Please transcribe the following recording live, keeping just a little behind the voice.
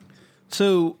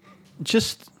So,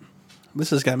 just this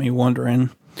has got me wondering: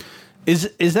 is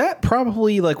that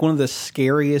probably like one of the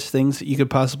scariest things that you could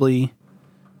possibly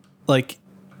like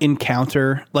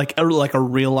encounter, like a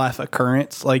real life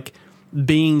occurrence, like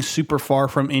being super far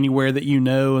from anywhere that you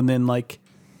know, and then like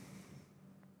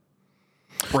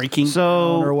breaking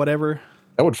down or whatever?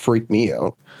 That would freak me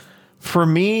out. For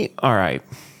me, all right.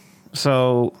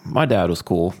 So my dad was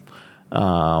cool.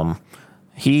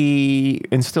 He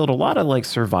instilled a lot of like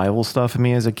survival stuff in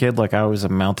me as a kid. Like I was a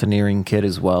mountaineering kid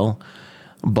as well.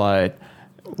 But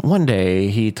one day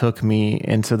he took me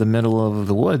into the middle of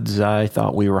the woods. I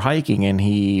thought we were hiking and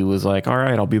he was like, all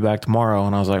right, I'll be back tomorrow.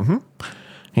 And I was like,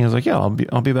 He was like, yeah,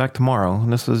 I'll be back tomorrow.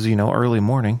 And this was, early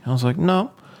morning. I was like,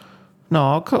 no,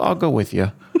 I'll go with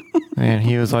you. And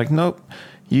he was like, nope,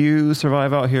 you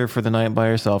survive out here for the night by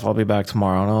yourself. I'll be back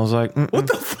tomorrow. And I was like, what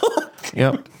the fuck?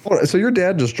 Yep. So your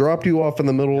dad just dropped you off in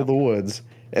the middle of the woods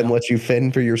and let you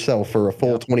fend for yourself for a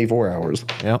full 24 hours.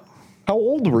 Yep. How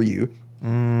old were you?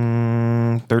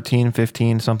 13,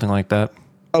 15, something like that.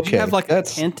 Okay. Did you have like a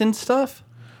tent and stuff?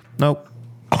 Nope.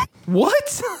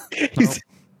 What? Nope.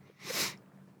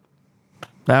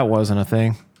 That wasn't a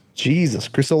thing. Jesus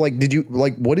Christ. So what did you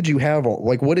have?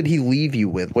 What did he leave you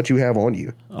with? What you have on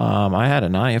you? I had a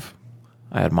knife.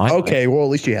 I had my Okay, knife. well, at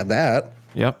least you had that.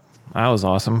 Yep. That was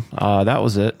awesome. That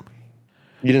was it.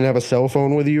 You didn't have a cell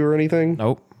phone with you or anything?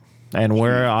 Nope. And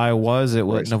where I was, it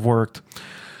wouldn't have worked.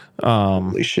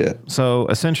 Holy shit. So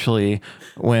essentially,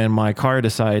 when my car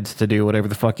decides to do whatever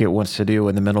the fuck it wants to do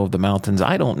in the middle of the mountains,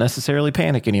 I don't necessarily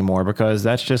panic anymore because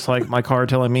that's just like my car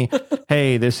telling me,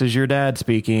 hey, this is your dad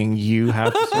speaking. You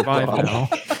have to survive now.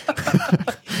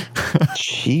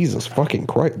 Jesus fucking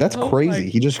Christ. That's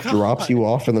crazy. He just drops you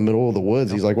off in the middle of the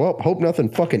woods. He's like, well, hope nothing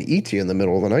fucking eats you in the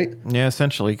middle of the night. Yeah,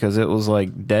 essentially, because it was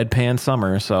like deadpan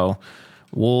summer. So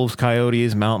wolves,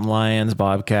 coyotes, mountain lions,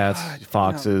 bobcats,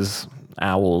 foxes,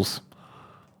 owls.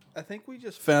 I think we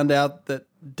just found out that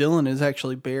Dylan is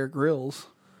actually Bear Grylls.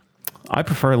 I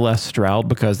prefer Les Stroud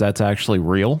because that's actually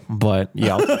real, but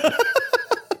yeah.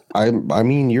 I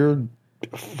mean,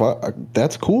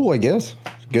 that's cool, I guess.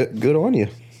 Good on you.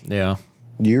 Yeah.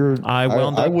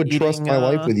 I would trust my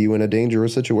life with you in a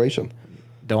dangerous situation.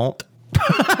 Don't.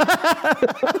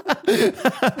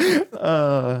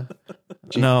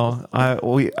 No,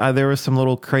 there were some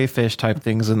little crayfish type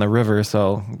things in the river,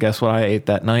 so guess what I ate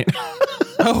that night?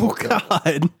 Oh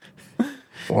God.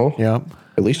 Well, Yeah.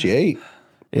 at least you ate.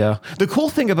 Yeah. The cool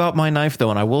thing about my knife, though,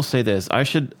 and I will say this, I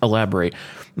should elaborate.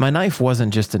 My knife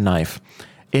wasn't just a knife.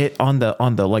 It on the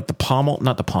like the pommel,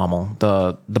 not the pommel,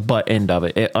 the butt end of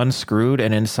it. It unscrewed,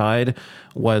 and inside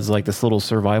was like this little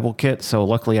survival kit. So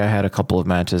luckily, I had a couple of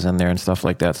matches in there and stuff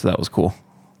like that. So that was cool.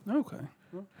 Okay.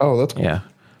 Oh, that's cool. Yeah.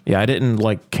 Yeah, I didn't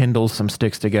like kindle some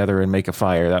sticks together and make a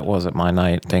fire. That wasn't my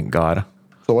night, thank God.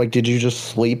 So, did you just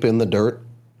sleep in the dirt?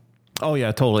 Oh,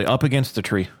 yeah, totally. Up against the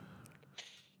tree.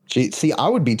 Gee, see, I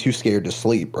would be too scared to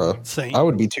sleep, bro. Same. I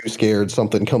would be too scared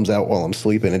something comes out while I'm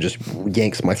sleeping and just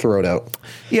yanks my throat out.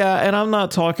 Yeah, and I'm not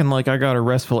talking like I got a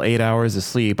restful 8 hours of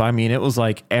sleep. I mean, it was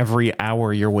like every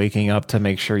hour you're waking up to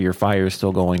make sure your fire is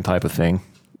still going type of thing.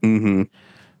 Mm-hmm.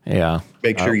 Yeah.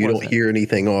 Make sure you don't hear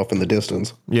anything off in the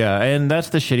distance. Yeah, and that's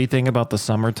the shitty thing about the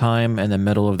summertime in the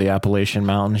middle of the Appalachian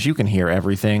Mountains. You can hear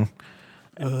everything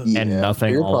and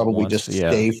nothing. You're all at probably once. just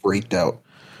stay freaked out.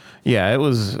 Yeah, it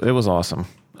was awesome.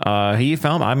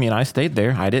 I stayed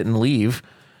there. I didn't leave.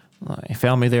 He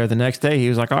found me there the next day. He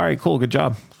was like, all right, cool, good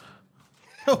job.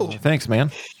 Oh. Thanks, man.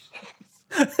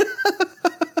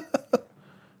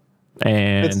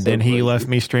 And then he left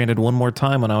me stranded one more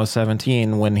time when I was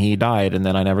 17 when he died, and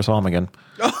then I never saw him again.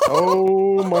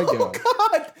 Oh, my God.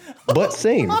 God. But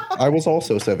same. I was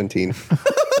also 17.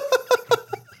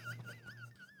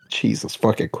 Jesus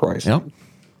fucking Christ. Yep.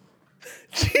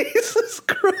 Jesus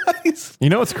Christ. You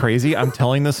know what's crazy? I'm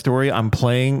telling this story. I'm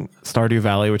playing Stardew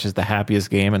Valley, which is the happiest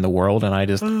game in the world, and I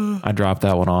dropped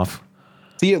that one off.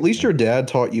 See, at least your dad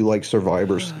taught you like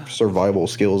survival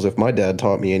skills. If my dad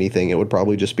taught me anything, it would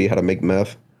probably just be how to make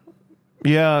meth.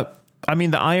 Yeah. I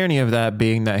mean, the irony of that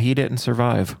being that he didn't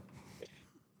survive.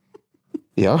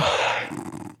 Yeah.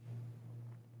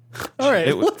 All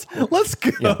right, let's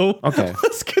go. Yeah, okay.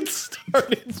 Let's get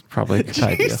started. It's probably a good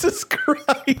idea. Jesus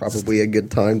Christ. Probably a good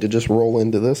time to just roll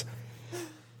into this.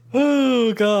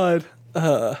 Oh God.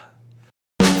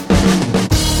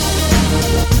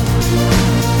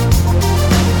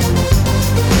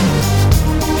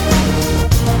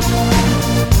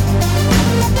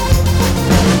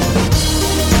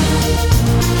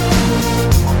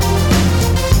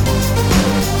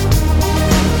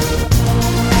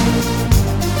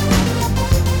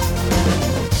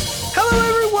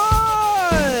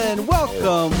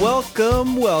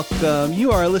 Welcome.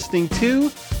 You are listening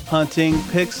to Hunting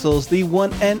Pixels, the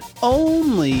one and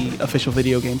only official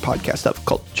video game podcast of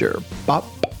Culture Bop.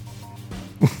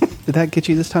 Did that get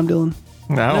you this time, Dylan?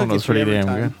 I don't know. It's pretty damn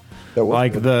time. good.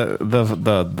 Like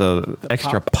the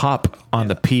extra pop on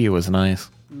the P was nice.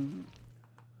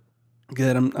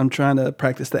 Good. I'm trying to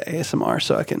practice the ASMR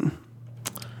so I can.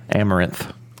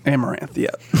 Amaranth,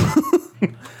 yeah.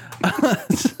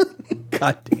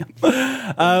 God damn.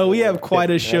 We have quite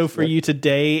a show for you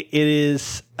today. It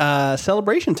is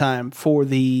celebration time for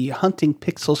the Hunting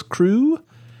Pixels crew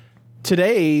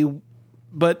today,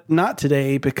 but not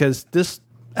today because this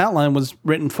outline was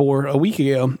written for a week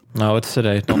ago. No, it's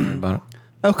today. Don't worry about it.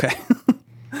 Okay.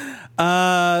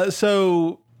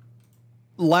 So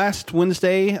last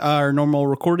Wednesday, our normal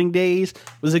recording days,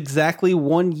 was exactly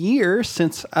 1 year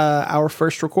since our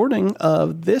first recording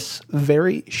of this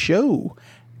very show.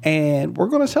 And we're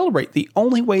going to celebrate the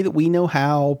only way that we know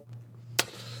how,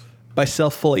 by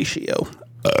self-fellatio.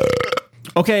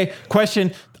 Okay,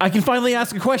 question. I can finally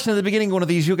ask a question at the beginning of one of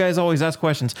these. You guys always ask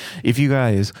questions. If you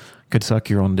guys could suck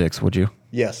your own dicks, would you?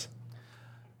 Yes.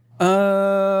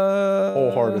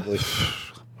 Wholeheartedly.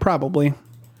 Probably.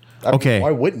 Okay. Why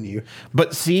wouldn't you?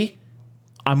 But see,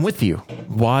 I'm with you.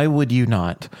 Why would you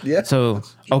not? Yeah. So,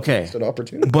 okay. It's an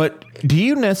opportunity. But do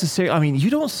you necessarily, I mean, you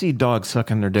don't see dogs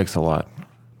sucking their dicks a lot.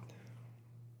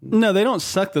 No, they don't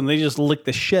suck them. They just lick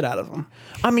the shit out of them.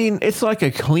 I mean, it's like a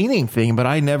cleaning thing, but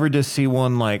I never just see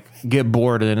one like get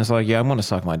bored and then it's like, yeah, I'm going to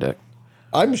suck my dick.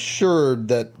 I'm sure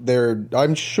dogs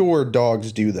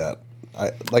do that.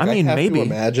 I mean, have maybe. to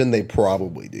imagine they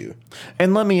probably do.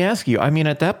 And let me ask you, I mean,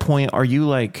 at that point, are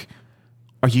you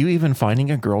even finding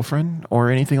a girlfriend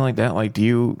or anything like that? Like, do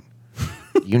you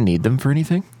need them for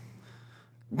anything?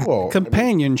 Well,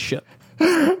 Companionship.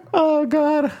 Oh,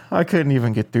 God. I couldn't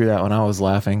even get through that when I was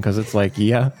laughing because it's like,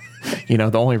 yeah,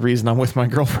 the only reason I'm with my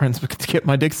girlfriend's to get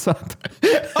my dick sucked.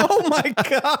 Oh, my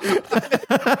God.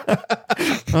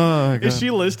 Oh, God. Is she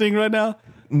listening right now?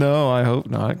 No, I hope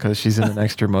not because she's in the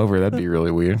next room over. That'd be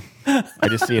really weird. I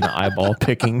just see an eyeball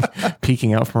peeking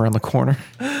out from around the corner.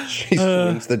 she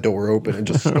swings the door open and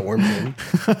just storms in.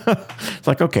 It's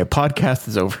like, okay, podcast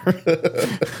is over.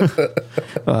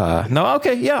 No,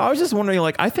 okay, yeah. I was just wondering,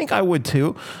 like, I think I would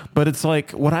too, but it's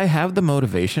like, would I have the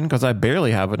motivation? Because I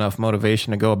barely have enough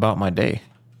motivation to go about my day.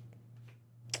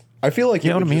 I feel like you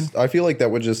know what I mean. I feel like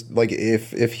that would just like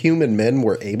if human men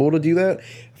were able to do that, I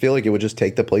feel like it would just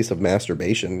take the place of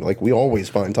masturbation. Like we always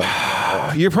find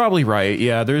time. You're probably right.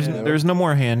 Yeah, there's no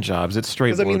more hand jobs. It's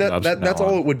straight. I mean blowjobs that's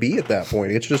all it would be at that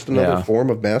point. It's just another form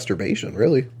of masturbation,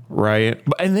 really. Right,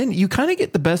 and then you kind of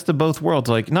get the best of both worlds.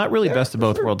 Like not really best of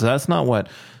both worlds. That's not what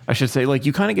I should say. Like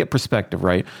you kind of get perspective,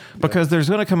 right? Because there's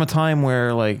going to come a time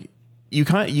where like you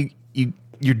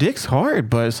your dick's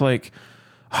hard, but it's like.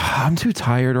 I'm too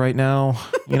tired right now.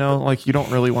 Like you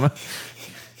don't really want to,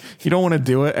 you don't want to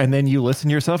do it. And then you listen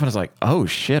to yourself and it's like, oh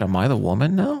shit, am I the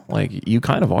woman now? Like you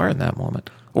kind of are in that moment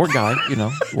or guy,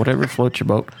 whatever floats your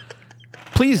boat.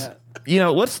 Please,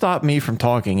 let's stop me from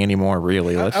talking anymore.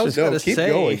 Really. Let's I was just going to keep say,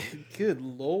 going. Good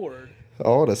Lord.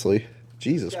 Honestly,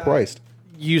 Jesus Christ.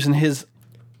 Using his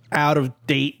out of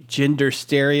date gender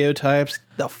stereotypes.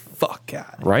 The fuck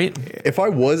out. Right. If I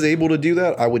was able to do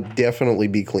that, I would definitely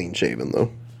be clean shaven though.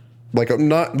 Like I'm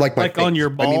not like my like face. on your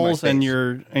I mean, my balls and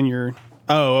face. your.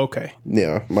 Oh, okay.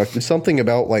 Yeah, something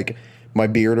about like my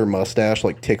beard or mustache,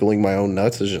 like tickling my own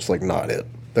nuts, is just like not it.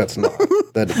 That's not.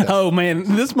 That's Oh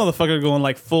man, this motherfucker going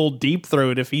like full deep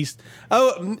throat. If he's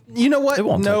you know what? It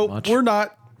won't No, take much. we're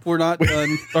not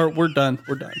done. Or we're done.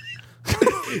 We're done.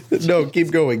 No,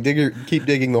 keep going. Keep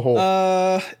digging the hole.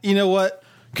 You know what?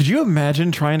 Could you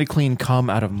imagine trying to clean cum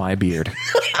out of my beard?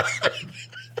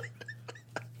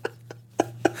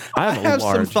 I have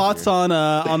some thoughts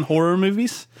on horror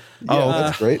movies.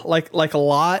 That's great. Like a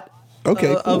lot. Okay,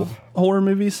 cool. Of horror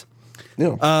movies.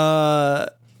 Yeah.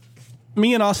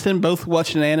 Me and Austin both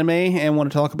watched an anime and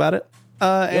want to talk about it.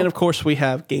 And of course, we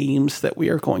have games that we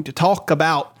are going to talk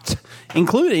about,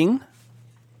 including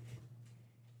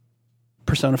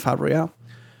Persona 5 Royale.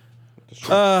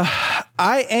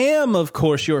 I am, of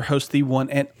course, your host, the one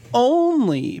and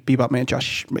only Bebop Man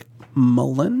Josh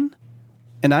McMullen.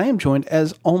 And I am joined,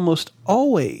 as almost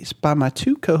always, by my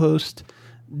two co-hosts,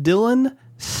 Dylan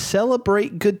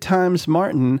Celebrate Good Times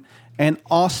Martin and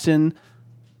Austin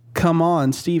Come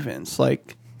On Stevens.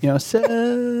 Like,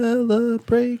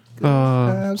 celebrate good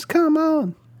times, come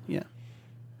on. Yeah.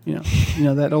 You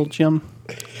know that old gem?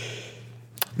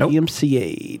 Nope.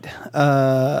 EMCA'd.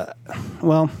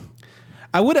 Well,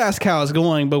 I would ask how it's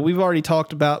going, but we've already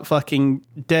talked about fucking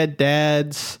dead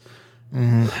dads,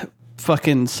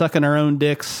 fucking sucking our own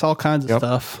dicks, all kinds of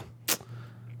stuff.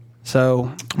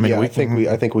 So I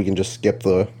think we can just skip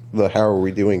the how are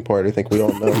we doing part. I think we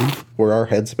all know where our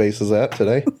headspace is at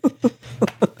today.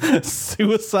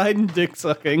 suicide and dick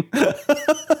sucking.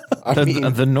 I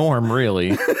mean, The norm,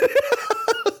 really.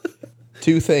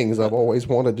 two things I've always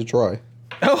wanted to try.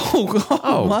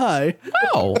 Oh my!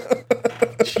 Wow.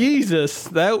 Jesus,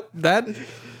 that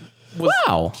was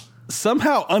Wow.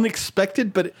 somehow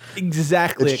unexpected, but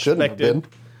exactly It shouldn't expected. have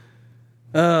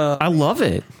been. I love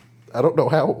it. I don't know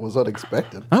how it was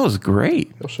unexpected. That was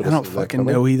great. I don't fucking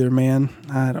know either, man.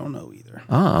 I don't know either.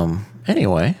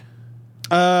 Anyway.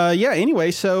 Yeah.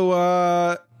 Anyway,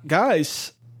 so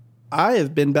guys, I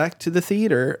have been back to the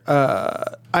theater.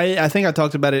 I think I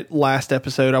talked about it last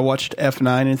episode. I watched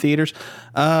F9 in theaters,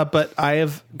 but I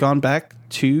have gone back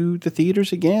to the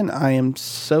theaters again. I am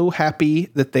so happy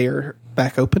that they are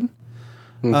back open.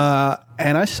 And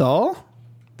I saw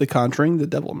The Conjuring: The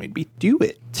Devil Made Me Do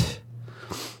It.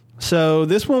 So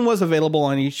this one was available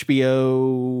on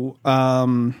HBO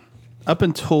up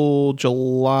until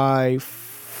July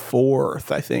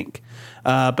 4th, I think.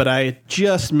 But I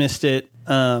just missed it.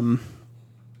 And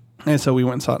so we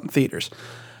went and saw it in theaters.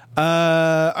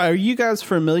 Are you guys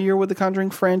familiar with the Conjuring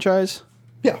franchise?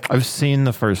 Yeah. I've seen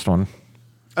the first one.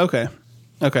 Okay.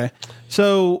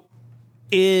 So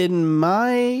in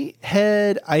my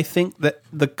head, I think that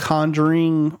the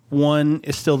Conjuring one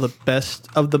is still the best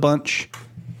of the bunch.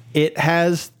 It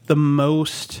has the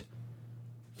most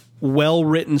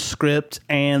well-written script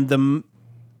and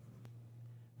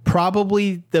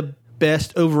probably the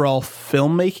best overall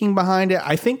filmmaking behind it.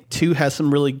 I think 2 has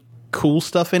some really cool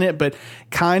stuff in it, but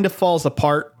kind of falls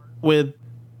apart with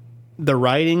the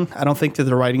writing. I don't think that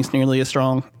the writing's nearly as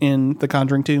strong in The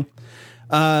Conjuring 2.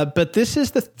 But this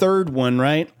is the third one,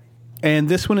 right? And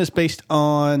this one is based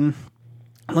on...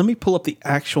 Let me pull up the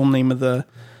actual name of the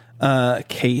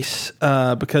case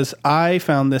because I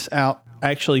found this out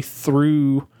actually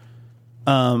through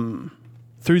the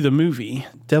movie.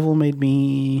 Devil Made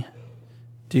Me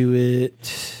Do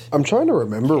It. I'm trying to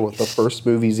remember what the first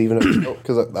movie's even about,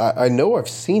 because I know I've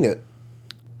seen it,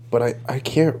 but I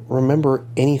can't remember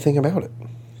anything about it.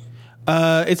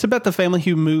 It's about the family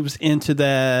who moves into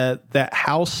that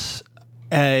house,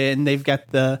 and they've got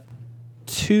the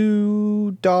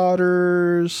 2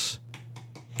 daughters.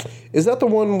 Is that the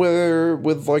one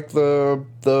with like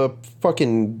the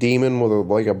fucking demon with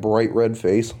a bright red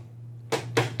face?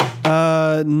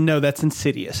 No, that's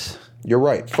Insidious. You're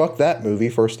right. Fuck that movie,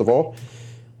 first of all.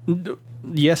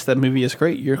 Yes, that movie is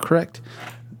great. You're correct.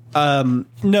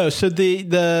 No, so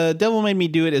the Devil Made Me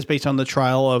Do It is based on the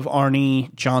trial of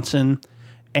Arnie Johnson,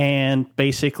 and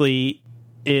basically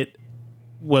it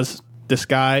was this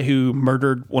guy who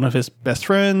murdered one of his best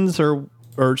friends or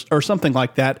something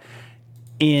like that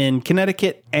in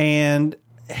Connecticut, and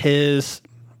his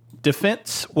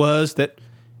defense was that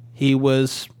he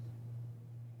was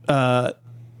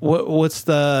what's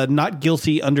the not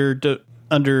guilty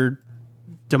under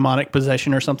demonic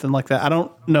possession or something like that. I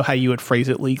don't know how you would phrase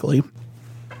it legally.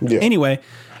 Yeah. Anyway,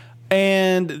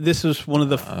 and this was one of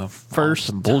the first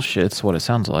Some bullshit's what it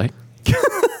sounds like.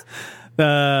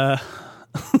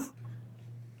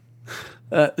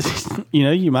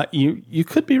 you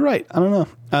could be right. I don't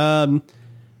know.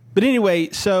 But anyway,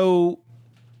 so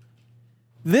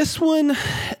this one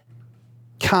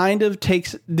kind of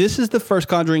takes... This is the first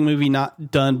Conjuring movie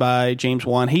not done by James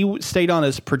Wan. He stayed on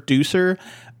as producer,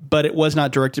 but it was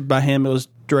not directed by him. It was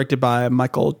directed by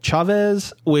Michael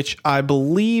Chavez, which I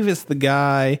believe is the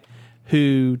guy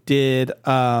who did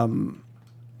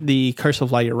the Curse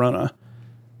of La Llorona.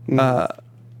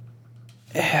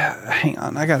 Hang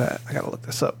on, I gotta look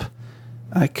this up.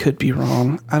 I could be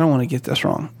wrong. I don't want to get this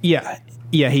wrong. Yeah,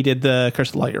 he did the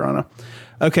Curse of La Llorona.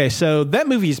 Okay, so that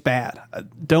movie is bad.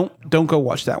 Don't go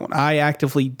watch that one. I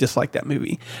actively dislike that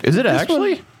movie. Is it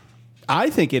actually? I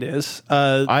think it is.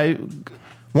 I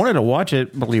wanted to watch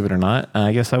it, believe it or not.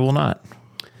 I guess I will not.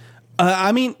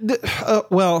 I mean,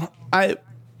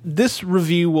 this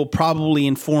review will probably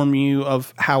inform you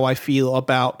of how I feel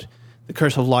about the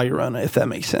Curse of La Llorona, if that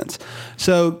makes sense.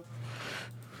 So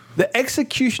the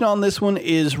execution on this one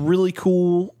is really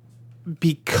cool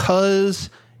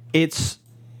because it's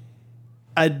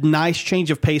a nice change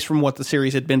of pace from what the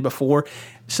series had been before.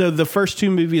 So the first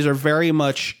 2 movies are very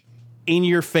much in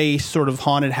your face sort of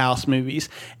haunted house movies.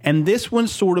 And this one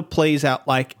sort of plays out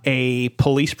like a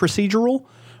police procedural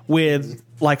with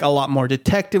like a lot more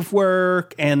detective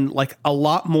work and like a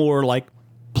lot more like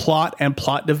plot and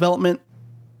plot development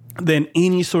than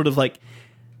any sort of like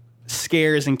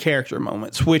scares and character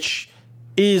moments, which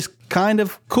is kind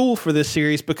of cool for this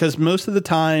series because most of the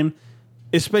time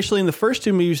especially in the first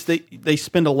two movies, they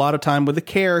spend a lot of time with the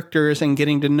characters and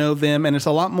getting to know them, and it's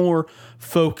a lot more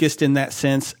focused in that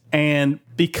sense. And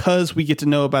because we get to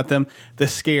know about them, the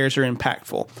scares are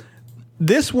impactful.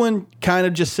 This one kind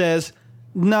of just says,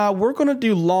 nah, we're going to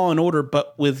do Law and Order,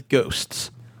 but with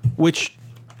ghosts, which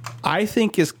I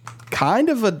think is kind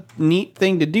of a neat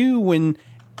thing to do when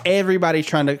everybody's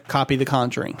trying to copy The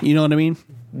Conjuring. You know what I mean?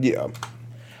 Yeah.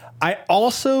 I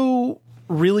also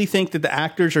really think that the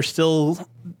actors are still,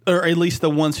 or at least the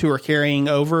ones who are carrying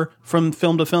over from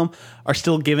film to film, are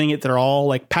still giving it their all.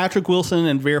 Like Patrick Wilson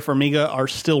and Vera Farmiga are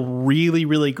still really,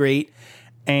 really great.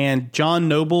 And John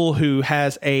Noble, who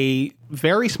has a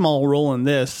very small role in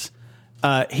this,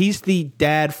 he's the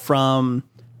dad from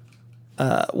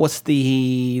what's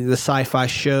the sci-fi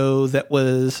show that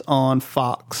was on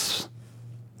Fox?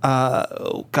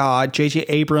 Oh God, J.J.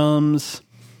 Abrams.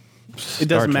 It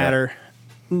doesn't matter.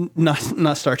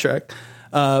 Not Star Trek,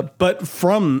 but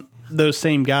from those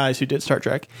same guys who did Star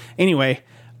Trek. Anyway,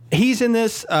 he's in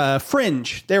this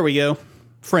Fringe. There we go,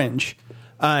 Fringe.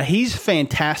 He's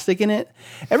fantastic in it.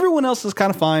 Everyone else is kind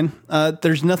of fine.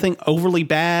 There's nothing overly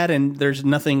bad, and there's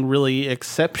nothing really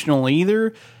exceptional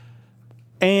either.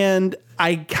 And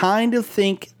I kind of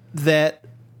think that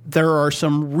there are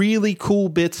some really cool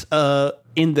bits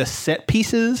in the set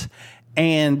pieces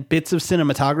and bits of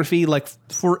cinematography. Like,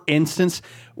 for instance,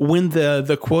 when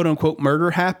the quote unquote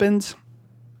murder happens,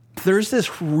 there's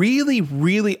this really,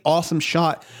 really awesome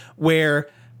shot where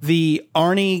the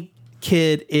Arnie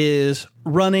kid is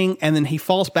running and then he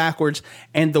falls backwards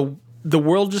and the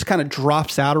world just kind of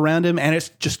drops out around him and it's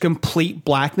just complete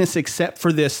blackness except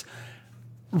for this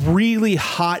really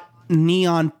hot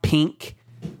neon pink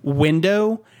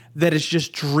window that is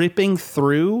just dripping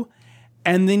through.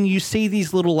 And then you see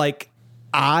these little like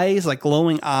eyes, like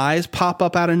glowing eyes pop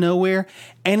up out of nowhere.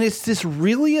 And it's this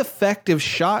really effective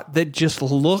shot that just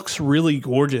looks really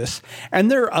gorgeous.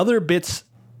 And there are other bits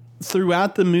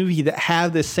throughout the movie that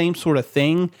have this same sort of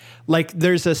thing. Like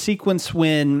there's a sequence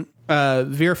when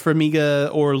Vera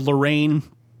Farmiga or Lorraine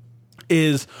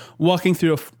is walking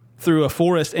through a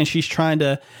forest and she's trying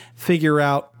to figure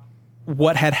out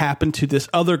what had happened to this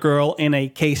other girl in a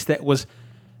case that was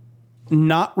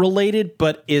not related,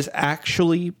 but is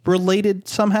actually related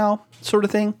somehow, sort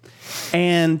of thing.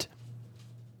 And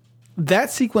that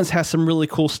sequence has some really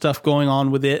cool stuff going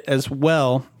on with it as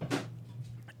well.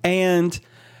 And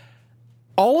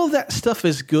all of that stuff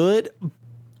is good,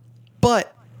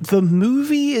 but the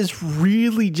movie is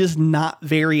really just not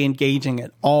very engaging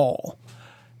at all.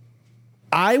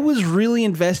 I was really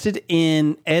invested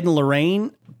in Ed and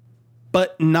Lorraine,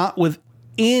 but not with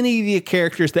any of the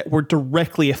characters that were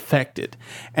directly affected.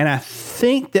 And I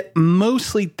think that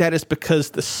mostly that is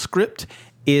because the script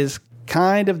is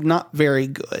kind of not very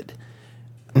good.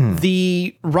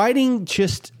 The writing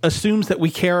just assumes that we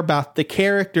care about the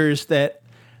characters that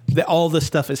all this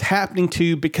stuff is happening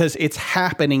to because it's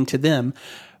happening to them.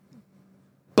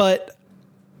 But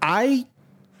I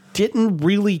didn't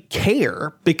really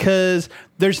care because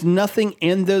there's nothing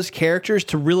in those characters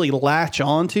to really latch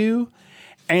onto.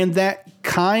 And that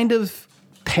kind of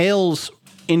pales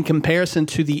in comparison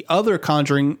to the other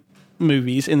Conjuring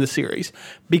movies in the series,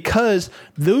 because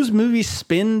those movies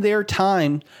spend their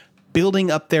time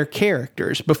building up their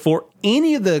characters before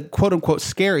any of the quote unquote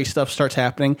scary stuff starts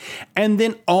happening. And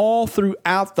then all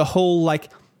throughout the whole, like,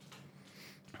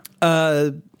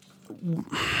 I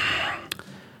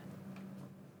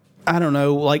don't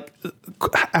know, like,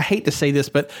 I hate to say this,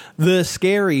 but the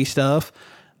scary stuff,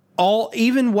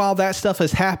 even while that stuff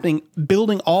is happening,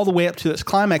 building all the way up to its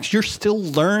climax, you're still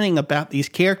learning about these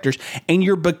characters and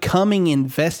you're becoming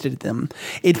invested in them.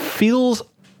 It feels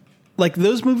like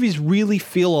those movies really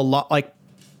feel a lot like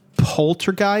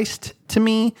Poltergeist to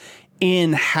me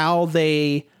in how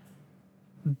they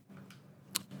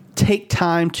take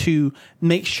time to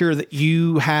make sure that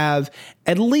you have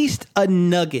at least a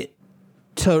nugget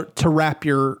to wrap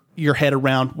your head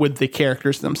around with the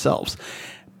characters themselves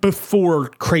before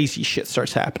crazy shit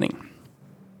starts happening.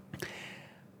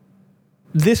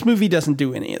 This movie doesn't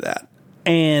do any of that.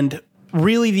 And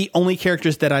really the only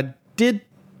characters that I did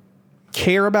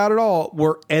care about at all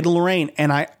were Ed and Lorraine.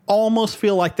 And I almost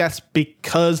feel like that's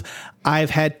because I've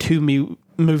had two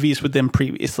movies with them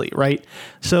previously, right?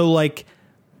 So, like,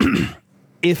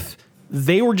 if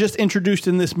they were just introduced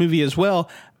in this movie as well,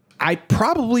 I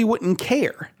probably wouldn't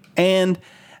care. And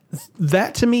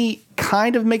that to me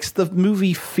kind of makes the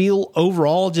movie feel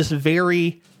overall just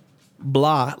very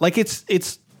blah. Like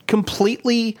it's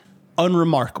completely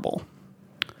unremarkable.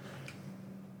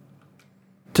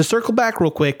 To circle back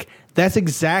real quick, that's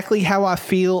exactly how I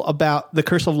feel about The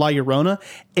Curse of La Llorona,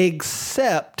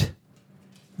 except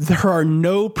there are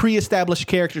no pre-established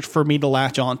characters for me to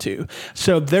latch onto.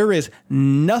 So there is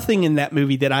nothing in that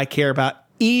movie that I care about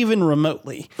even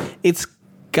remotely. It's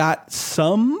got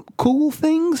some cool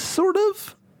things, sort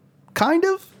of, kind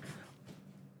of.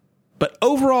 But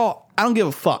overall, I don't give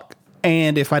a fuck.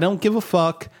 And if I don't give a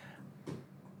fuck,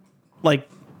 like,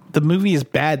 the movie is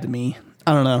bad to me.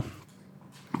 I don't know.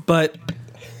 But,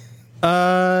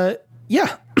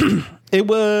 yeah, it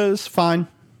was fine.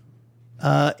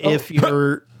 If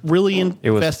you're really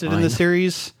invested in the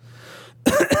series,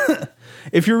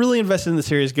 if you're really invested in the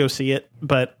series, go see it.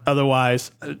 But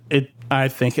otherwise, I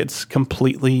think it's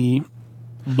completely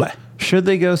bleh. Should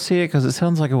they go see it? Because it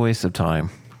sounds like a waste of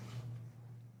time.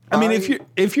 I mean,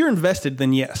 if you're invested,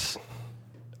 then yes.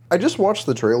 I just watched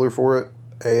the trailer for it,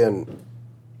 and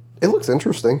it looks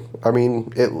interesting. I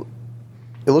mean, it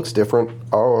looks different.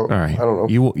 All right. I don't know.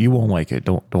 You won't like it.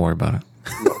 Don't worry about it.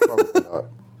 No, probably not.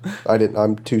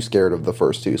 I'm too scared of the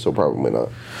first two, so probably not.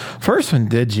 First one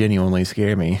did genuinely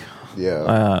scare me.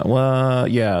 Yeah. Well,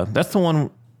 yeah. That's the one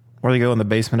where they go in the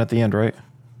basement at the end, right?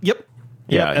 Yep.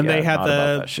 Yeah, and they had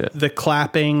the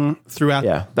clapping throughout.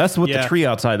 Yeah, that's with the tree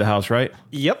outside the house, right?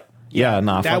 Yep. Yeah,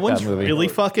 nah, that one's movie. really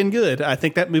fucking good. I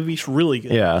think that movie's really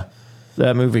good. Yeah,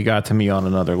 that movie got to me on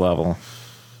another level.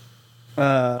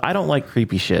 I don't like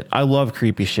creepy shit. I love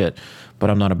creepy shit, but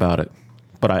I'm not about it.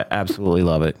 But I absolutely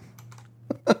love it,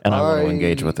 and I want to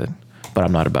engage with it, but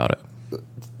I'm not about it.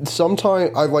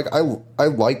 Sometimes I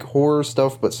like horror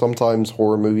stuff, but sometimes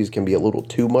horror movies can be a little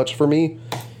too much for me.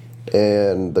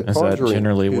 And the Is that Conjuring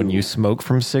generally 2 when you smoke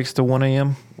from 6 to 1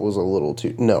 a.m.? was a little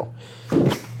too no.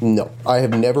 I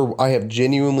have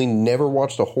genuinely never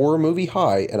watched a horror movie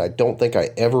high, and I don't think I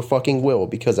ever fucking will,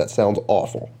 because that sounds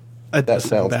awful. That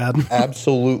sounds bad.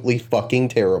 Absolutely fucking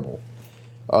terrible.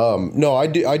 No, I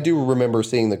do remember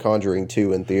seeing The Conjuring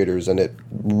 2 in theaters, and it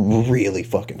really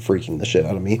fucking freaking the shit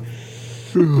out of me.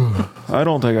 I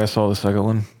don't think I saw the second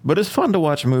one, but it's fun to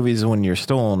watch movies when you're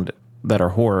stoned that are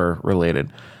horror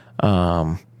related.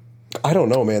 I don't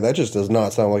know, man. That just does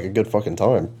not sound like a good fucking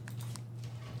time.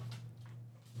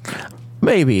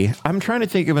 Maybe. I'm trying to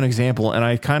think of an example, and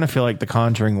I kind of feel like The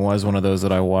Conjuring was one of those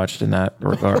that I watched in that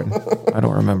regard. I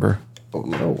don't remember. Oh,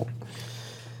 no.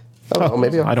 I don't know,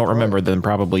 maybe I don't remember, then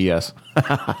probably yes.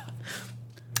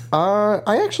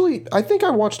 I think I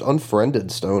watched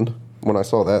Unfriended stoned when I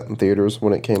saw that in theaters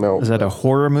when it came out. Is that a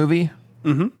horror movie?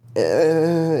 Mm-hmm.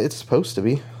 It's supposed to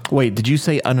be. Wait, did you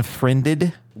say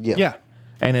Unfriended? Yeah. Yeah.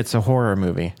 And it's a horror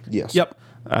movie? Yes. Yep.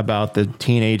 About the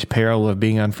teenage peril of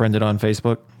being unfriended on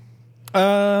Facebook?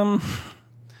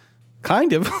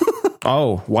 Kind of.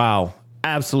 Oh, wow.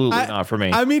 Absolutely not for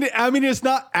me. I mean, it's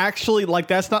not actually like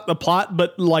that's not the plot,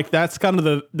 but like that's kind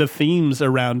of the themes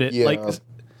around it. Yeah. Like,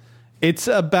 it's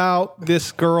about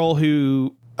this girl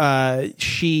who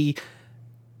she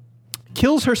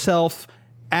kills herself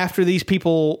after these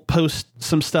people post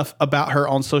some stuff about her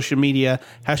on social media,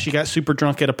 how she got super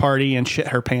drunk at a party and shit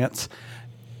her pants.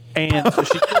 And so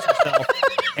she kills herself.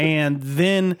 And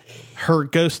then her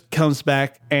ghost comes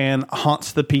back and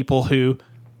haunts the people who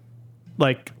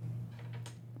like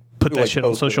put that shit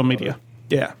on social media.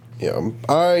 Yeah. Yeah.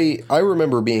 I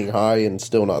remember being high and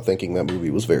still not thinking that movie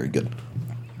was very good.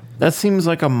 That seems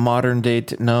like a modern day...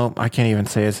 no, I can't even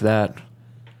say it's that.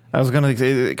 I was going to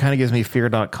say, it kind of gives me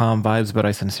Fear.com vibes, but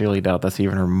I sincerely doubt that's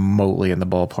even remotely in the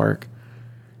ballpark.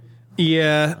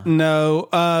 Yeah, no,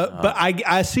 but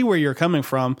I see where you're coming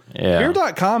from. Yeah.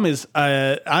 Fear.com is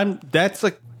that's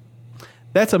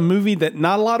a movie that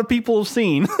not a lot of people have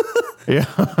seen. Yeah.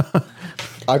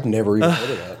 I've never even heard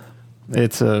of that.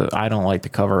 I don't like the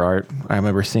cover art. I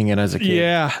remember seeing it as a kid.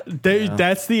 Yeah,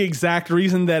 that's the exact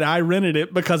reason that I rented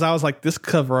it, because I was like, this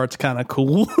cover art's kind of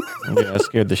cool. Yeah, it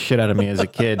scared the shit out of me as a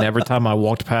kid. And every time I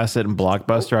walked past it in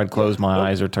Blockbuster, I'd close my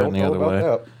eyes or turn the other way.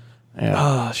 That. Yeah.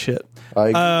 Oh, shit.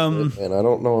 And I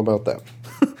don't know about that.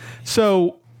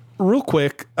 So, real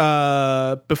quick,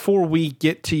 before we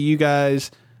get to you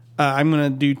guys, I'm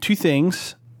going to do two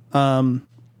things. So,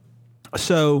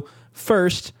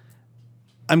 first,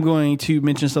 I'm going to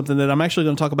mention something that I'm actually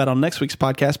going to talk about on next week's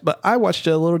podcast, but I watched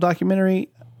a little documentary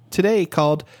today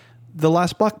called The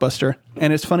Last Blockbuster,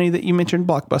 and it's funny that you mentioned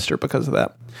Blockbuster because of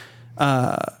that.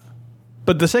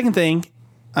 But the second thing,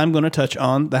 I'm going to touch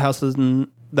on the House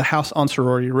on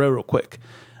Sorority Row real quick.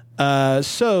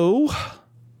 So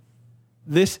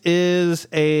this is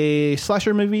a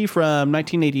slasher movie from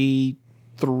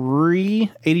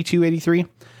 1983, 82, 83.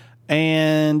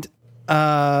 And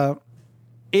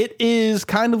it is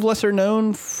kind of lesser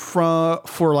known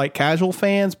for like casual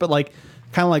fans, but like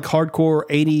kind of like hardcore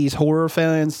 80s horror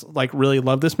fans like really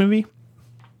love this movie.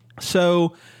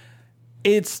 So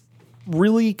it's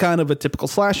really kind of a typical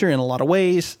slasher in a lot of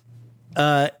ways.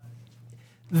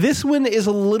 This one is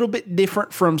a little bit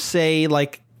different from, say,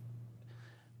 like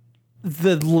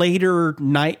the later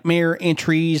Nightmare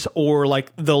entries or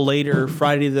like the later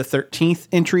Friday the 13th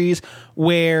entries,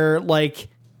 where like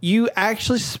you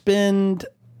actually spend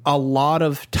a lot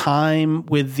of time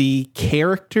with the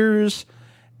characters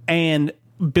and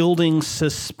building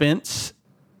suspense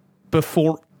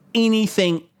before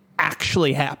anything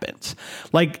actually happens.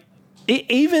 Like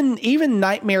even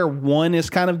Nightmare 1 is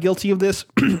kind of guilty of this,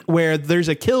 where there's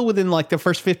a kill within like the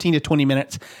first 15 to 20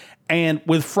 minutes. And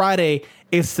with Friday,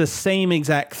 it's the same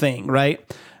exact thing, right?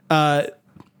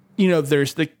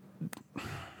 There's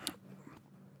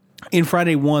in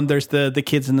Friday 1, there's the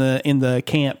kids in the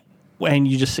camp, and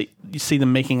you see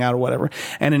them making out or whatever.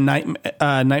 And in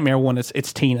Nightmare 1,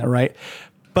 it's Tina, right?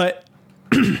 But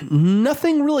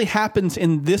nothing really happens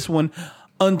in this one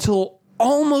until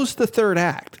almost the third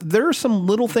act. There are some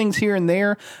little things here and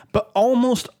there, but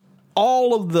almost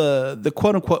all of the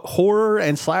quote unquote horror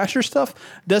and slasher stuff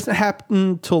doesn't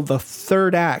happen till the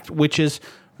third act, which is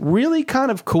really kind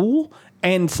of cool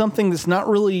and something that's not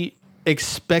really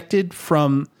expected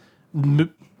from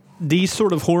these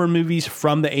sort of horror movies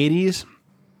from the 80s.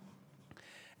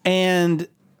 And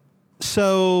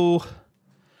so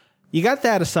you got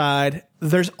that aside.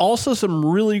 There's also some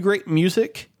really great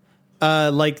music.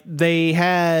 Like they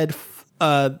had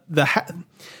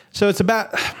so it's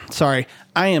about, sorry,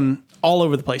 I am all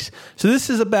over the place. So this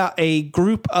is about a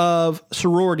group of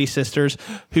sorority sisters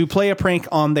who play a prank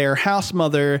on their house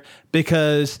mother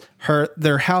because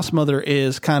their house mother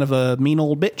is kind of a mean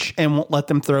old bitch and won't let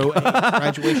them throw a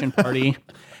graduation party.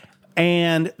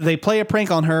 And they play a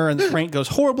prank on her, and the prank goes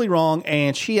horribly wrong,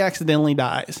 and she accidentally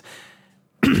dies.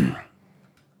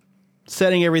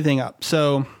 Setting everything up.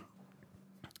 So,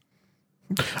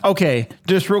 okay,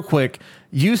 just real quick.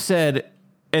 You said,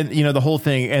 and the whole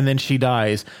thing, and then she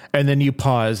dies, and then you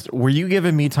paused. Were you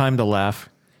giving me time to laugh?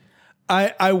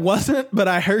 I wasn't, but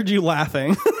I heard you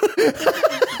laughing.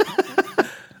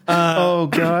 Oh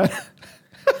God.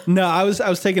 No, I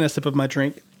was taking a sip of my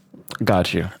drink.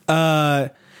 Got you.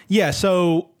 Yeah,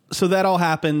 so that all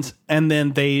happens, and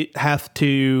then they have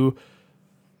to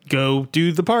go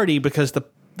do the party because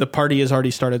the party has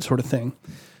already started, sort of thing.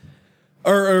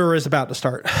 Or is about to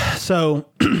start. So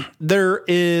there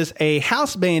is a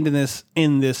house band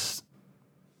in this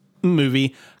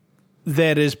movie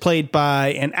that is played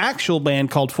by an actual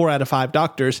band called 4 out of 5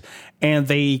 Doctors, and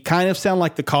they kind of sound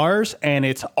like the Cars, and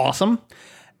it's awesome.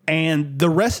 And the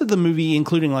rest of the movie,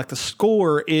 including like the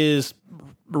score, is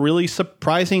really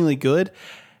surprisingly good.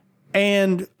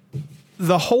 And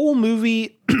the whole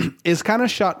movie is kind of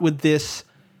shot with this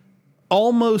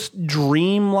almost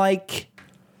dreamlike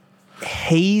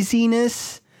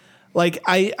haziness. Like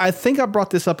I think I brought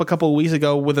this up a couple of weeks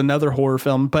ago with another horror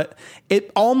film, but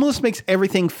it almost makes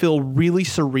everything feel really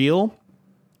surreal.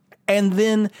 And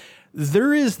then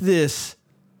there is this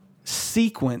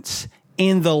sequence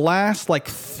in the last like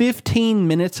 15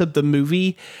 minutes of the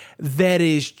movie that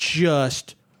is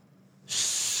just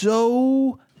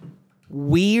so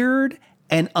weird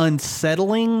and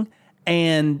unsettling,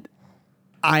 and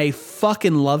I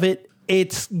fucking love it.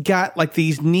 It's got like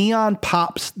these neon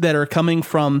pops that are coming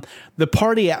from the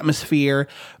party atmosphere,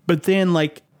 but then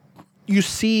like you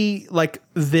see like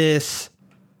this.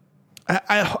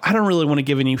 I don't really want to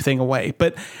give anything away,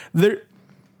 but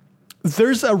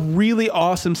there's a really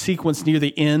awesome sequence near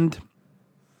the end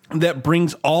that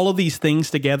brings all of these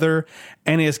things together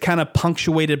and is kind of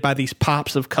punctuated by these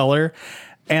pops of color,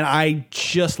 and I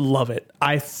just love it.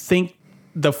 I think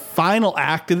the final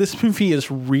act of this movie is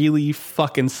really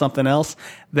fucking something else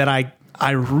that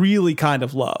I really kind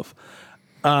of love.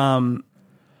 The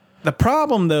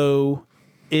problem, though,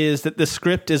 is that the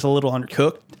script is a little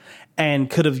undercooked and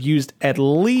could have used at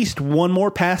least one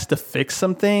more pass to fix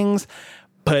some things,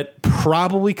 but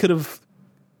probably could have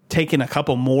taken a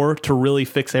couple more to really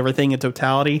fix everything in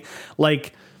totality.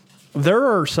 Like, there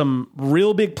are some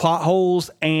real big plot holes,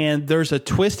 and there's a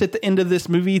twist at the end of this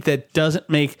movie that doesn't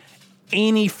make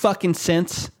any fucking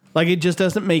sense. Like, it just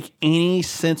doesn't make any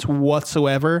sense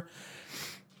whatsoever.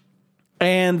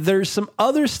 And there's some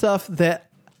other stuff that...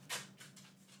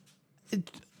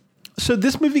 So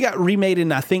this movie got remade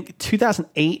in, I think,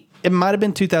 2008. It might have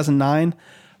been 2009.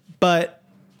 But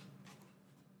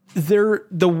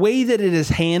the way that it is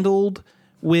handled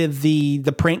with the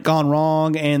prank gone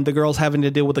wrong and the girls having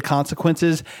to deal with the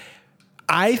consequences,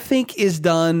 I think is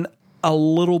done a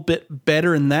little bit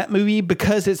better in that movie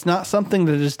because it's not something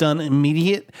that is done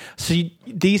immediate. So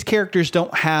these characters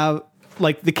don't have,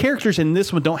 like, the characters in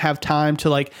this one don't have time to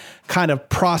like kind of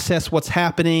process what's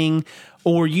happening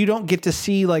or you don't get to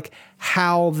see like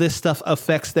how this stuff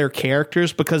affects their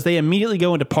characters because they immediately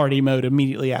go into party mode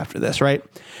immediately after this, right?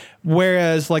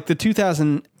 Whereas like the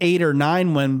 2008 or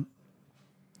 9 one,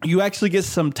 you actually get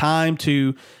some time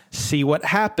to see what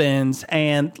happens,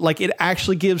 and like it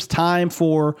actually gives time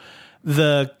for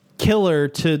the killer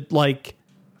to like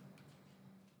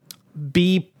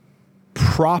be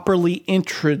properly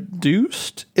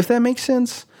introduced, if that makes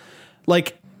sense.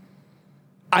 Like,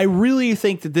 I really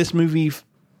think that this movie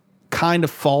kind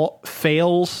of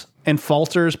fails and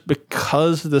falters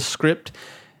because the script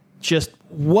just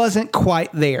wasn't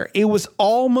quite there. It was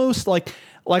almost like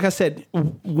I said,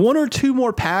 one or two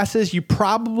more passes, you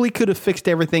probably could have fixed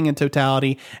everything in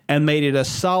totality and made it a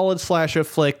solid slasher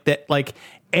flick that like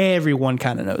everyone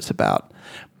kind of knows about.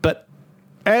 But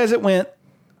as it went,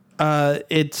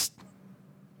 it's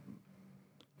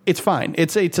fine.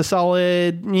 It's a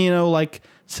solid, like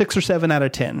 6 or 7 out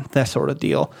of 10, that sort of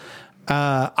deal.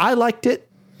 I liked it,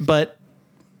 but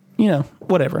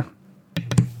whatever.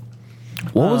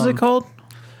 What was it called?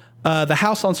 The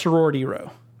House on Sorority Row.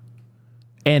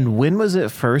 And when was it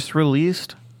first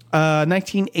released?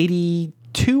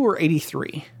 1982 or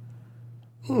 83.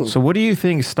 So what do you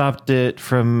think stopped it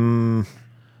from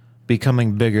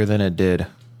becoming bigger than it did?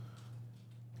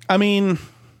 I mean,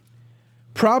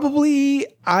 probably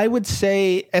I would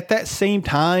say at that same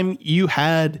time you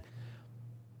had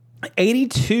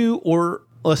 82 or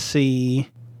let's see,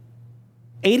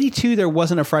 82 there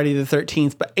wasn't a Friday the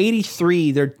 13th, but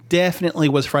 83 there definitely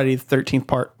was Friday the 13th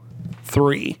part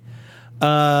 3.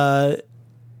 I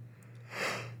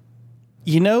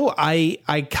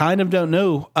kind of don't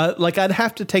know. Like I'd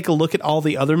have to take a look at all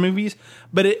the other movies,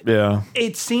 but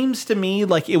it seems to me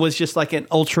like it was just like an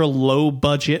ultra low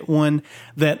budget one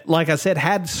that, like I said,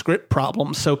 had script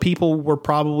problems. So people were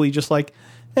probably just like,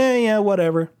 yeah,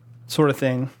 whatever sort of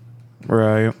thing.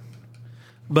 Right.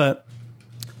 But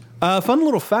fun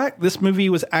little fact, this movie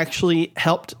was actually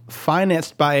helped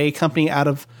financed by a company out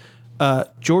of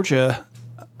Georgia.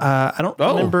 I don't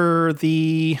remember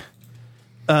the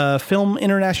Film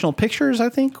International Pictures, I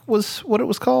think was what it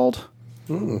was called.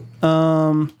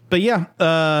 But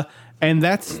yeah, and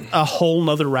that's a whole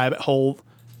nother rabbit hole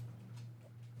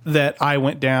that I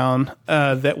went down.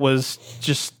 That was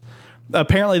just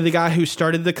apparently the guy who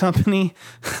started the company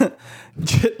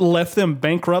left them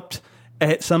bankrupt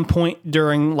at some point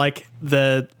during like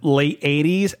the late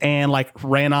 80s and like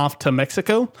ran off to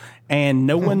Mexico, and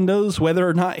no one knows whether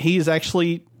or not he's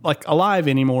actually like alive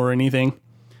anymore or anything.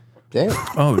 Damn.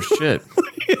 Oh shit.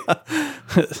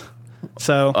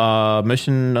 So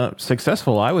mission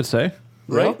successful, I would say.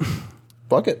 Right?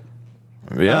 Fuck it.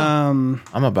 Yeah. I'm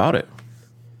about it.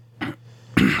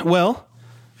 Well,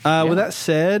 with that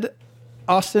said,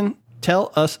 Austin,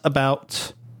 tell us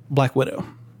about Black Widow.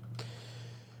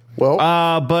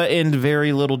 Well, but in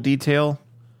very little detail.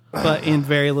 I'll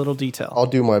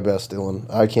do my best,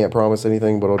 Dylan. I can't promise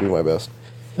anything, but I'll do my best.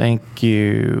 Thank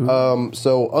you.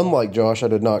 So, unlike Josh, I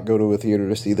did not go to a theater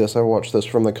to see this. I watched this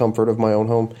from the comfort of my own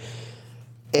home.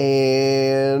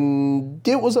 And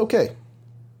it was okay.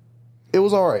 It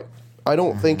was all right. I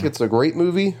don't think it's a great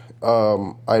movie.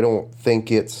 I don't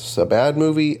think it's a bad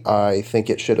movie. I think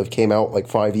it should have came out like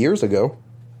 5 years ago.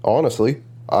 Honestly,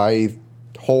 I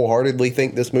wholeheartedly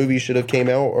think this movie should have came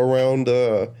out around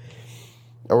the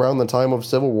time of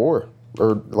Civil War,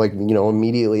 or like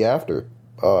immediately after.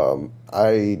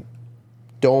 I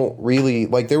don't really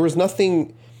like. There was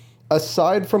nothing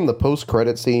aside from the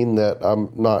post-credit scene that I'm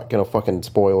not gonna fucking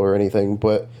spoil or anything.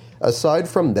 But aside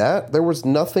from that, there was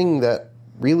nothing that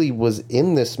really was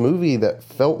in this movie that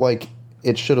felt like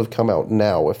it should have come out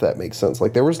now, if that makes sense.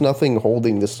 Like there was nothing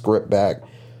holding this script back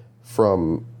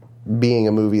from being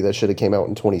a movie that should have came out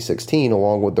in 2016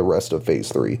 along with the rest of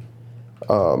Phase 3.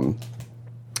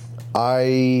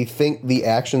 I think the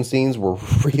action scenes were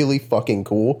really fucking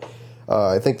cool.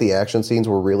 I think the action scenes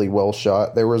were really well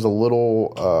shot. There was a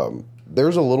little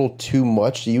too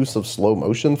much use of slow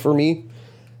motion for me.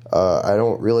 I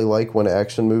don't really like when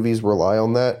action movies rely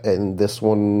on that, and this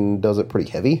one does it pretty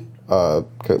heavy.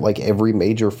 Like every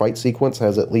major fight sequence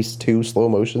has at least 2 slow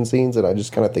motion scenes, and I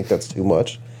just kind of think that's too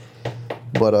much.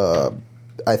 But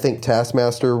I think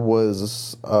Taskmaster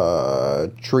was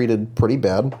treated pretty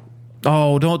bad.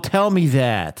 Oh, don't tell me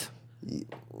that.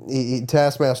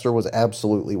 Taskmaster was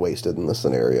absolutely wasted in this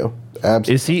scenario.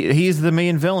 Absolutely. He's the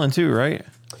main villain too, right?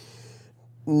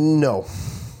 No,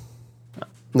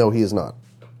 he is not.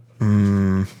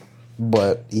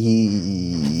 But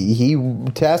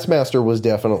Taskmaster was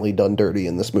definitely done dirty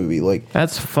in this movie. Like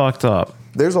that's fucked up.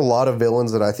 There's a lot of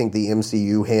villains that I think the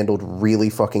MCU handled really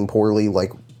fucking poorly,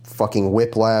 like fucking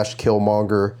Whiplash,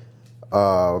 Killmonger,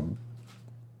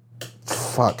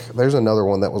 fuck. There's another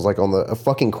one that was like on the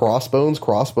fucking Crossbones.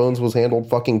 Crossbones was handled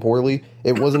fucking poorly.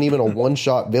 It wasn't even a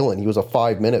one-shot villain. He was a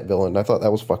 5-minute villain. I thought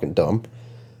that was fucking dumb.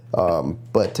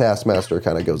 But Taskmaster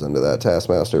kind of goes into that.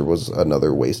 Taskmaster was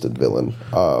another wasted villain.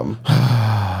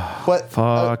 But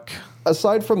Fuck.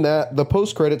 Aside from that, the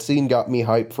post-credit scene got me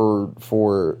hyped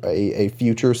for a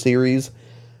future series.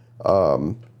 Yeah,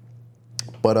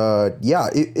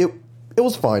 it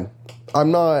was fine.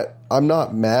 I'm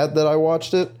not mad that I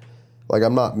watched it. Like,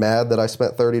 I'm not mad that I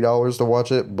spent $30 to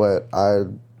watch it, but I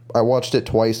watched it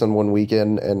twice in one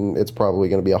weekend, and it's probably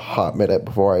going to be a hot minute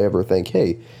before I ever think,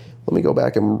 hey, let me go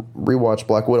back and rewatch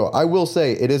Black Widow. I will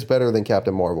say it is better than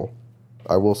Captain Marvel.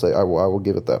 I will say I will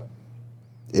give it that.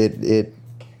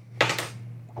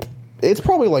 It's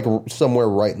probably like somewhere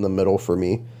right in the middle for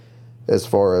me, as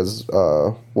far as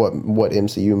what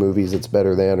MCU movies it's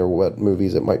better than or what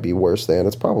movies it might be worse than.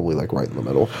 It's probably like right in the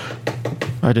middle.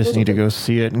 I just need to go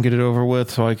see it and get it over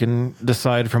with so I can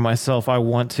decide for myself I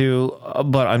want to,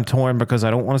 but I'm torn because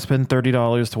I don't want to spend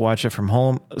 $30 to watch it from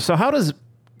home. So how does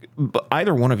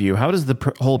either one of you, how does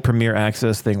the whole Premiere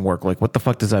Access thing work? Like, what the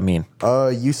fuck does that mean?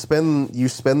 You spend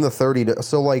the $30.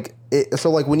 So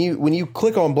like when you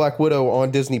click on Black Widow on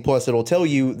Disney Plus, it'll tell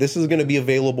you this is going to be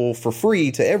available for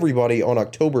free to everybody on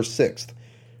October 6th.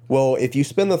 Well, if you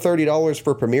spend the $30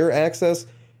 for Premiere Access,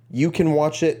 you can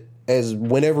watch it as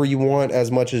whenever you want,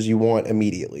 as much as you want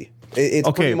immediately. It's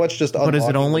okay, pretty much just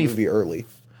unlocking the movie early.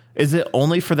 Is it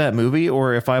only for that movie,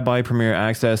 or if I buy Premiere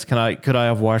Access, could I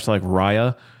have watched like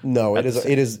Raya? No, it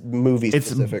is movie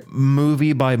specific. It's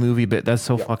movie by movie bit. That's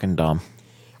so fucking dumb.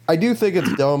 I do think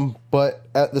it's dumb, but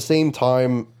at the same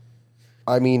time,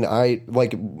 I mean, I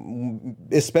like,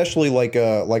 especially like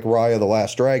Raya the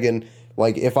Last Dragon.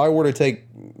 Like,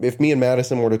 if me and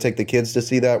Madison were to take the kids to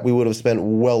see that, we would have spent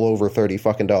well over $30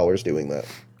 fucking doing that.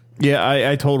 Yeah,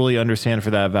 I totally understand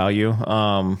for that value.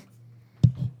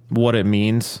 What it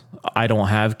means. I don't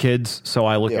have kids, so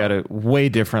I look at it way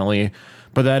differently.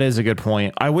 But that is a good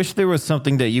point. I wish there was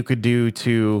something that you could do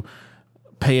to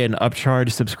pay an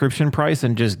upcharge subscription price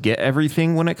and just get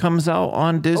everything when it comes out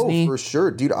on Disney. Oh, for sure,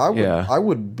 dude. I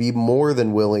would be more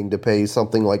than willing to pay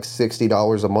something like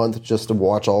 $60 a month just to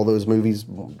watch all those movies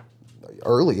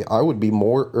early. I would be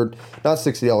more, or not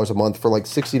 $60 a month, for like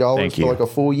 $60 for like a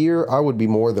full year. I would be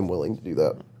more than willing to do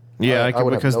that. Yeah, I could,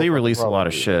 because they release a lot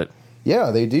of shit. Yeah,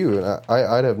 they do, and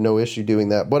I'd have no issue doing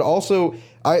that. But also,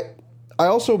 I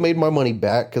also made my money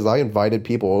back because I invited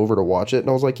people over to watch it, and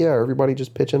I was like, yeah, everybody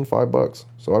just pitch in $5.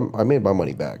 So I made my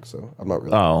money back, so I'm not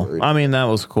really worried. I mean, that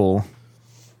was cool.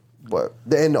 But,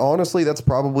 and honestly, that's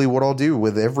probably what I'll do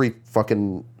with every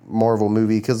fucking Marvel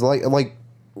movie, because I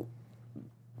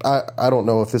don't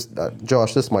know if this,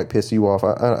 Josh, this might piss you off.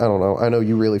 I don't know. I know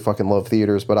you really fucking love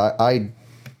theaters, but I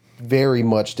very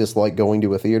much dislike going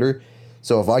to a theater.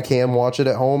 So if I can watch it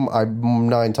at home, I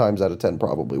 9 times out of 10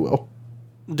 probably will.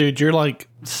 Dude, you're like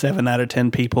 7 out of 10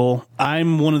 people.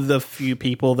 I'm one of the few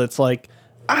people that's like,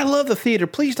 I love the theater.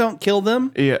 Please don't kill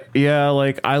them. Yeah.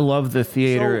 Like, I love the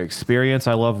theater experience.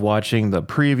 I love watching the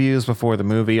previews before the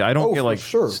movie. I don't get like,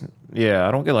 I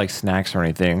don't get like snacks or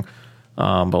anything.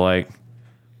 But like,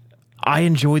 I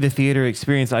enjoy the theater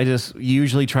experience. I just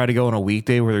usually try to go on a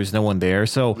weekday where there's no one there,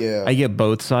 so I get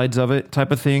both sides of it, type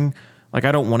of thing. Like,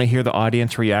 I don't want to hear the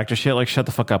audience react to shit. Like, shut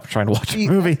the fuck up. I'm trying to watch a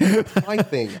movie. My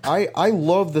thing. I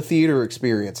love the theater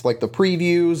experience. Like, the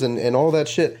previews and all that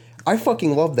shit. I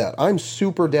fucking love that. I'm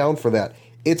super down for that.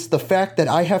 It's the fact that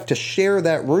I have to share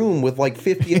that room with, like,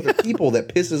 50 other people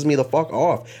that pisses me the fuck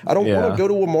off. I don't want to go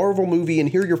to a Marvel movie and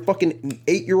hear your fucking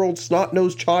 8-year-old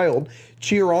snot-nosed child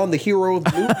cheer on the hero of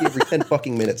the movie every 10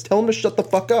 fucking minutes. Tell him to shut the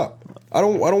fuck up. I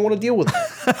don't want to deal with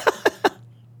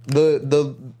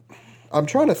that. I'm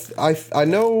trying to. I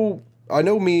know. I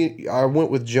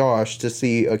went with Josh to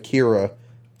see Akira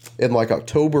in like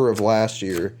October of last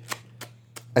year.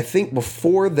 I think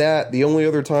before that, the only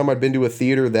other time I'd been to a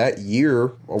theater that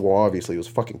year, well, obviously it was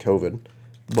fucking COVID,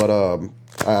 but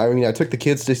I mean, I took the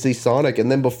kids to see Sonic,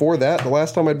 and then before that, the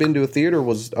last time I'd been to a theater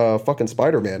was fucking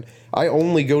Spider-Man. I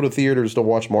only go to theaters to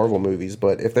watch Marvel movies,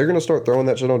 but if they're gonna start throwing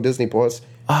that shit on Disney Plus,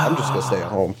 I'm just gonna stay at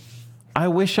home. I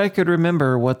wish I could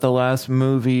remember what the last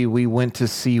movie we went to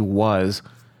see was.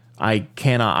 I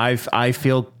cannot. I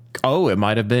feel. Oh, it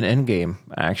might have been Endgame,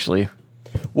 actually.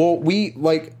 Well,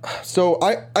 so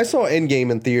I saw Endgame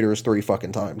in theaters 3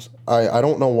 fucking times. I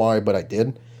don't know why, but I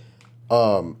did.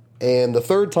 And the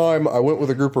third time, I went with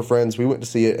a group of friends. We went to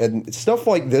see it, and stuff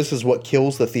like this is what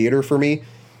kills the theater for me.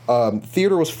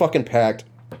 Theater was fucking packed.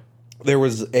 There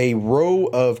was a row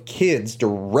of kids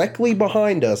directly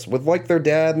behind us with like their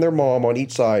dad and their mom on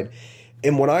each side.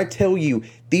 And when I tell you,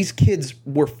 these kids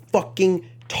were fucking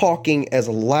talking as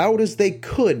loud as they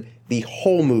could the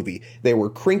whole movie. They were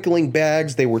crinkling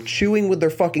bags. They were chewing with their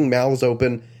fucking mouths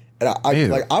open. And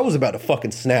I was about to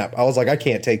fucking snap. I was like, I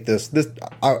can't take this.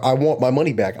 I want my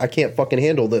money back. I can't fucking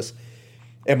handle this.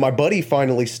 And my buddy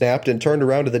finally snapped and turned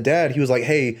around to the dad. He was like,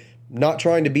 hey, not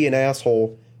trying to be an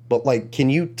asshole, but like, can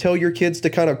you tell your kids to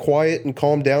kind of quiet and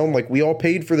calm down? Like, we all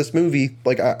paid for this movie.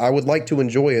 Like, I would like to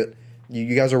enjoy it.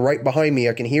 You guys are right behind me.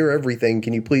 I can hear everything.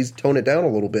 Can you please tone it down a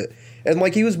little bit? And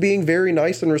like, he was being very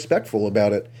nice and respectful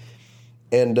about it.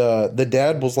 And the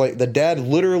dad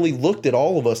literally looked at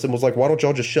all of us and was like, why don't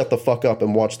y'all just shut the fuck up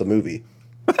and watch the movie?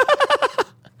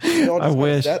 I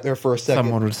wish sat there for a second.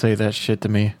 Someone would say that shit to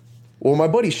me. Well, my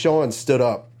buddy Sean stood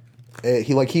up.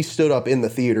 He stood up in the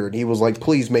theater and he was like,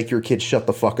 please make your kids shut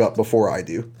the fuck up before I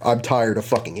do. I'm tired of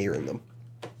fucking hearing them.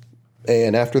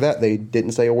 And after that, they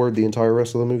didn't say a word the entire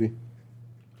rest of the movie.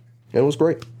 And it was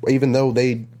great. Even though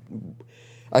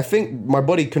I think my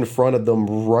buddy confronted them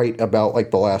right about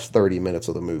like the last 30 minutes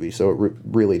of the movie. So it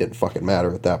really didn't fucking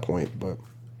matter at that point. But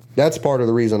that's part of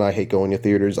the reason I hate going to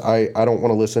theaters. I don't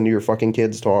want to listen to your fucking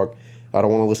kids talk. I don't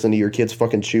want to listen to your kids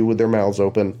fucking chew with their mouths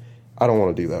open. I don't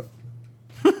want to do that.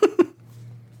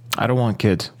 I don't want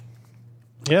kids.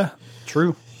 Yeah,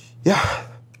 true. Yeah.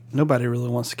 Nobody really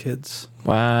wants kids.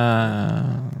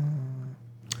 Wow.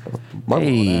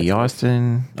 Hey,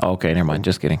 Austin. Oh, okay, never mind.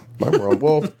 Just kidding.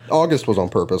 Well, August was on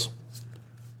purpose.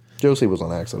 Josie was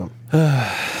on accident.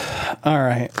 All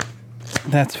right.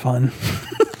 That's fun.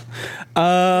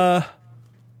 No.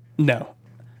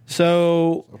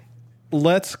 So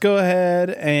let's go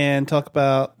ahead and talk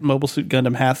about Mobile Suit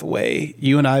Gundam Hathaway.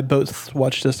 You and I both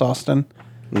watched this, Austin.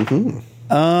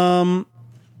 Mm-hmm.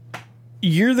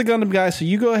 You're the Gundam guy, so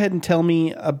you go ahead and tell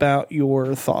me about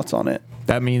your thoughts on it.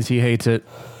 That means he hates it.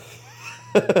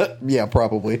 Yeah,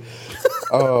 probably.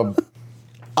 I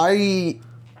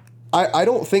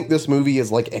don't think this movie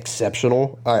is like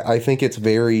exceptional. I think it's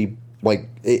very like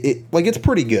it's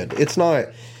pretty good. It's not.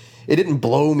 It didn't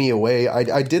blow me away.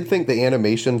 I did think the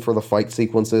animation for the fight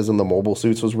sequences and the mobile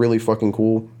suits was really fucking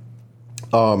cool.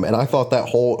 And I thought that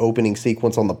whole opening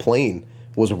sequence on the plane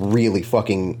was really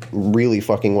fucking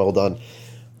well done.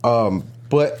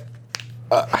 But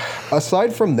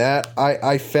aside from that,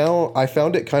 I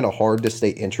found it kind of hard to stay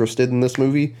interested in this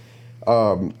movie.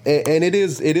 And it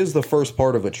is the first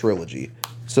part of a trilogy.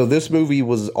 So this movie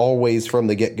was always from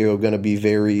the get-go going to be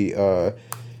very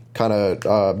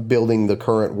building the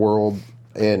current world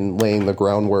and laying the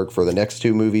groundwork for the next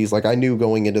two movies. Like, I knew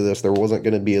going into this there wasn't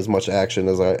going to be as much action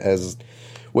as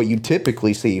what you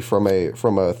typically see from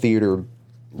a theater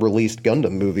released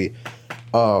Gundam movie.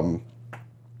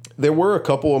 There were a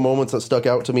couple of moments that stuck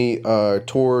out to me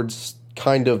towards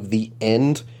kind of the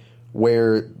end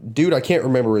where, dude, I can't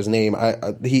remember his name.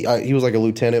 He was like a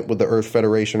lieutenant with the Earth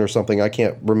Federation or something. I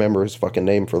can't remember his fucking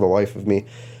name for the life of me.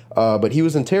 But he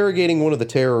was interrogating one of the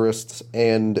terrorists,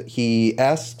 and he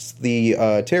asks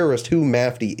the terrorist who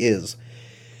Mafty is.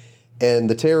 And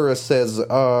the terrorist says,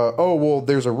 oh, well,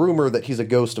 there's a rumor that he's a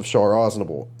ghost of Char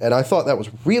Aznable. And I thought that was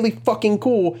really fucking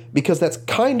cool because that's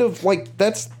kind of like,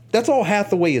 that's all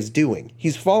Hathaway is doing.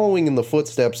 He's following in the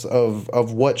footsteps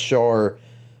of what Char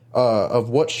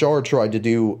tried to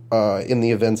do in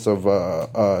the events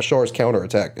of Char's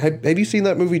counterattack. Have you seen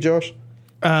that movie, Josh?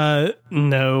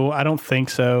 No, I don't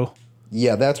think so.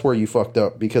 Yeah, that's where you fucked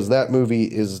up because that movie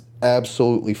is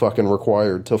absolutely fucking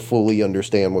required to fully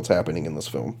understand what's happening in this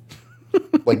film.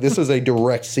 Like, this is a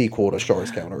direct sequel to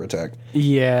Char's counterattack.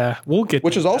 Yeah, we'll get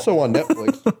which is also on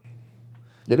Netflix.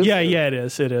 It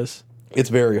is. It is. It's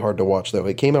very hard to watch, though.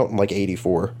 It came out in like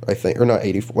 84, I think. Or not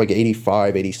 84, like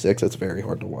 85, 86. It's very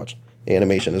hard to watch.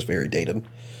 Animation is very dated.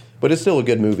 But it's still a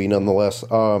good movie, nonetheless.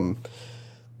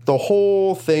 The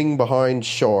whole thing behind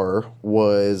Char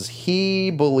was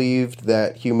he believed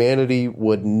that humanity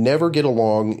would never get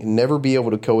along, never be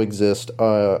able to coexist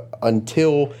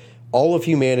until all of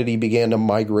humanity began to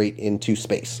migrate into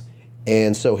space.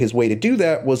 And so his way to do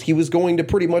that was he was going to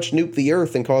pretty much nuke the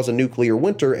Earth and cause a nuclear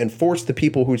winter and force the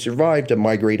people who survived to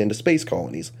migrate into space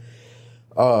colonies.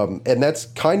 And that's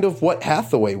kind of what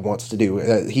Hathaway wants to do.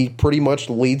 He pretty much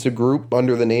leads a group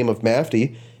under the name of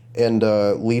Mafty and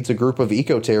leads a group of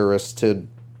eco-terrorists to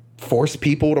force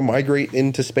people to migrate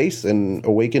into space and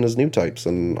awaken as new types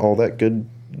and all that good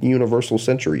universal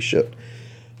century shit.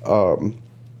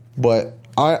 But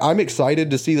I'm excited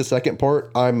to see the second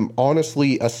part. I'm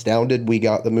honestly astounded we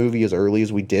got the movie as early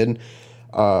as we did.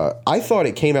 I thought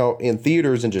it came out in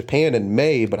theaters in Japan in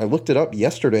May, but I looked it up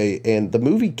yesterday, and the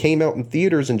movie came out in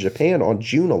theaters in Japan on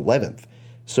June 11th.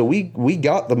 So we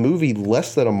got the movie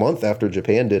less than a month after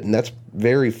Japan did, and that's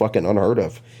very fucking unheard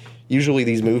of. Usually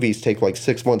these movies take like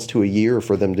 6 months to a year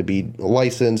for them to be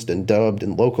licensed and dubbed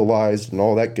and localized and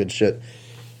all that good shit.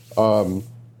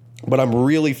 But I'm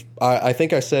really, I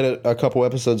think I said it a couple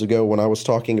episodes ago when I was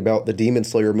talking about the Demon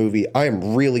Slayer movie. I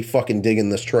am really fucking digging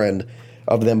this trend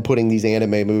of them putting these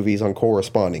anime movies on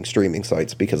corresponding streaming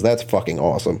sites, because that's fucking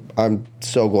awesome. I'm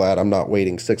so glad I'm not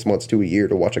waiting 6 months to a year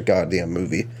to watch a goddamn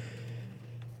movie.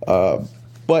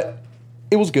 But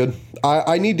it was good.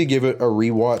 I need to give it a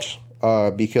rewatch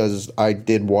because I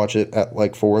did watch it at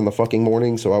like 4 in the fucking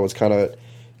morning, so I was kind of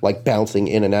like bouncing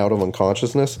in and out of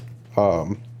unconsciousness.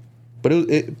 But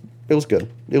it was good.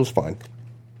 It was fine.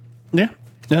 Yeah.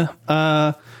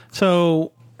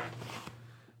 So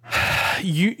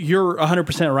you're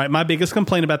 100% right. My biggest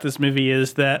complaint about this movie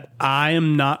is that I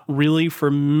am not really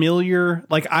familiar.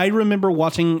 Like, I remember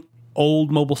watching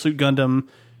old Mobile Suit Gundam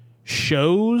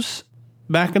shows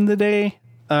back in the day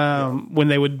when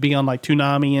they would be on like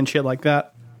Toonami and shit like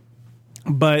that.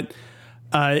 But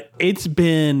it's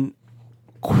been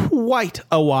quite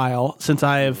a while since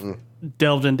I have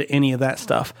delved into any of that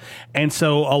stuff. And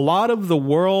so a lot of the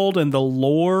world and the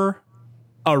lore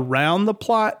around the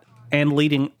plot and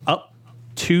leading up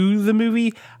to the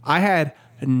movie, I had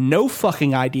no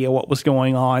fucking idea what was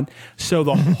going on. So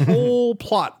the whole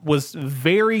plot was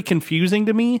very confusing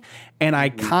to me, and I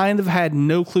kind of had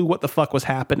no clue what the fuck was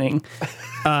happening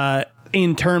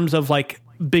in terms of like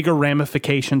bigger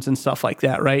ramifications and stuff like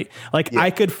that, right? Like, I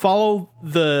could follow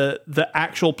the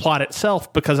actual plot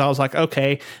itself because I was like,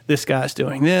 okay, this guy's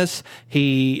doing this.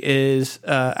 He is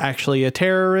actually a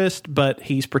terrorist, but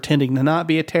he's pretending to not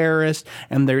be a terrorist.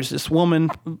 And there's this woman,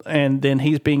 and then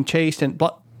he's being chased, and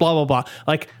blah blah blah blah.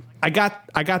 Like, I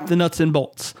got the nuts and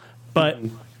bolts, but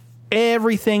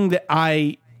everything that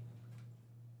I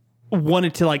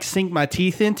wanted to like sink my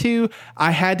teeth into,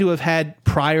 I had to have had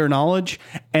prior knowledge,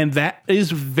 and that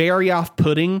is very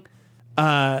off-putting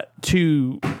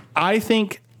to, I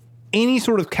think, any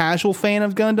sort of casual fan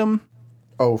of Gundam.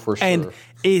 Oh, for sure. And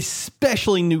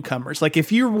especially newcomers. Like,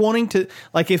 if you're wanting to,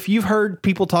 like, if you've heard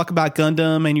people talk about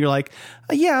Gundam and you're like,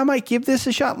 oh, yeah, I might give this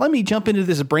a shot, let me jump into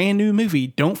this brand new movie.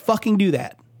 Don't fucking do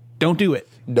that. Don't do it.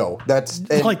 No, that's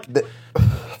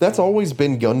that's always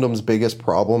been Gundam's biggest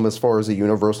problem as far as the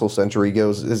Universal Century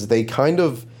goes, is they kind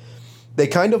of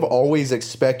always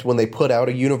expect when they put out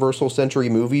a Universal Century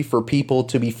movie for people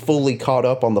to be fully caught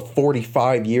up on the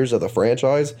 45 years of the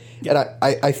franchise. Yeah.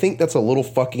 And I think that's a little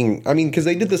fucking, I mean, because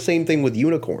they did the same thing with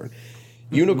Unicorn.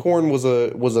 Mm-hmm.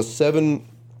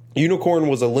 Unicorn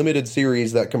was a limited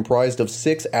series that comprised of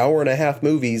 6 hour-and-a-half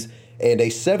movies and a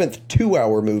 7th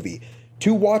 2-hour movie.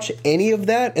 To watch any of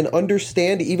that and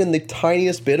understand even the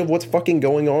tiniest bit of what's fucking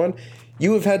going on,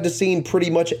 you have had to seen pretty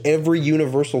much every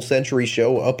Universal Century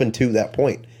show up until that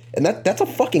point. And that's a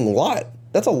fucking lot.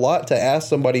 That's a lot to ask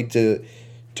somebody to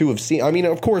have seen. I mean,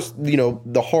 of course, you know,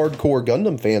 the hardcore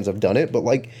Gundam fans have done it, but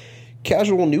like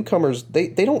casual newcomers, they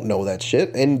don't know that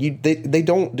shit, and they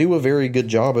don't do a very good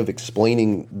job of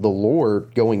explaining the lore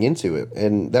going into it.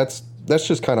 And that's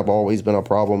just kind of always been a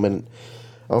problem, and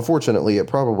unfortunately, it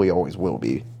probably always will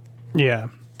be. Yeah.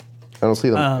 I don't see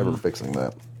them ever fixing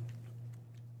that.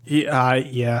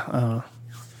 Yeah.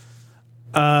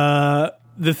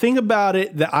 The thing about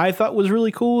it that I thought was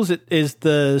really cool is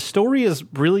the story is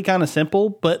really kind of simple,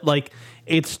 but like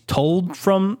it's told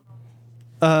from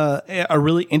a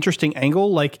really interesting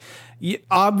angle. Like,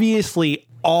 obviously,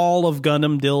 all of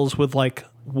Gundam deals with like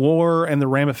war and the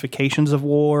ramifications of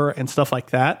war and stuff like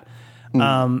that.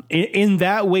 In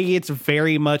that way, it's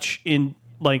very much in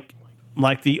like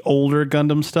the older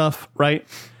Gundam stuff, right?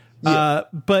 Yeah.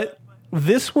 But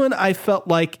this one, I felt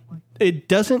like it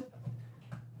doesn't,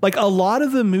 like, a lot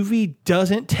of the movie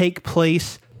doesn't take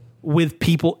place with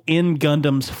people in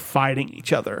Gundams fighting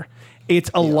each other. It's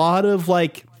a lot of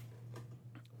like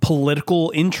political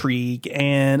intrigue,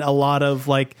 and a lot of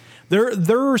like there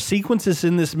are sequences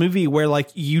in this movie where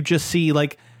like you just see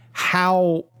like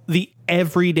how the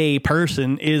everyday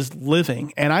person is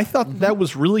living. And I thought that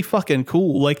was really fucking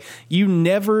cool. Like, you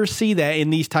never see that in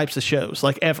these types of shows,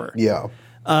 like, ever. Yeah.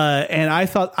 And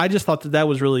I just thought that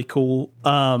was really cool.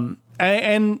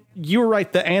 And you were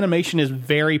right. The animation is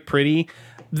very pretty.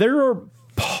 There are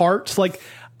parts, like,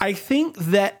 I think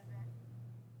that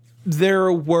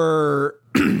there were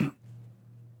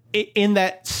in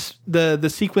that the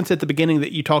sequence at the beginning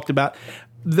that you talked about,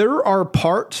 there are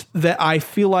parts that I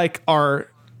feel like are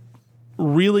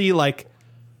really like,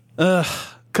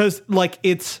 because like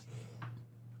it's.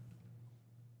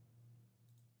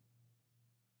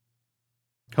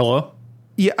 Hello?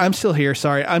 Yeah, I'm still here.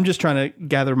 Sorry. I'm just trying to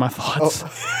gather my thoughts.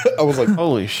 Oh, I was like,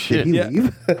 holy shit. Did he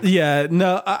leave? Yeah,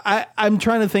 no, I'm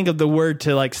trying to think of the word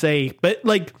to like say, but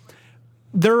like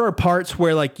there are parts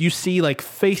where like you see like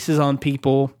faces on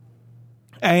people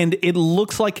and it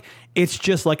looks like it's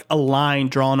just like a line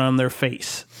drawn on their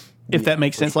face. If that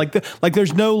makes sense, like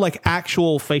there's no like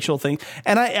actual facial thing,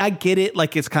 and I get it.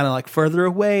 Like it's kind of like further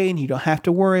away, and you don't have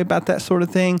to worry about that sort of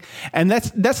thing. And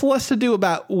that's less to do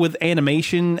about with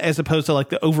animation as opposed to like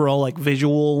the overall like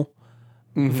visuals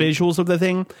of the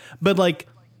thing. But like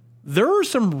there are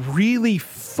some really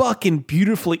fucking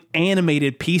beautifully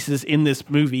animated pieces in this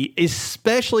movie,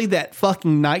 especially that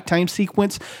fucking nighttime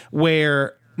sequence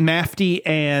where Mafty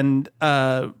and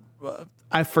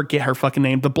I forget her fucking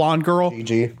name, the blonde girl.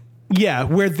 GG. Yeah,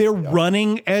 where they're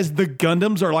running as the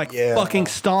Gundams are like fucking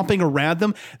stomping around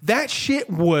them. That shit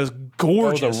was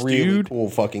gorgeous, That was a really dude. cool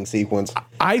fucking sequence.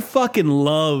 I fucking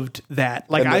loved that.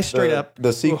 Like And I straight up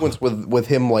the sequence with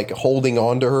him like holding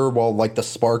on to her while like the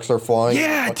sparks are flying.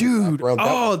 Yeah, Fucking dude. background. That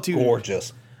Oh, was dude.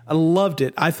 gorgeous. I loved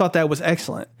it. I thought that was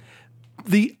excellent.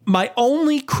 My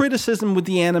only criticism with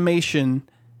the animation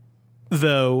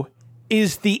though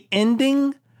is the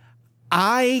ending.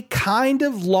 I kind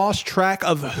of lost track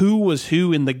of who was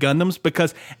who in the Gundams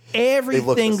because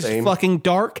everything's same. fucking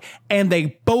dark and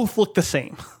they both look the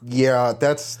same. Yeah,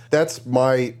 that's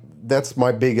my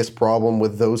biggest problem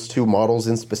with those two models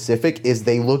in specific is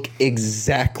they look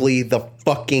exactly the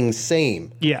fucking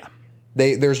same. Yeah.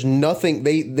 There's nothing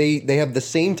they have the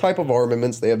same type of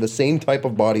armaments, they have the same type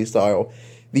of body style.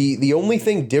 The only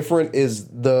thing different is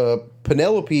the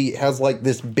Penelope has like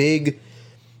this big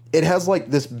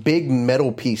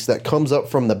metal piece that comes up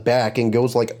from the back and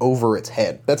goes like over its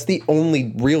head. That's the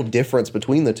only real difference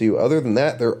between the two. Other than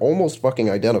that, they're almost fucking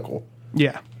identical.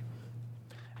 Yeah.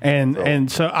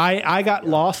 And so I got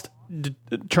lost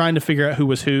trying to figure out who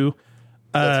was who.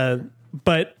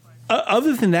 But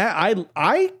other than that,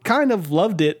 I kind of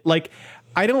loved it. Like,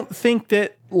 I don't think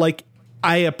that like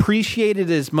I appreciate it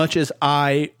as much as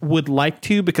I would like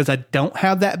to because I don't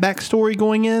have that backstory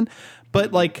going in.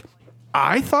 But like,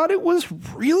 I thought it was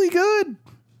really good.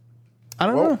 I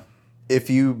don't know. If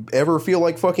you ever feel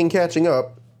like fucking catching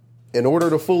up, in order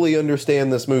to fully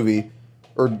understand this movie,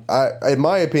 or in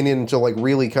my opinion, to like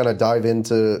really kind of dive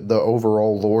into the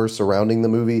overall lore surrounding the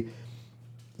movie,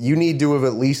 you need to have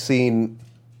at least seen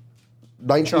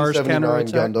 1979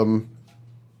 Gundam,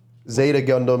 Zeta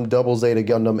Gundam, Double Zeta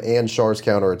Gundam, and Char's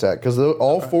Counterattack, because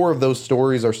all four of those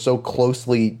stories are so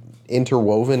closely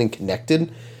interwoven and connected.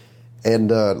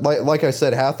 And like I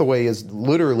said, Hathaway is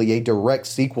literally a direct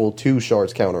sequel to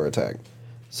Char's Counterattack.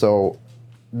 So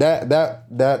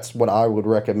that's what I would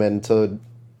recommend to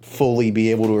fully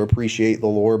be able to appreciate the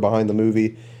lore behind the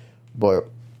movie. But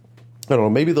I don't know,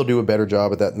 maybe they'll do a better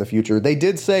job at that in the future. They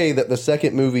did say that the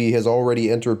second movie has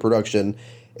already entered production,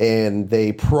 and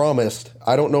they promised,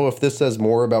 I don't know if this says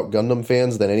more about Gundam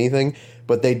fans than anything,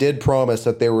 but they did promise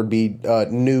that there would be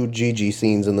new GG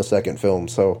scenes in the second film.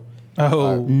 So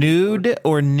nude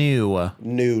or new?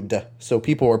 Nude. So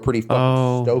people are pretty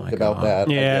fucking stoked about that.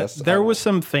 I Yeah, guess. there was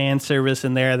some fan service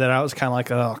in there that I was kind of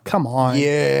like, oh, come on.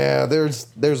 Yeah, it's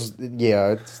a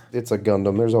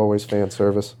Gundam. There's always fan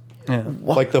service. Yeah.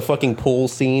 Like the fucking pool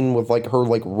scene with like her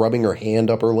like rubbing her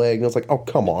hand up her leg, and it's like, oh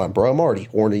come on, bro, I'm already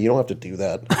horny. You don't have to do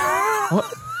that.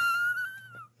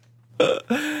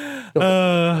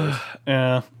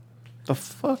 Yeah. The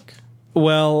fuck?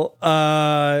 Well,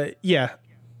 yeah.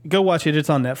 Go watch it. It's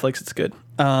on Netflix. It's good.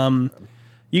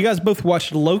 You guys both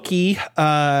watched Loki,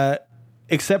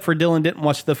 except for Dylan didn't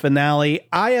watch the finale.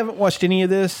 I haven't watched any of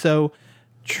this, so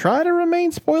try to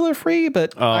remain spoiler free,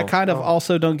 but I kind of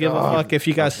also don't give a fuck if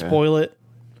you guys spoil it,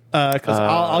 because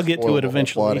I'll get to it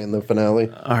eventually. In the finale.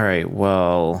 All right,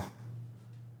 well.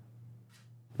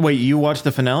 Wait, you watched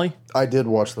the finale? I did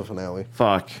watch the finale.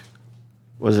 Fuck.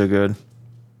 Was it good?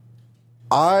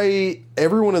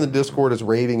 Everyone in the Discord is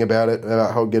raving about it,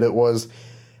 about how good it was.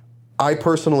 I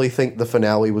personally think the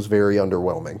finale was very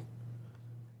underwhelming.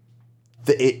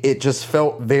 It just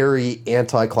felt very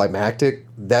anticlimactic.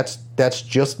 That's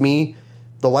just me.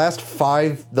 The last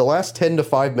 10 to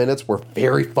 5 minutes were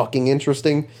very fucking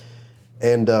interesting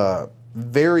and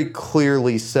very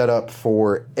clearly set up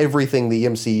for everything the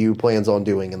MCU plans on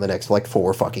doing in the next like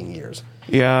 4 fucking years.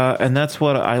 Yeah, and that's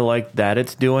what I like that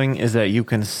it's doing, is that you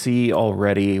can see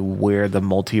already where the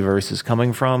multiverse is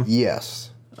coming from.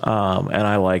 Yes. And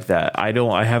I like that. I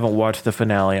haven't watched the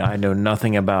finale. I know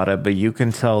nothing about it, but you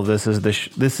can tell this is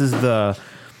the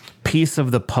piece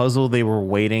of the puzzle they were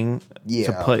waiting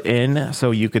to put in,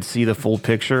 so you could see the full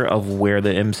picture of where the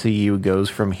MCU goes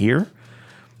from here.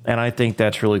 And I think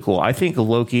that's really cool. I think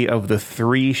Loki, of the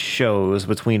 3 shows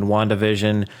between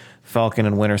WandaVision, Falcon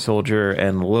and Winter Soldier,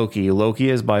 and Loki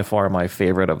is by far my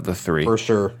favorite of the 3. For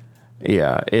sure.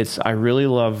 Yeah, I really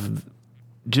love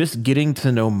just getting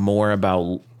to know more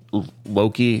about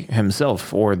Loki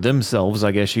himself, or themselves,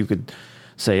 I guess you could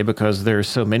say, because there's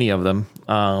so many of them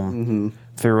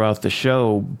throughout the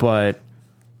show. But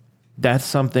that's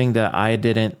something that I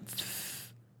didn't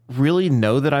really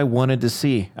know that I wanted to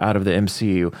see out of the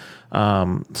MCU.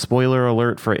 Spoiler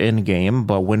alert for Endgame,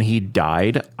 but when he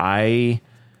died, I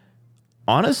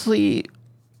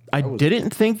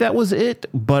didn't think that was it,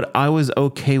 but I was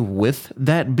okay with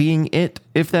that being it,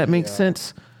 if that makes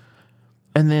sense.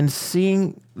 And then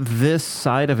seeing this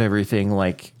side of everything,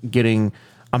 like getting,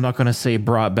 I'm not going to say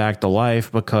brought back to life,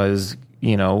 because,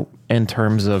 you know, in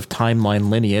terms of timeline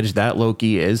lineage, that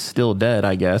Loki is still dead,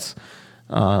 I guess.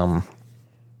 I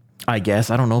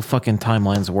don't know if fucking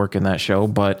timelines work in that show,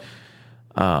 but,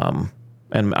 and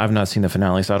I've not seen the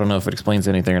finale, so I don't know if it explains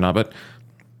anything or not, but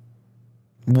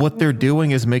what they're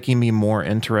doing is making me more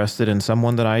interested in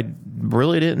someone that I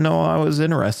really didn't know I was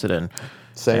interested in.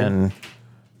 Same. And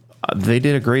they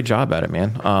did a great job at it,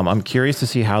 man. I'm curious to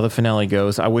see how the finale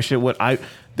goes. I wish it would.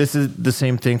 This is the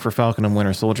same thing for Falcon and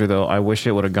Winter Soldier, though. I wish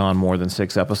it would have gone more than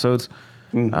 6 episodes.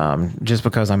 Just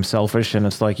because I'm selfish, and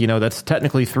it's like, you know, that's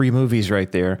technically 3 movies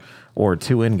right there, or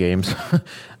 2 Endgames.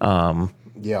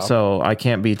 So I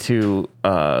can't be too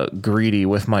greedy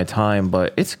with my time,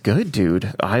 but it's good,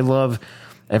 dude. I love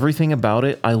everything about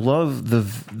it. I love the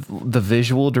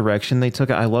visual direction they took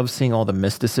it. I love seeing all the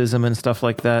mysticism and stuff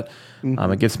like that.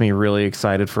 It gets me really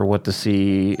excited for what to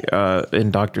see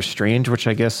in Doctor Strange, which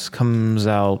I guess comes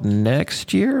out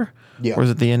next year. Yeah. Or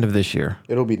is it the end of this year?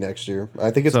 It'll be next year.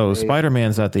 I think it's so.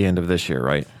 Spider-Man's at the end of this year,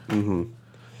 right? Mm-hmm.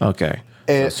 Okay.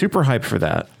 And, so super hyped for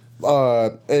that.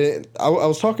 I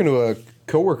was talking to a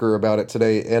coworker about it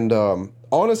today, and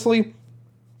honestly,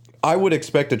 I would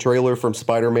expect a trailer from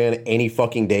Spider-Man any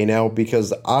fucking day now,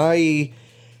 because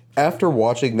after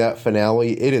watching that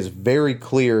finale, it is very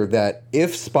clear that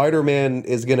if Spider-Man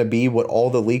is going to be what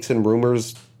all the leaks and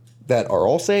rumors that are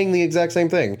all saying the exact same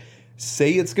thing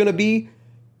say it's going to be,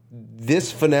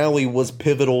 this finale was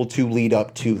pivotal to lead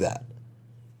up to that.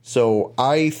 So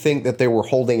I think that they were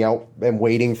holding out and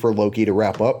waiting for Loki to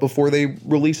wrap up before they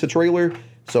release a trailer.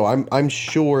 So I'm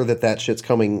sure that shit's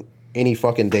coming any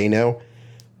fucking day now.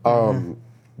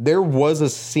 There was a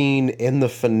scene in the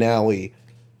finale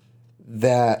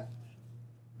that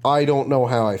I don't know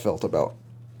how I felt about.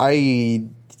 I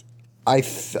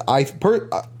think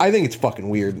it's fucking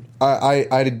weird.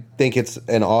 I think it's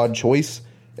an odd choice,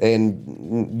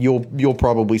 and you'll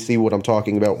probably see what I'm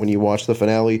talking about when you watch the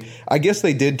finale. I guess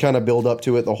they did kind of build up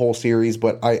to it the whole series,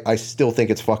 but I still think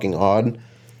it's fucking odd.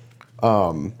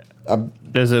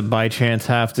 Does it by chance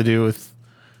have to do with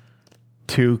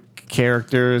 2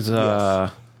 characters?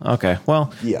 Yes. Okay.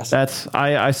 Well, yes.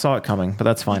 I saw it coming, but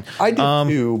that's fine. I did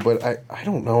too, but I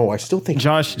don't know. I still think.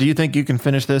 Josh, do you think you can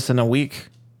finish this in a week?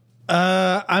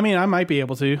 I mean, I might be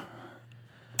able to.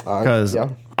 Because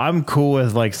I'm cool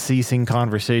with like ceasing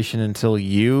conversation until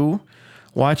you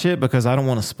watch it, because I don't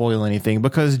want to spoil anything.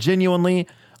 Because genuinely,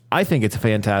 I think it's a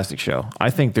fantastic show. I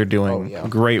think they're doing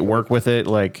great work with it.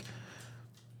 Like,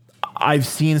 I've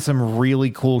seen some really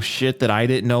cool shit that I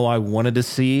didn't know I wanted to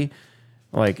see.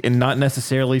 Like, and not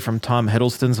necessarily from Tom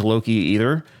Hiddleston's Loki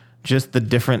either. Just the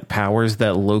different powers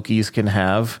that Lokis can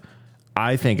have.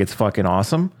 I think it's fucking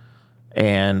awesome.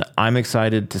 And I'm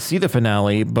excited to see the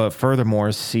finale, but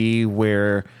furthermore, see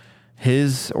where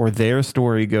his or their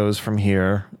story goes from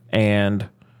here, and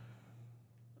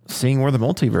seeing where the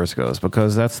multiverse goes,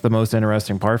 because that's the most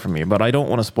interesting part for me. But I don't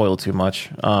want to spoil too much.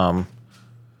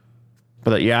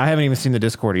 But yeah, I haven't even seen the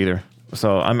Discord either.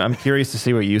 So I'm curious to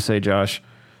see what you say, Josh.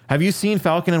 Have you seen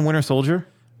Falcon and Winter Soldier?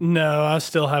 No, I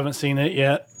still haven't seen it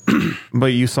yet. But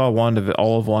you saw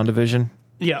all of WandaVision?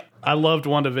 Yeah, I loved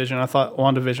WandaVision. I thought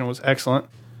WandaVision was excellent.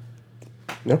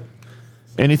 No.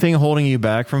 Anything holding you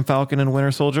back from Falcon and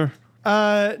Winter Soldier?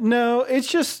 No, it's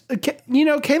just,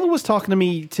 Kayla was talking to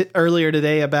me earlier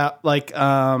today about, like,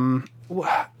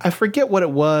 I forget what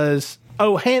it was.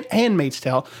 Oh, Handmaid's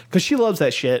Tale, because she loves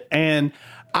that shit. And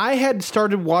I had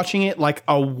started watching it like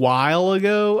a while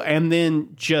ago and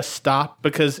then just stopped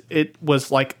because it was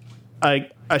like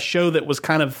a show that was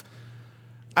kind of,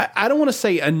 I don't want to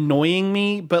say annoying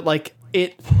me, but like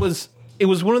it was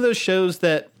one of those shows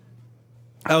that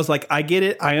I was like, I get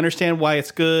it. I understand why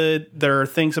it's good. There are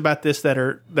things about this that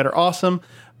are awesome.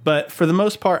 But for the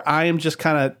most part, I am just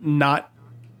kind of not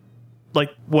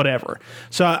like whatever.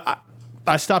 So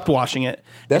I stopped watching it.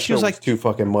 That show was like too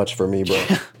fucking much for me, bro.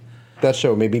 That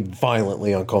show made me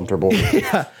violently uncomfortable.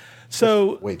 Yeah.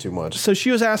 So way too much. So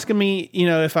she was asking me,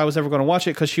 if I was ever going to watch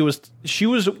it, because she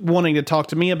was wanting to talk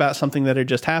to me about something that had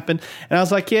just happened, and I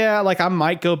was like, yeah, like I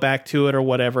might go back to it or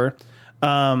whatever.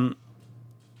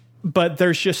 but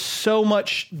there's just so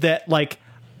much that like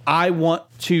I want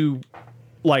to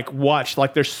like watch.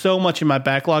 Like there's so much in my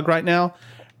backlog right now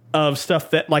of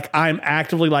stuff that like I'm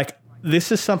actively like,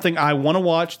 this is something I want to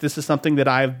watch. This is something that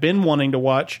I've been wanting to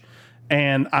watch,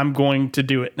 and I'm going to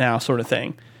do it now, sort of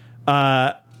thing.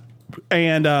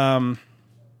 And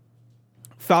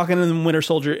Falcon and the Winter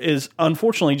Soldier is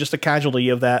unfortunately just a casualty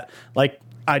of that. Like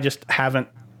I just haven't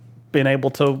been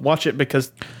able to watch it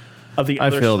because of the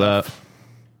other stuff.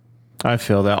 I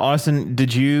feel that. Austin,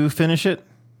 did you finish it?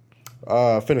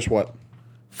 Finish what?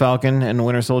 Falcon and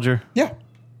Winter Soldier? Yeah.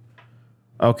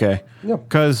 Okay. Yeah.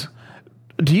 Because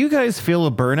do you guys feel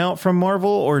a burnout from Marvel,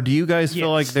 or do you guys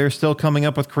feel like they're still coming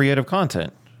up with creative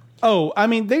content? Oh, I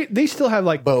mean, they still have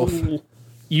like both cool,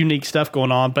 unique stuff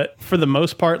going on, but for the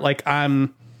most part, like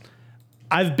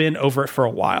I've been over it for a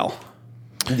while.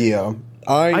 Yeah.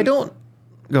 I don't.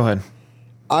 Go ahead.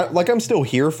 I'm still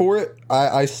here for it.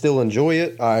 I still enjoy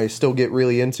it. I still get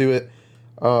really into it.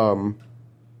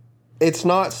 It's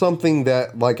not something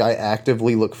that like I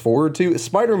actively look forward to.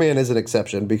 Spider-Man is an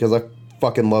exception because I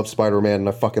fucking love Spider-Man and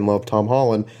I fucking love Tom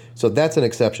Holland. So that's an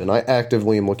exception. I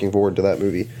actively am looking forward to that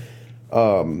movie.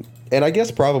 And I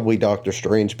guess probably Doctor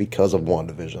Strange because of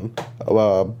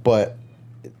WandaVision. But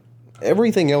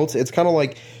everything else, it's kind of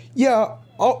like, yeah,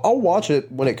 I'll watch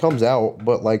it when it comes out,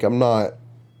 but like I'm not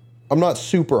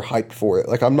super hyped for it.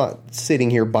 Like I'm not sitting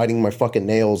here biting my fucking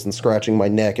nails and scratching my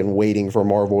neck and waiting for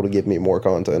Marvel to give me more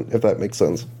content, if that makes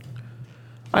sense.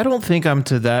 I don't think I'm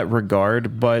to that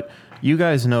regard, but you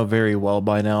guys know very well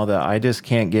by now that I just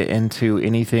can't get into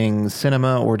anything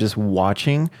cinema or just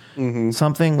watching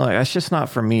something. Like that's just not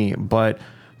for me. But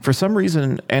for some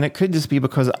reason, and it could just be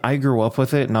because I grew up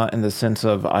with it, not in the sense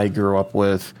of I grew up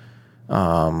with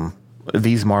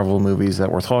these Marvel movies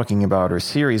that we're talking about or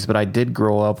series, but I did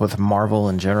grow up with Marvel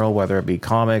in general, whether it be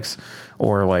comics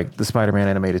or like the Spider-Man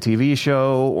animated TV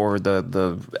show or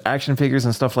the action figures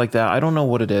and stuff like that. I don't know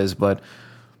what it is, but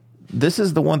this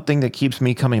is the one thing that keeps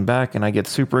me coming back, and I get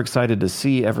super excited to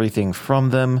see everything from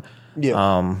them.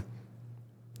 Yeah.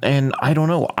 And I don't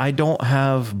know. I don't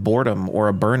have boredom or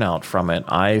a burnout from it.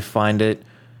 I find it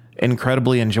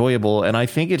incredibly enjoyable, and I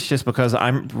think it's just because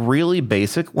I'm really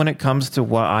basic when it comes to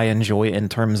what I enjoy in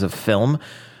terms of film.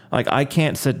 Like I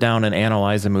can't sit down and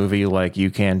analyze a movie like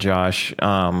you can, Josh.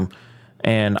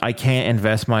 And I can't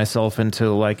invest myself into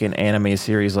like an anime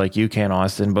series like you can,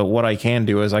 Austin. But what I can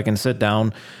do is I can sit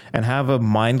down and have a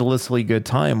mindlessly good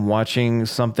time watching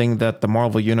something that the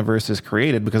Marvel Universe has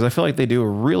created, because I feel like they do a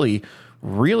really,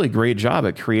 really great job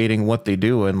at creating what they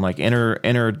do and like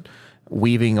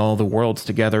interweaving all the worlds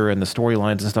together and the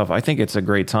storylines and stuff. I think it's a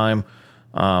great time.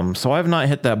 So I've not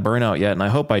hit that burnout yet, and I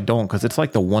hope I don't, because it's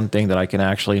like the one thing that I can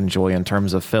actually enjoy in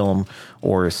terms of film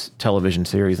or television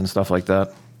series and stuff like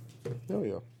that. Oh,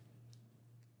 yeah.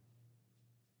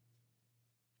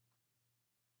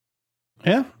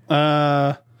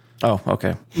 Yeah. Oh,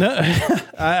 okay. No,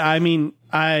 I mean,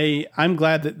 I'm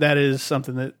glad that is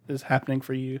something that is happening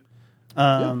for you.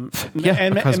 Yeah,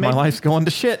 because my life's going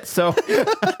to shit. So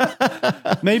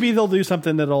maybe they'll do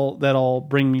something that'll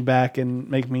bring me back and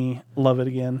make me love it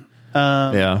again.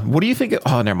 Yeah. What do you think?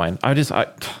 Oh, never mind.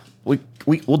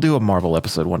 We'll do a Marvel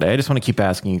episode one day. I just want to keep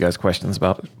asking you guys questions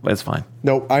about it. But it's fine.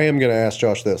 No, I am going to ask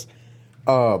Josh this.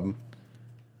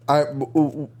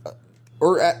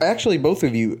 Actually, both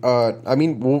of you. I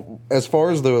mean, as far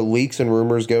as the leaks and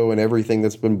rumors go and everything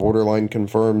that's been borderline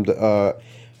confirmed,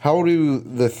 how do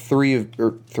the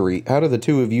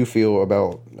two of you feel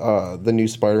about the new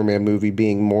Spider-Man movie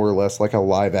being more or less like a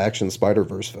live-action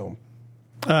Spider-Verse film?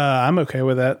 I'm okay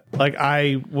with that. Like,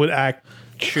 I would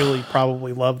actually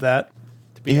probably love that.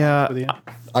 To be honest with you.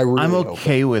 I'm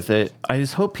okay with it. I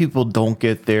just hope people don't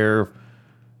get their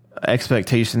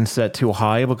expectations set too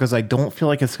high, because I don't feel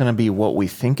like it's going to be what we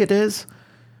think it is.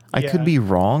 I could be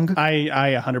wrong.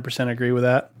 I 100% agree with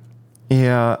that.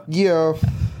 Yeah. Yeah.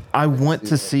 I want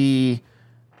to see,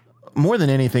 more than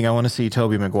anything, I want to see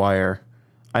Tobey Maguire.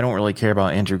 I don't really care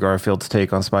about Andrew Garfield's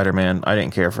take on Spider-Man. I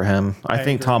didn't care for him. I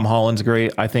think agree. Tom Holland's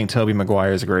great. I think Tobey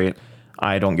Maguire's great.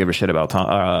 I don't give a shit about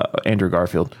Andrew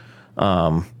Garfield.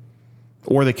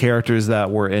 Or the characters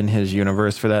that were in his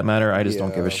universe, for that matter. I just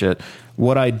don't give a shit.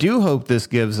 What I do hope this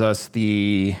gives us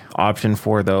the option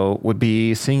for, though, would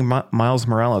be seeing Miles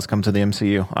Morales come to the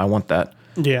MCU. I want that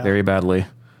very badly.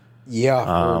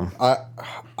 Yeah.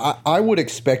 I would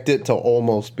expect it to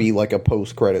almost be like a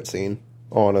post-credit scene,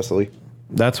 honestly.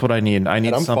 That's what I need. I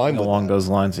need something along those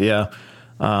lines. Yeah.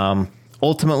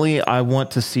 Ultimately, I want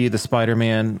to see the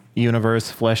Spider-Man universe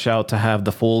flesh out to have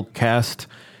the full cast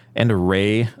and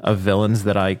array of villains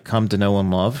that I come to know and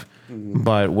love.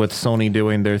 But with Sony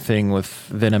doing their thing with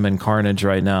Venom and Carnage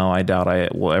right now, I doubt I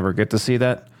will ever get to see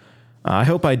that. I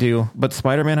hope I do, but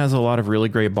Spider-Man has a lot of really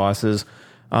great bosses.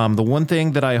 The one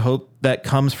thing that I hope that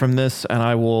comes from this, and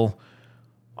I will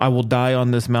die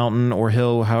on this mountain or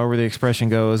hill, however the expression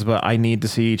goes, but I need to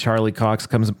see Charlie Cox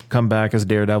come back as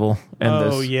Daredevil.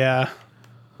 And this. Yeah.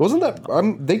 Wasn't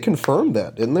that they confirmed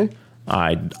that, didn't they?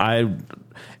 I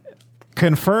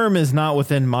confirm is not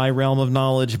within my realm of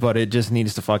knowledge, but it just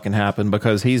needs to fucking happen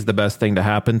because he's the best thing to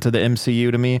happen to the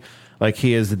MCU to me. Like,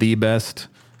 he is the best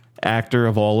actor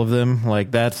of all of them.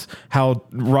 Like, that's how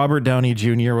Robert Downey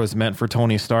Jr. was meant for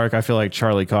Tony Stark. I feel like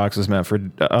Charlie Cox was meant for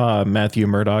Matthew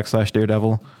Murdock /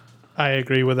 Daredevil. I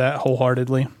agree with that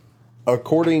wholeheartedly.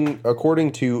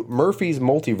 According to Murphy's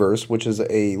Multiverse, which is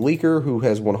a leaker who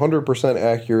has 100%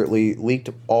 accurately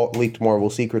leaked Marvel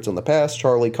secrets in the past,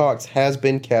 Charlie Cox has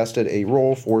been casted a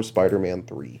role for Spider-Man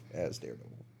 3 as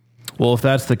Daredevil. Well, if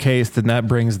that's the case, then that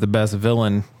brings the best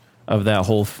villain of that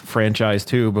whole franchise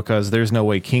too, because there's no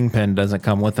way Kingpin doesn't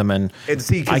come with him. And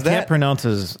see, I can't pronounce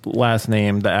his last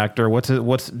name. The actor, what's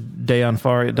Dylan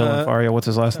Faria? What's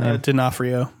his last name?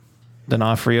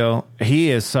 D'Onofrio. He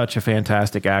is such a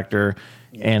fantastic actor,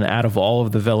 and out of all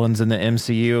of the villains in the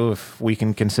MCU, if we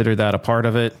can consider that a part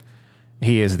of it,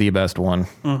 he is the best one.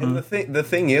 And the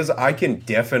thing is, I can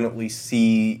definitely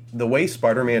see the way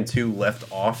Spider-Man 2 left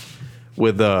off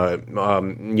with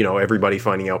everybody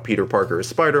finding out Peter Parker is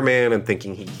Spider-Man and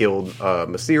thinking he killed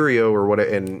Mysterio or what,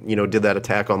 and did that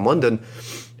attack on London.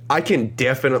 I can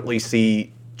definitely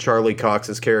see Charlie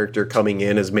Cox's character coming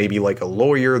in as maybe like a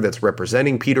lawyer that's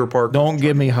representing Peter Parker. Don't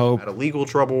give me hope. Out of legal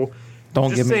trouble.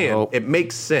 Don't give me hope. It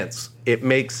makes sense.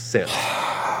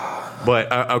 But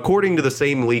according to the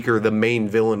same leaker, the main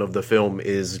villain of the film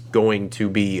is going to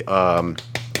be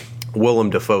Willem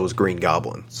Dafoe's Green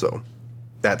Goblin. So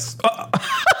that's.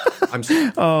 I'm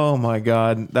sorry. Oh my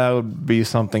God, that would be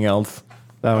something else.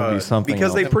 That would be something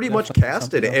because else. they pretty much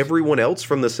casted everyone else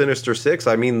from the Sinister Six.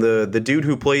 I mean, the dude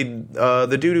who played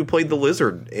the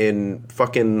Lizard in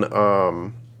fucking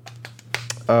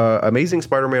Amazing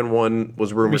Spider-Man 1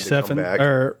 was rumored to come back.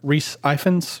 Or Rhys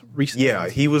Ifans? Yeah,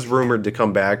 he was rumored to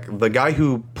come back. The guy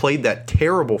who played that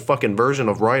terrible fucking version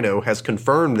of Rhino has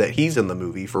confirmed that he's in the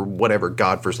movie for whatever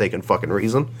godforsaken fucking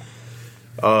reason.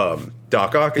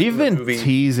 Doc Ock. You've been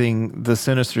teasing the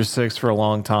Sinister Six for a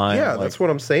long time. Yeah, that's what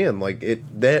I'm saying. Like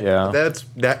that's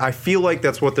I feel like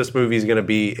that's what this movie is going to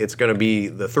be. It's going to be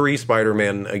the 3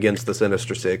 Spider-Men against the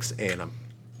Sinister Six, and I'm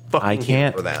fucking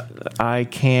here for that. I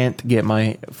can't get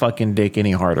my fucking dick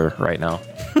any harder right now.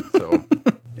 So,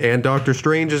 and Doctor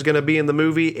Strange is going to be in the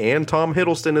movie, and Tom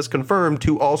Hiddleston is confirmed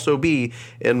to also be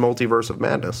in Multiverse of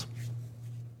Madness.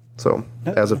 So,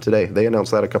 as of today, they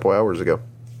announced that a couple hours ago.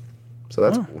 So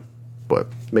that's cool. But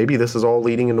maybe this is all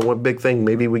leading into one big thing.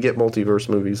 Maybe we get multiverse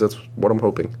movies. That's what I'm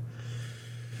hoping.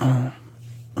 I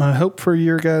hope for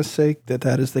your guys' sake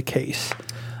that is the case.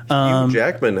 Hugh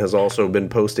Jackman has also been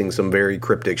posting some very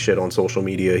cryptic shit on social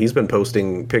media. He's been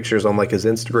posting pictures on like his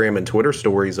Instagram and Twitter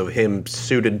stories of him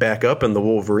suited back up in the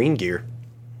Wolverine gear.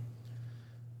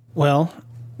 Well,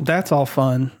 that's all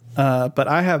fun. But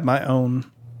I have my own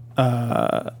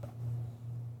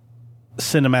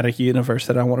cinematic universe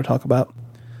that I want to talk about.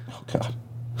 Oh God!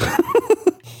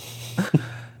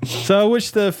 So I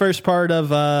wish the first part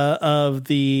of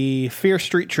the Fear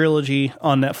Street trilogy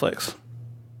on Netflix.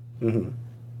 Mm-hmm.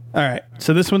 All right,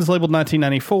 so this one's labeled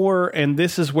 1994, and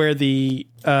this is where the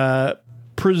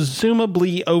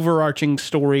presumably overarching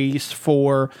stories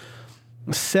for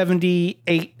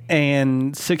 78 and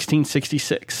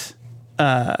 1666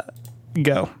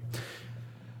 go.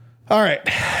 All right,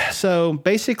 so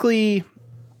basically,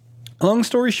 long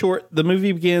story short, the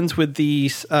movie begins with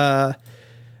these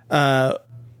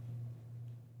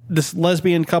this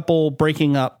lesbian couple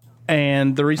breaking up.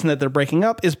 And the reason that they're breaking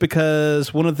up is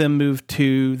because one of them moved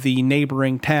to the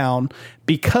neighboring town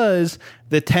because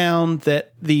the town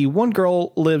that the one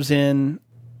girl lives in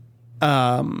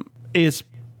is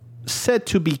said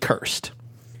to be cursed.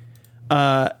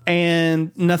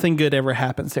 And nothing good ever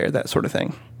happens there, that sort of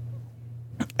thing.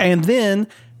 And then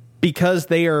because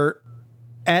they are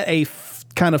at a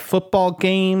kind of football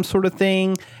game sort of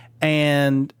thing,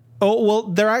 and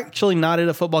they're actually not at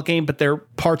a football game, but they're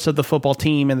parts of the football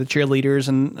team and the cheerleaders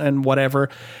and whatever.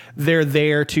 They're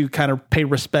there to kind of pay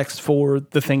respects for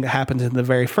the thing that happens in the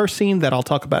very first scene that I'll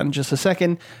talk about in just a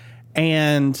second.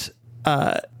 And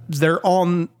they're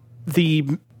on the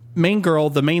main girl,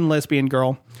 the main lesbian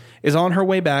girl, is on her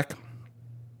way back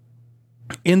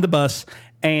in the bus,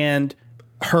 and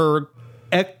her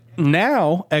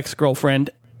now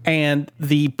ex-girlfriend and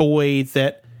the boy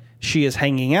that she is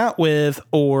hanging out with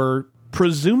or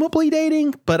presumably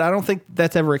dating, but I don't think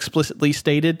that's ever explicitly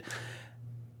stated,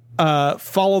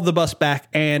 follow the bus back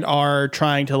and are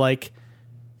trying to like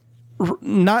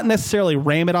not necessarily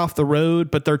ram it off the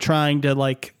road, but they're trying to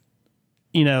like,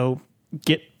 you know,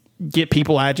 get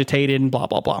people agitated and blah,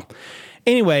 blah, blah.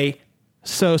 Anyway,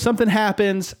 so something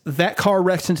happens, that car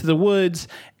wrecks into the woods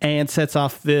and sets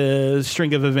off the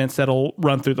string of events that'll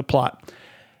run through the plot.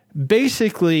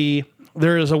 Basically,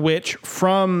 there is a witch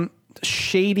from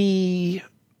Shady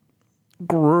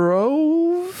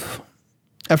Grove.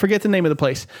 I forget the name of the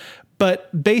place.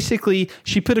 But basically,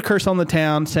 she put a curse on the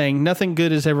town saying nothing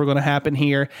good is ever going to happen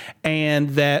here. And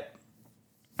that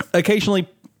occasionally,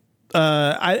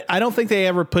 I don't think they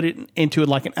ever put it into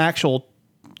like an actual,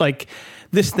 like,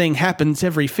 this thing happens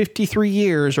every 53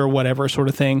 years or whatever sort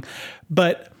of thing.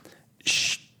 But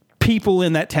people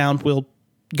in that town will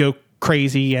go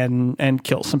crazy and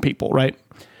kill some people, right?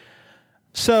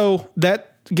 So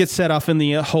that gets set off in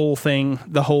the whole thing,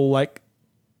 the whole like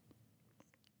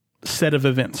set of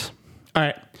events. All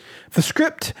right. The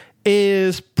script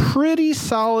is pretty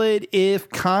solid, if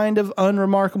kind of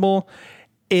unremarkable.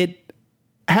 It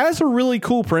has a really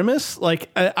cool premise. Like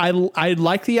I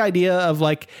like the idea of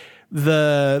like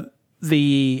the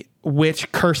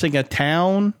witch cursing a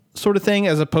town sort of thing,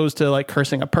 as opposed to like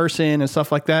cursing a person and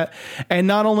stuff like that. And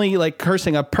not only like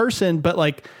cursing a person, but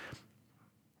like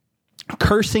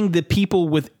cursing the people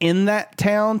within that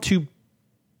town to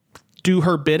do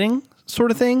her bidding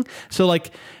sort of thing. So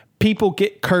like people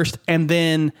get cursed and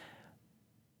then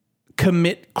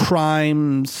commit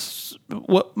crimes,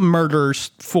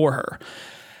 murders for her.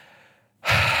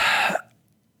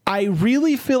 I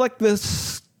really feel like the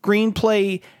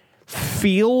screenplay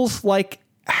feels like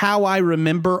how I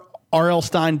remember R.L.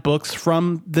 Stine books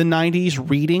from the 90s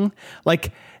reading.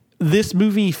 Like this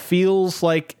movie feels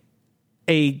like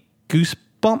a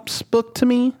Goosebumps book to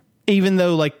me, even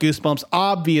though like Goosebumps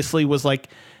obviously was like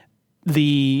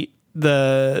the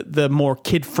more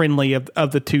kid friendly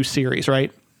of the two series,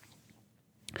 right?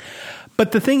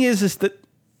 But the thing is that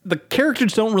the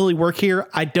characters don't really work here.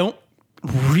 I don't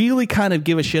really kind of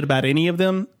give a shit about any of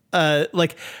them.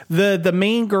 Like the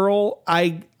main girl,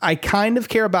 I kind of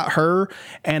care about her,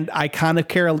 and I kind of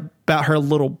care about her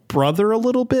little brother a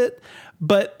little bit,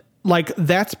 but like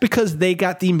that's because they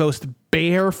got the most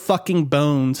bare fucking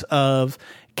bones of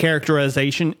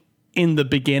characterization in the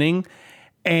beginning,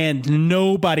 and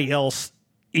nobody else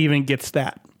even gets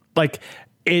that. Like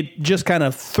it just kind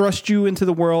of thrusts you into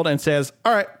the world and says,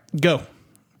 all right, go.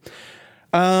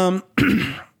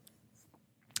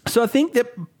 So I think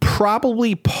that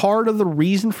probably part of the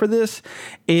reason for this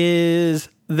is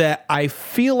that I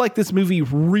feel like this movie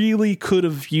really could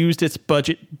have used its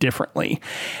budget differently.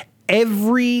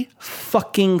 Every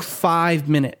fucking 5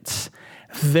 minutes,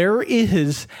 there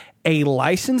is a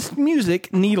licensed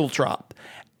music needle drop.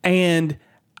 And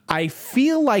I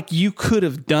feel like you could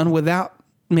have done without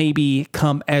maybe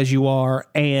Come As You Are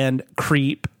and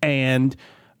Creep and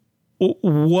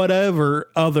whatever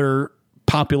other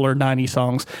popular 90s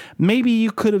songs. Maybe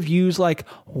you could have used like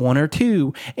one or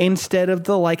two instead of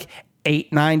the like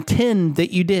 8, 9, 10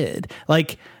 that you did.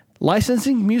 Like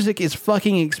licensing music is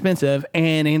fucking expensive.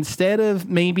 And instead of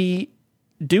maybe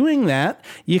doing that,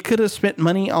 you could have spent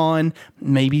money on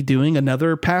maybe doing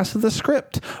another pass of the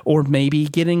script, or maybe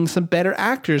getting some better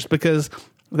actors, because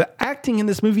the acting in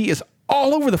this movie is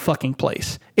all over the fucking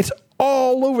place. It's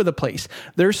all over the place.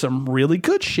 There's some really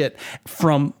good shit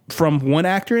from one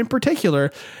actor in particular,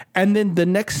 and then the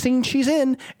next scene she's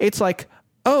in, it's like,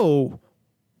 oh,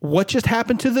 what just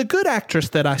happened to the good actress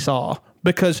that I saw?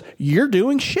 Because you're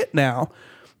doing shit now.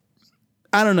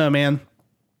 I don't know, man.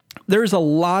 There's a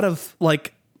lot of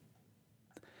like,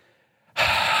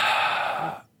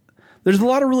 there's a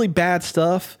lot of really bad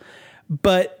stuff,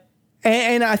 but,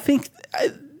 and I think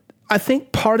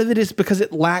part of it is because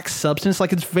it lacks substance.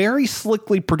 Like it's very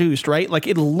slickly produced, right? Like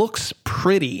it looks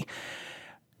pretty.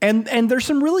 And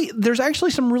there's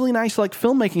actually some really nice like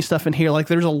filmmaking stuff in here. Like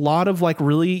there's a lot of like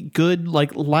really good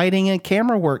like lighting and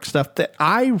camera work stuff that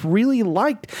I really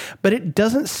liked, but it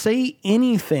doesn't say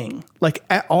anything like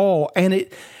at all. And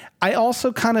I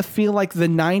also kind of feel like the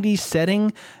 90s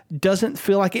setting doesn't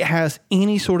feel like it has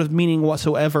any sort of meaning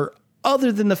whatsoever,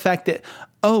 other than the fact that,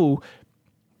 oh,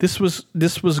 this was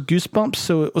Goosebumps,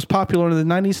 so it was popular in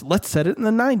the 90s. Let's set it in the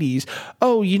 90s.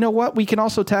 Oh, you know what? We can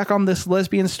also tack on this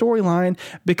lesbian storyline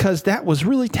because that was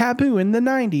really taboo in the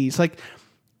 90s. Like,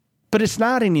 but it's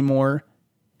not anymore.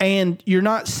 And you're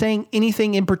not saying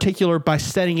anything in particular by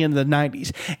setting it in the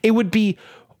 90s. It would be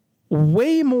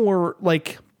way more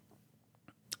like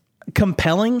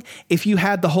compelling if you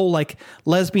had the whole like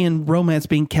lesbian romance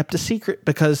being kept a secret,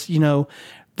 because, you know,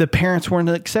 the parents weren't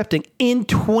accepting in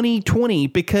 2020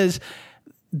 because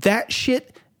that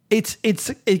shit, it's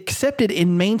accepted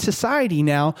in main society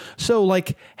now. So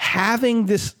like having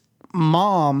this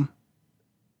mom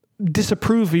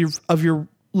disapprove of your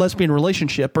lesbian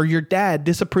relationship or your dad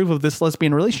disapprove of this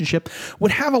lesbian relationship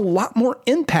would have a lot more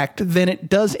impact than it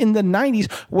does in the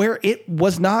 90s where it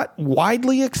was not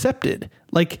widely accepted.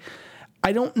 Like,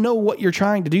 I don't know what you're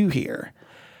trying to do here.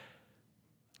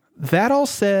 That all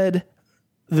said,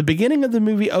 the beginning of the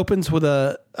movie opens with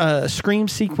a Scream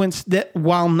sequence that,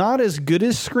 while not as good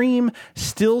as Scream,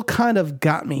 still kind of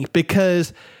got me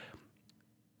because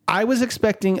I was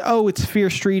expecting, it's Fear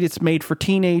Street, it's made for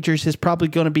teenagers, it's probably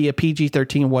going to be a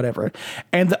PG-13, whatever.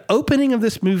 And the opening of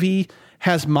this movie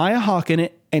has Maya Hawke in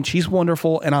it, and she's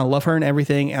wonderful, and I love her and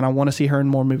everything, and I want to see her in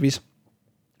more movies.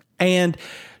 And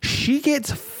she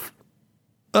gets,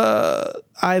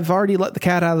 I've already let the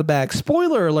cat out of the bag.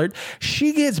 Spoiler alert,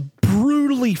 she gets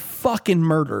brutally fucking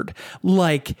murdered.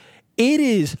 Like, it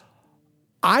is,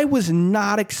 I was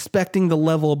not expecting the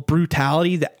level of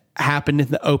brutality that happened in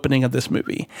the opening of this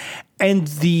movie. And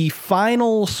the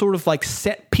final sort of like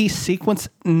set piece sequence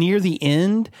near the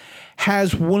end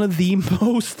has one of the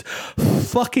most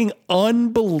fucking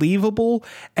unbelievable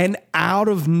and out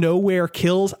of nowhere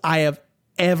kills I have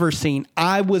ever seen.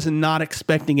 I was not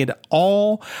expecting it at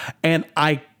all. And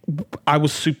I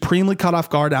was supremely caught off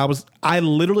guard. I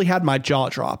literally had my jaw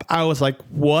drop. I was like,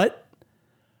 what?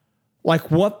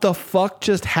 Like, what the fuck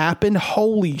just happened?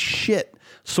 Holy shit,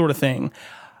 sort of thing.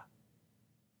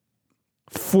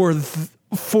 For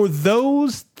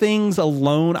those things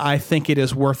alone, I think it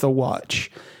is worth a watch.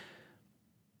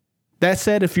 That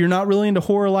said, if you're not really into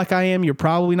horror like I am, you're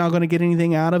probably not going to get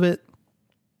anything out of it.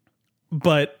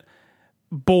 But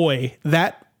boy,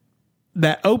 that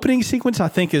opening sequence I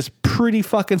think is pretty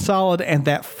fucking solid, and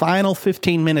that final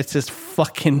 15 minutes is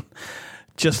fucking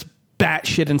just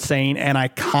batshit insane, and I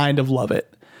kind of love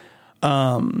it.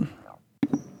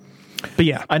 But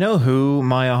yeah, I know who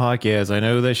Maya Hawke is. I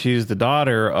know that she's the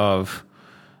daughter of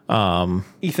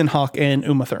Ethan Hawke and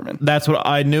Uma Thurman. That's what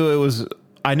I knew. It was.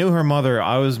 I knew her mother.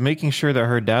 I was making sure that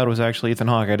her dad was actually Ethan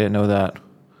Hawke. I didn't know that.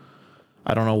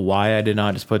 I don't know why I did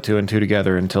not just put two and two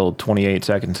together until 28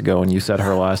 seconds ago when you said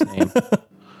her last name.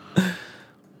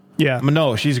 Yeah. But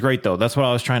no, she's great though. That's what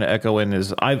I was trying to echo in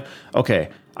is I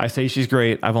say she's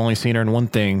great. I've only seen her in one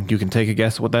thing. You can take a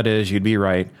guess what that is. You'd be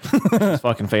right. She's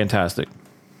fucking fantastic.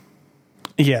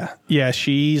 Yeah. Yeah.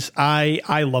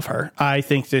 I love her. I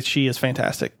think that she is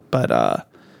fantastic, but,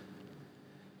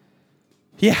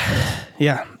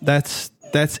 yeah, that's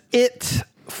it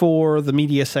for the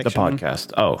media section. The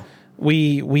podcast. Oh,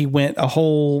 we went a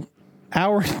whole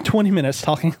hour and 20 minutes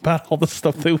talking about all the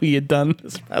stuff that we had done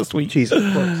this past week. Jesus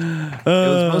Christ. it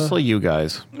was mostly you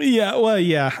guys. Yeah. Well,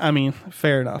 yeah. I mean,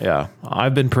 fair enough. Yeah,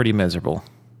 I've been pretty miserable.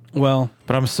 Well,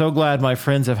 But I'm so glad my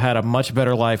friends have had a much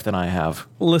better life than I have.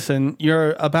 listen,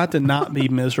 you're about to not be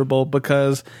miserable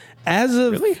because as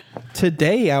of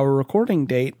today, our recording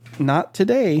date, not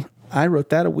today, I wrote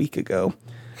that a week ago.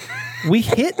 We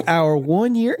hit our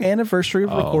 1 year anniversary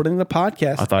of recording the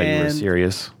podcast. I thought you were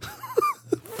serious.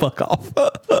 Fuck off.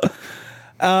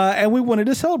 And we wanted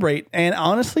to celebrate. And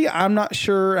honestly, I'm not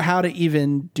sure how to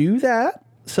even do that.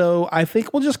 So I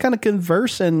think we'll just kind of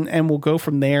converse and we'll go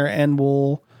from there. And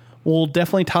we'll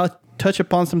definitely touch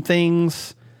upon some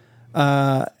things.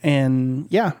 And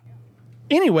yeah.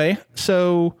 Anyway,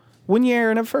 so 1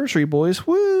 year anniversary, boys.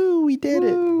 Woo, we did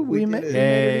it. We made it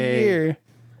a year.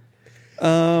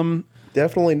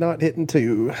 Definitely not hitting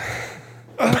two.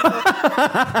 Well,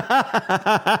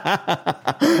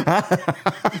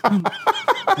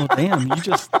 damn, you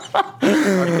just I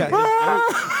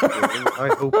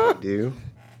hope I do.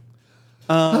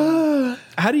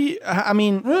 how do you? I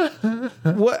mean,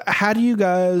 how do you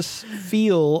guys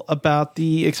feel about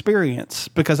the experience?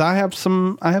 Because I have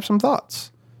some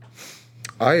thoughts.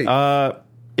 I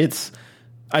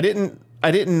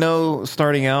didn't know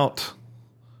starting out,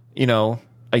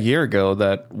 a year ago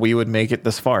that we would make it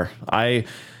this far. I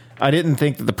didn't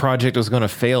think that the project was going to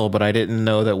fail, but I didn't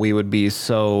know that we would be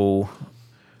so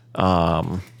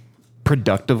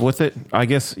productive with it. I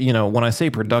guess, when I say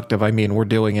productive, I mean we're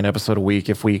doing an episode a week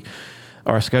if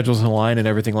our schedules align and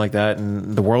everything like that,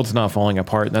 and the world's not falling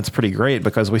apart. And that's pretty great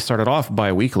because we started off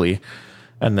bi-weekly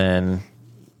and then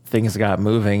things got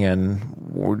moving and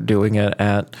we're doing it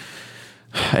at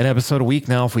an episode a week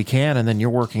now if we can, and then you're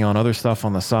working on other stuff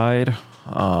on the side.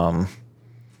 I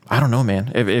don't know,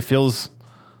 man. It feels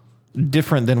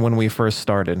different than when we first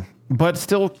started, but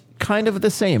still kind of the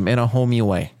same in a homey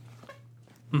way.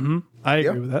 I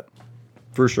agree with that.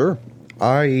 For sure.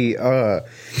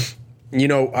 You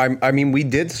know, I mean, we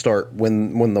did start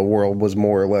when the world was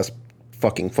more or less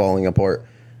fucking falling apart.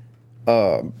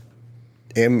 And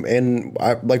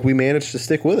we managed to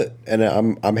stick with it, and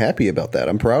I'm happy about that.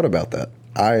 I'm proud about that.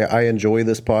 I enjoy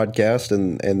this podcast,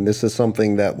 and this is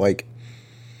something that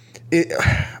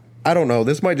I don't know.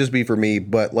 This might just be for me,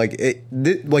 but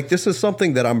this is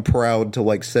something that I'm proud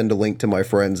to send a link to my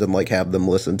friends and have them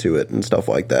listen to it and stuff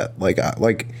like that.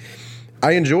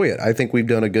 I enjoy it. I think we've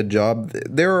done a good job.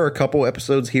 There are a couple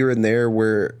episodes here and there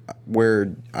where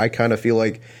I kind of feel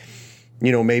like,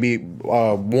 maybe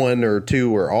one or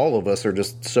two or all of us are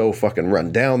just so fucking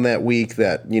run down that week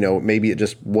that, maybe it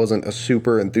just wasn't a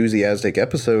super enthusiastic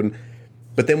episode.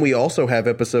 But then we also have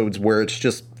episodes where it's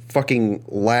just fucking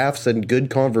laughs and good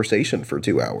conversation for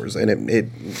 2 hours. And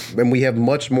and we have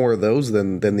much more of those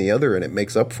than the other, and it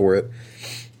makes up for it.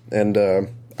 And,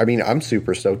 I mean, I'm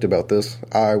super stoked about this.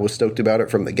 I was stoked about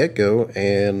it from the get-go,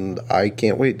 and I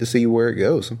can't wait to see where it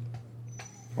goes.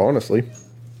 Honestly.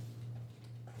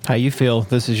 How you feel?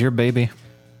 This is your baby.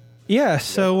 Yeah,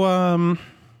 so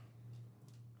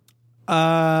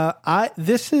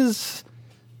this is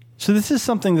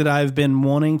something that I've been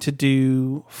wanting to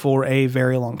do for a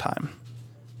very long time.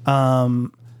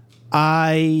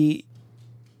 I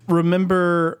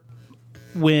remember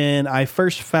when I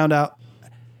first found out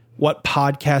what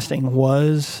podcasting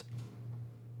was,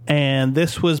 and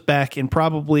this was back in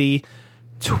probably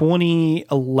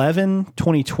 2011,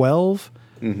 2012.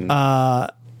 Mm-hmm.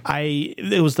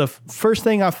 It was the first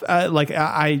thing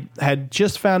I had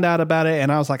just found out about it,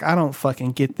 and I was like, I don't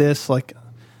fucking get this,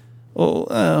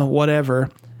 whatever.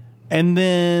 And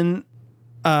then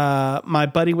my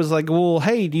buddy was like, well,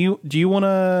 hey, do you want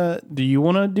to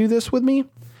do this with me?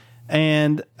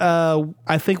 And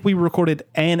I think we recorded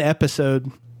an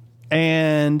episode,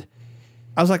 and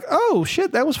I was like, oh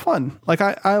shit, that was fun.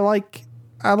 I like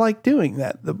doing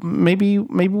that. Maybe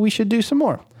we should do some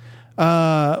more.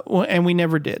 And we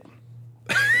never did,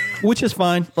 which is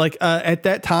fine. At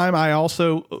that time, I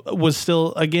also was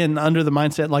still, again, under the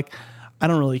mindset, I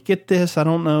don't really get this. I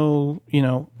don't know,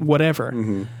 whatever.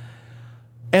 Mm-hmm.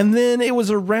 And then it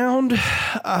was around,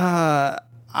 I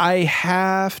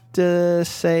have to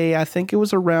say, I think it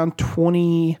was around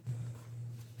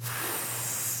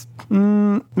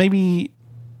maybe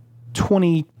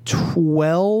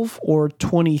 2012 or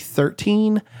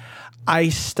 2013.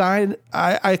 I kind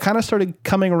of started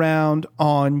coming around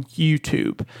on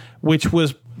YouTube, which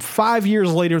was 5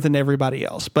 years later than everybody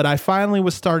else. But I finally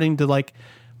was starting to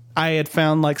I had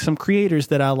found some creators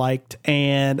that I liked,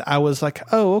 and I was like,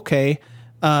 oh, okay.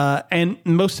 And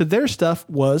most of their stuff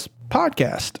was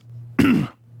podcast.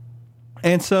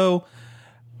 And so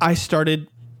I started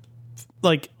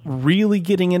really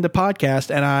getting into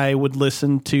podcast, and I would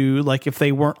listen to if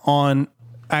they weren't on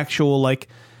actual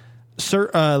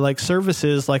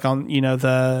services on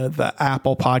the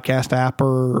Apple Podcast app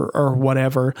or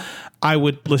whatever, I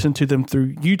would listen to them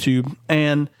through YouTube,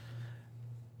 and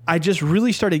I just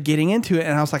really started getting into it,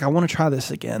 and I was like, I want to try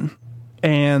this again.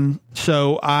 And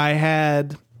so I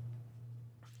had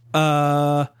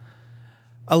a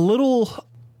little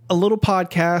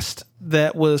podcast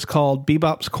that was called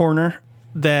Bebop's Corner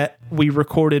that we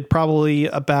recorded probably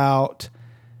about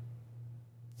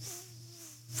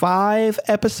 5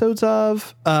 episodes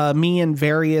of, me and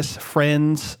various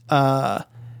friends,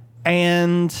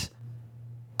 and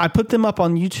I put them up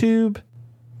on YouTube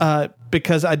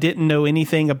because I didn't know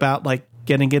anything about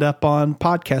getting it up on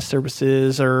podcast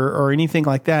services or anything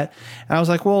like that. And I was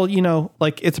like, well,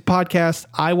 it's a podcast.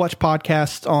 I watch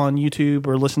podcasts on YouTube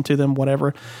or listen to them,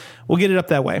 whatever. We'll get it up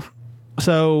that way.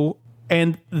 So,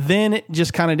 and then it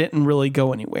just kind of didn't really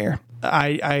go anywhere.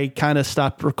 I kind of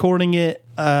stopped recording it,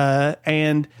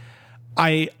 and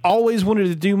I always wanted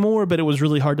to do more, but it was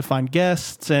really hard to find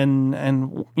guests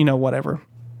and whatever.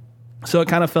 So it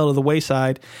kind of fell to the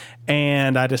wayside,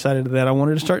 and I decided that I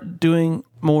wanted to start doing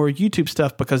more YouTube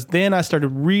stuff, because then I started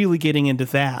really getting into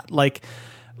that, like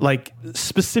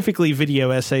specifically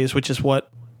video essays, which is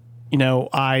what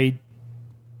I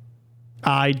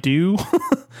do.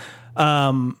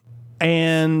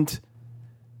 And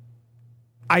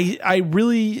I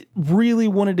really, really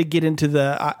wanted to get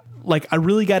into I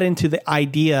really got into the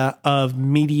idea of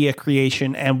media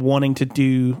creation and wanting to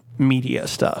do media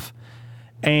stuff.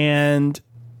 And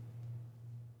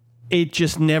it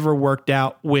just never worked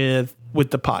out with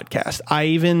the podcast. I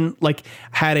even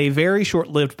had a very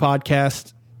short-lived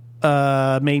podcast,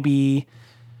 maybe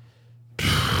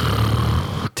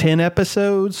 10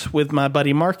 episodes with my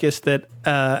buddy Marcus that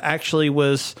actually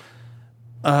was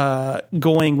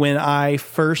going when I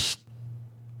first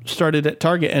started at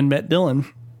Target and met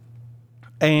Dylan.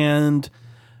 And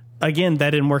again,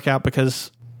 that didn't work out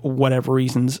because whatever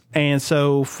reasons. And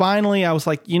so finally I was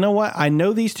like, you know what? I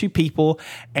know these two people,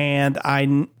 and I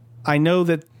know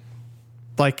that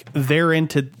like they're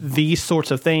into these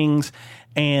sorts of things,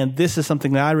 and this is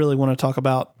something that I really want to talk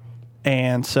about.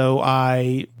 And so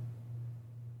I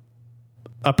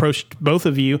approached both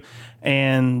of you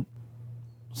and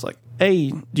was like,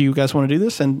 hey, do you guys want to do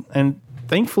this? And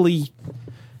thankfully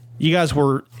you guys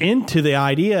were into the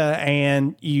idea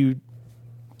and you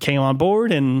came on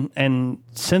board. And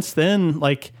since then,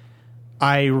 like,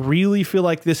 I really feel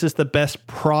like this is the best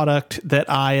product that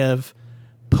I have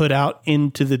put out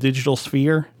into the digital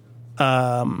sphere.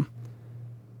 I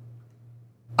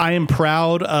am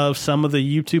proud of some of the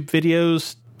YouTube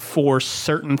videos for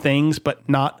certain things, but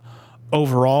not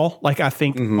overall. Like, I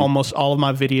think almost all of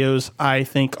my videos, I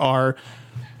think, are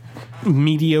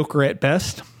mediocre at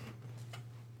best.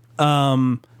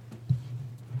 And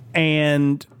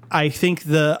I think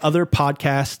the other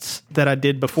podcasts that I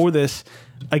did before this,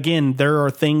 again, there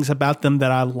are things about them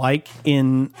that I like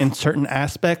in certain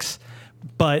aspects,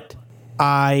 but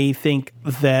I think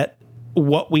that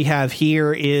what we have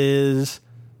here is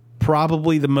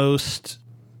probably the best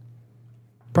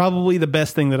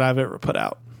thing that I've ever put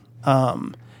out.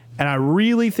 And I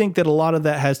really think that a lot of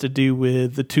that has to do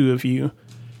with the two of you,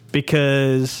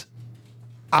 because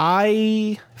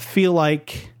I feel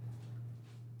like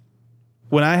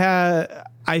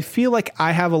I feel like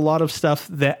I have a lot of stuff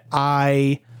that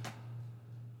my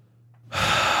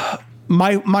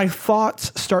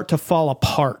thoughts start to fall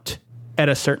apart at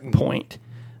a certain point,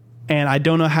 and I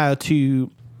don't know how to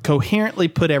coherently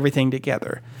put everything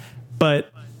together.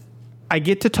 But I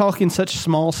get to talk in such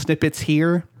small snippets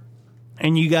here,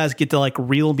 and you guys get to like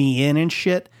reel me in and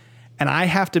shit, and I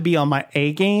have to be on my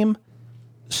A game.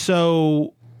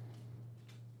 So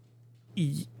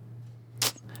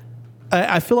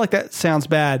I feel like that sounds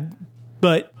bad,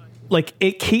 but like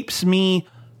it keeps me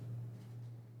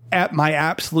at my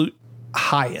absolute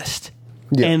highest.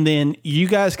 Yeah. And then you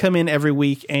guys come in every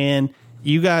week and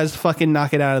you guys fucking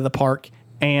knock it out of the park,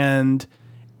 and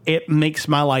it makes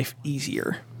my life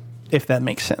easier, if that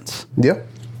makes sense. Yeah,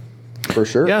 for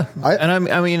sure. Yeah.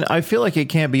 I mean, I feel like it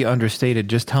can't be understated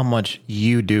just how much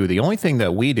you do. The only thing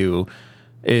that we do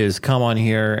is come on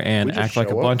here and act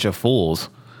like a bunch of fools.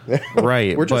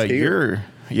 Right. We're just but here.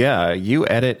 you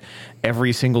edit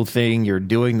every single thing. You're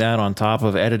doing that on top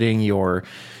of editing your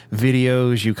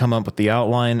videos. You come up with the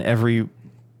outline every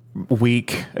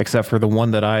week, except for the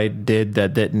one that I did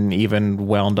that didn't even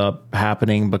wound up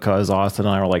happening because Austin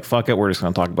and I were like, fuck it, we're just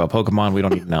going to talk about Pokemon. We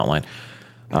don't need an outline.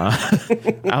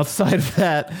 Outside of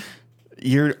that,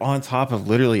 you're on top of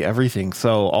literally everything.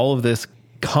 So all of this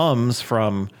comes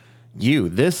from you.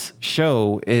 This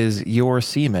show is your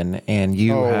semen, and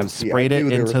you have sprayed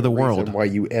it into the world. Why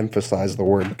you emphasize the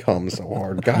word "come" so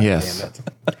hard? God yes. damn it!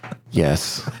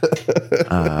 Yes.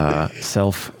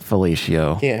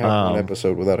 Self-fellatio. Can't have one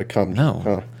episode without a cum. No.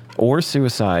 Huh. Or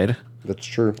suicide. That's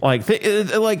true. Like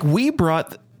we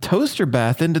brought Toaster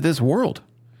Bath into this world.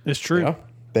 It's true. Yeah,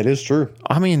 that is true.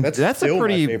 I mean, That's a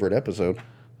pretty my favorite episode.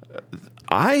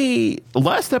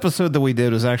 Last episode that we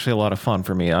did was actually a lot of fun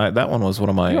for me. That one was one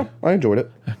of my I enjoyed it.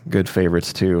 Good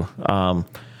favorites too.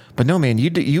 But no, man,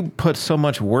 you put so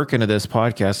much work into this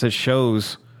podcast. It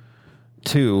shows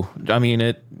too. I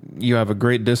mean, you have a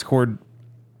great Discord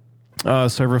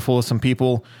server full of some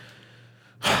people.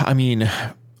 I mean,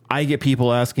 I get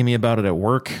people asking me about it at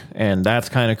work, and that's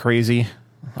kind of crazy.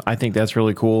 I think that's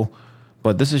really cool.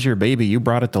 But this is your baby. You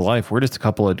brought it to life. We're just a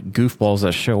couple of goofballs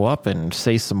that show up and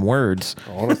say some words.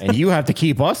 Honestly. And you have to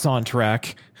keep us on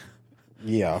track.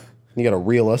 Yeah. You got to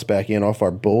reel us back in off our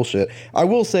bullshit. I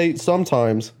will say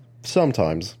sometimes,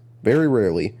 very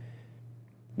rarely,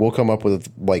 we'll come up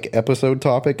with like episode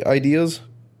topic ideas.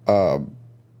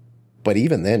 But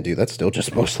even then, dude, that's still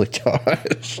just mostly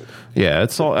Josh. Yeah,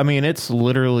 it's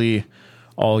literally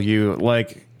all you.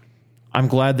 Like, I'm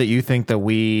glad that you think that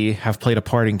we have played a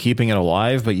part in keeping it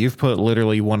alive, but you've put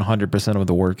literally 100% of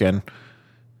the work in.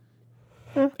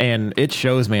 And it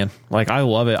shows, man. Like, I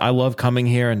love it. I love coming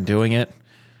here and doing it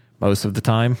most of the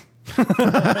time. I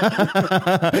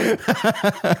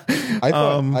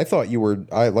thought you were,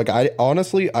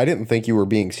 honestly, I didn't think you were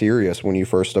being serious when you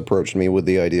first approached me with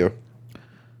the idea.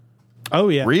 Oh,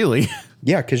 yeah. Really?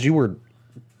 Yeah, because you were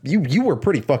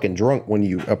pretty fucking drunk when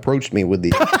you approached me with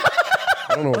the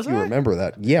I don't know if you remember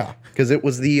that. Yeah, because it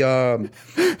was the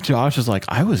Josh is like,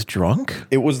 I was drunk.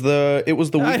 It was the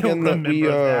weekend that we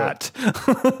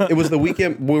it was the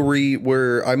weekend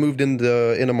where I moved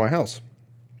into my house.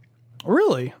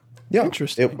 Really? Yeah,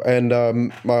 interesting.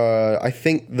 I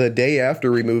think the day after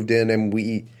we moved in, and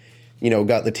we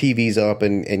got the TVs up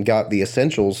and got the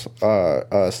essentials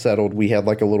settled, we had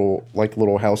like a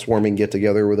little housewarming get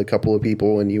together with a couple of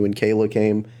people, and you and Kayla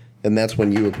came, and that's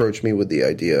when you approached me with the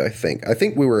idea. I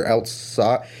think we were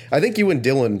outside. I think you and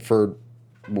Dylan,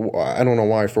 I don't know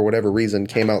why, for whatever reason,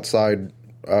 came outside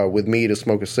with me to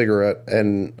smoke a cigarette,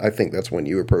 and I think that's when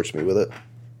you approached me with it.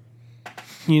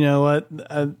 You know what?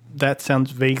 That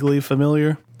sounds vaguely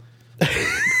familiar.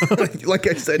 Like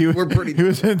I said, we're pretty. He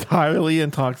was entirely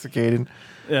intoxicated.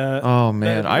 Oh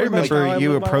man, I remember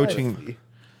you approached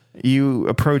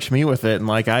me with it, and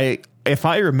like if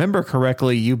I remember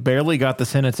correctly, you barely got the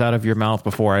sentence out of your mouth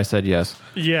before I said yes.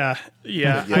 Yeah.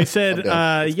 I said,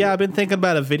 I've been thinking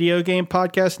about a video game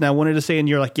podcast, and I wanted to say, and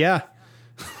you're like, yeah.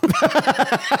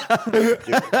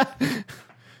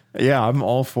 Yeah, I'm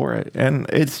all for it. And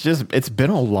it's been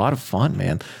a lot of fun,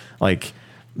 man. Like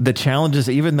the challenges,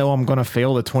 even though I'm going to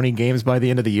fail the 20 games by the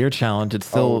end of the year challenge, it's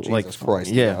still Jesus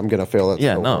Christ. Yeah, I'm going to fail that.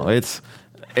 Yeah, no,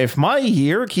 if my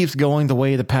year keeps going the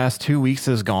way the past 2 weeks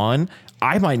has gone,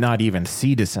 I might not even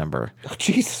see December. Oh,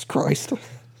 Jesus Christ.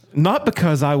 Not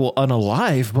because I will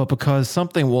unalive, but because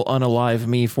something will unalive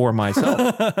me for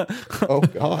myself. Oh,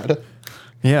 God.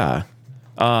 Yeah.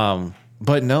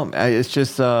 But no, it's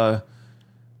just,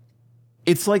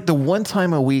 it's like the one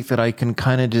time a week that I can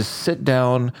kind of just sit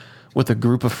down with a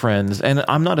group of friends, and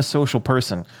I'm not a social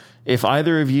person. If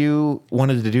either of you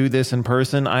wanted to do this in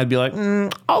person, I'd be like,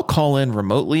 I'll call in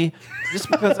remotely,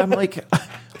 just because I'm like,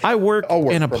 I work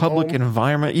in a public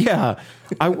environment. Yeah,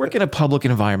 I work in a public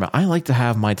environment. I like to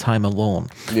have my time alone.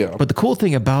 Yeah. But the cool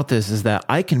thing about this is that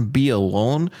I can be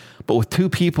alone, but with two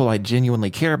people I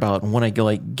genuinely care about, and when I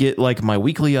get my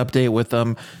weekly update with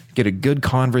them, get a good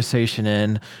conversation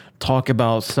in, talk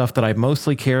about stuff that I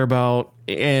mostly care about,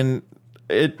 and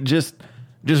it just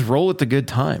roll with the good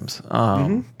times.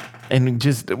 And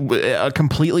just a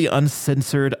completely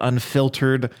uncensored,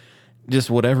 unfiltered, just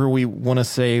whatever we want to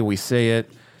say, we say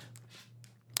it.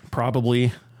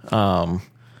 Probably. I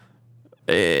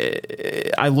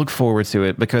look forward to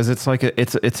it because it's like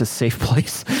it's a safe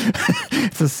place.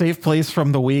 It's a safe place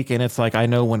from the week, and it's like I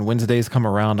know when Wednesdays come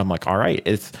around, I'm like, all right,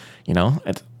 it's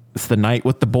the night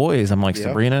with the boys. I'm like, yep,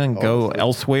 Sabrina, and go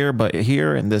elsewhere but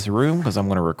here in this room because I'm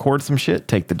going to record some shit.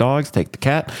 Take the dogs, take the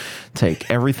cat,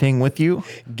 take everything with you.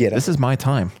 This is my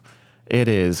time. It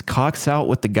is cocks out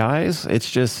with the guys. It's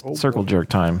just circle jerk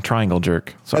time, triangle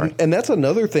jerk. Sorry, and that's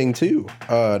another thing too.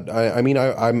 I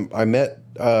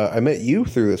met you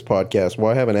through this podcast. Well,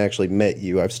 I haven't actually met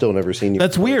you. I've still never seen you.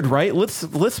 That's weird, right?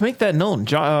 Let's make that known.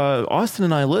 Austin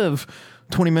and I live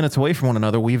 20 minutes away from one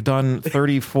another. We've done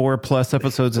 34 plus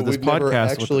episodes of this podcast. We've never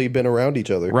actually been around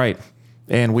each other. Right.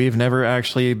 And we've never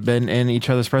actually been in each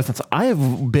other's presence. I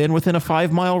have been within a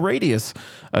 5-mile radius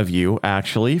of you,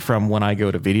 actually, from when I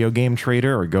go to Video Game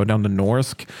Trader or go down to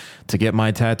Norsk to get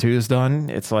my tattoos done.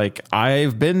 It's like,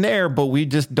 I've been there, but we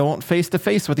just don't face to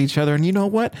face with each other. And you know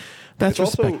what? That's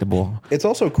respectable. It's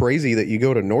also crazy that you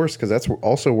go to Norsk because that's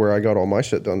also where I got all my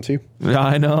shit done, too.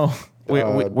 I know.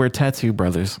 We're tattoo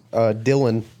brothers.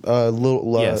 Dylan,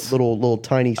 little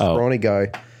tiny scrawny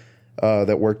guy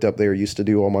that worked up there used to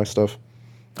do all my stuff.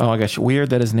 Oh my gosh, weird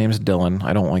that his name's Dylan.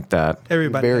 I don't like that.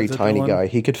 Everybody very tiny guy.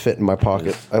 He could fit in my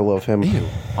pocket. I love him. Ew.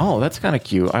 Oh, that's kind of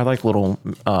cute. I like little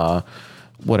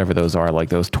whatever those are, like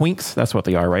those twinks. That's what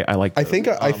they are, right? I like those.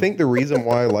 I think the reason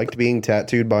why I liked being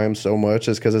tattooed by him so much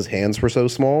is because his hands were so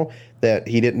small that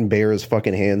he didn't bare his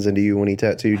fucking hands into you when he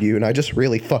tattooed you, and I just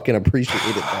really fucking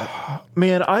appreciated that.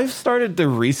 Man, I've started to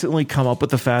recently come up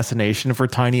with a fascination for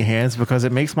tiny hands because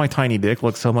it makes my tiny dick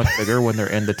look so much bigger when they're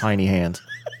in the tiny hands.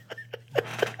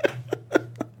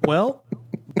 Well,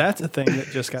 that's a thing that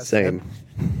just got same.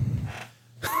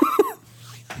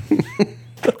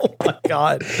 Oh my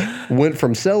God. Went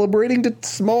from celebrating to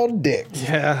small dicks.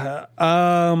 Yeah.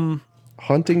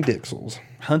 Hunting Dixels.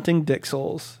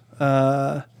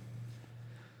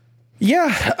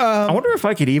 Yeah. I wonder if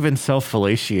I could even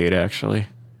self-fellatiate, actually.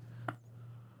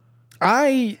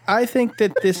 I think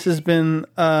that this has been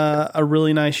a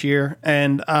really nice year,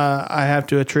 and I have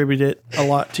to attribute it a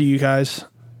lot to you guys.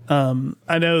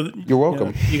 I know you're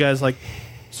welcome. You guys like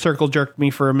circle jerked me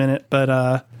for a minute, but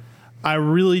I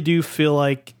really do feel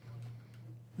like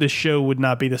the show would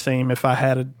not be the same if I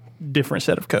had a different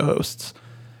set of co-hosts.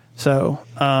 So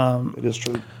it is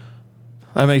true.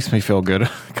 That makes me feel good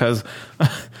because,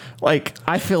 like,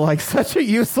 I feel like such a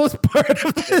useless part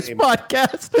of this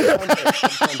podcast.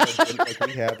 Sometimes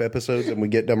we have episodes and we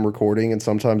get done recording, and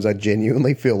sometimes I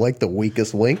genuinely feel like the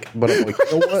weakest link. But I'm like,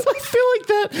 you know what? I feel like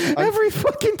that every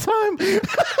fucking time.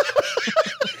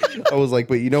 I was like,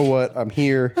 but you know what? I'm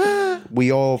here.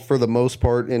 We all, for the most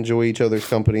part, enjoy each other's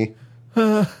company.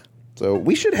 So So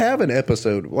we should have an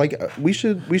episode. Like we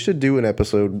should do an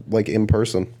episode like in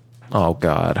person. Oh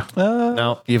God.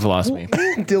 No, you've lost me.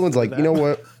 Dylan's like, you know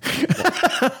what?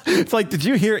 It's like, did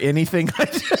you hear anything I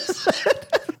just said?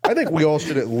 I think we all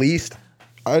should at least.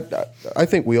 I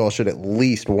think we all should at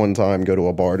least one time go to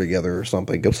a bar together or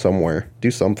something. Go somewhere. Do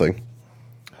something.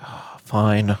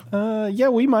 Fine. Yeah,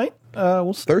 we might.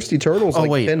 We'll see. Thirsty Turtle's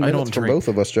like wait, 10 I minutes don't for drink. both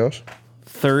of us, Josh.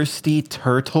 Thirsty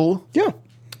Turtle. Yeah.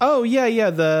 Oh yeah.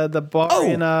 The bar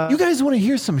in. You guys want to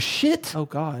hear some shit? Oh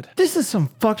God. This is some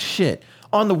fuck shit.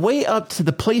 On the way up to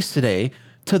the place today,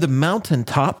 to the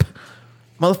mountaintop,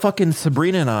 motherfucking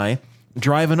Sabrina and I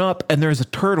driving up, and there's a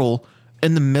turtle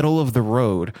in the middle of the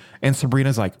road. And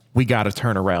Sabrina's like, we got to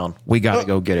turn around. We got to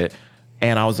go get it.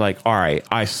 And I was like, all right.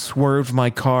 I swerved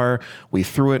my car. We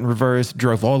threw it in reverse,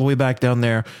 drove all the way back down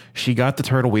there. She got the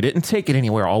turtle. We didn't take it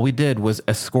anywhere. All we did was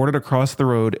escort it across the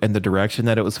road in the direction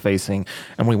that it was facing,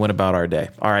 and we went about our day.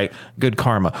 All right. Good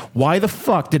karma. Why the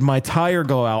fuck did my tire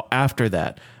go out after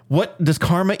that? What does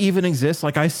karma even exist?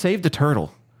 Like, I saved a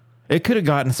turtle. It could have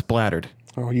gotten splattered.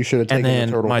 Oh, you should have And taken then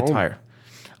the turtle my home. tire.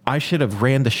 I should have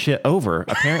ran the shit over,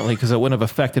 apparently, because it wouldn't have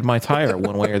affected my tire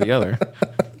one way or the other.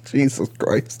 Jesus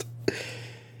Christ.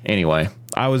 Anyway,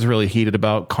 I was really heated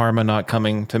about karma not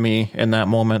coming to me in that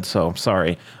moment, so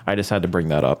sorry. I just had to bring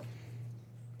that up.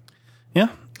 Yeah.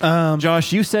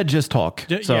 Josh, you said just talk.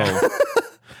 So yeah.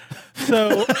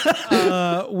 So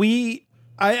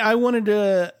I wanted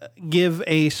to give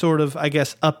a sort of, I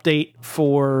guess, update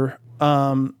for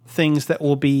things that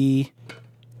will be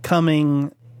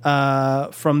coming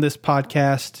from this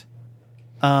podcast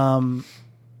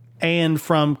and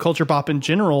from Culture Pop in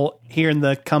general here in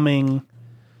the coming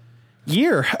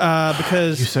year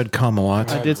because you said come a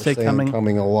lot. I did say Saying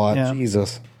coming a lot. Yeah.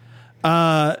 Jesus.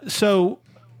 So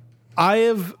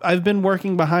I've been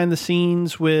working behind the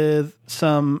scenes with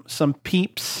some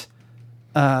peeps,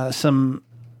 some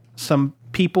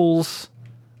peoples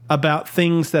about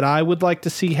things that I would like to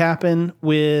see happen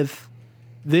with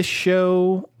this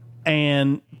show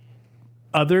and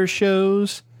other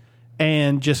shows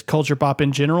and just Culture Pop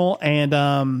in general.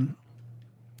 And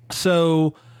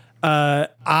so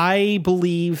I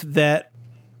believe that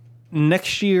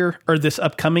next year or this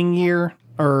upcoming year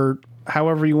or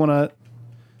however you want to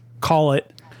call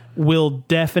it will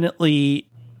definitely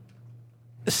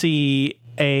see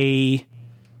a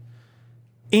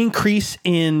increase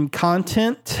in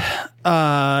content.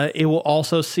 It will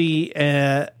also see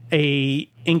a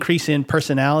increase in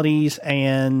personalities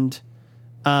and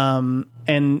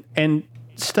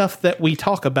stuff that we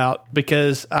talk about,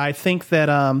 because I think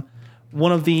that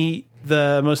one of the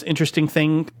most interesting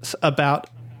things about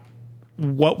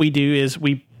what we do is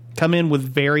we come in with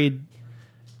varied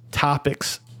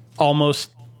topics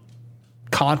almost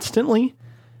constantly.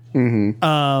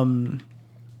 Mm-hmm.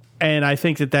 And I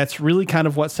think that that's really kind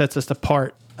of what sets us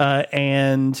apart.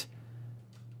 And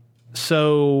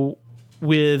so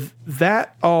with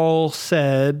that all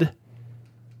said,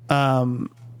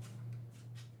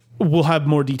 we'll have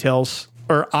more details,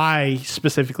 or I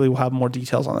specifically will have more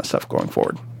details on that stuff going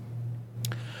forward.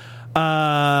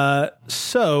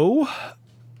 So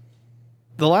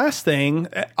the last thing,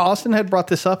 Austin had brought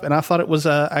this up, and I thought it was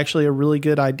actually a really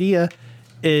good idea,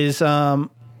 is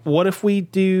what if we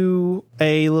do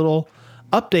a little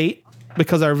update,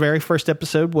 because our very first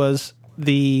episode was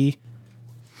the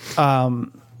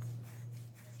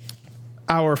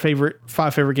our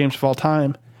five favorite games of all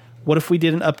time. What if we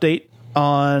did an update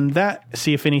on that,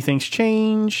 see if anything's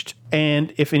changed,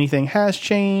 and if anything has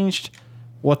changed,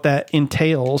 what that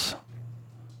entails.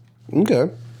 Okay.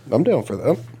 I'm down for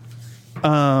that.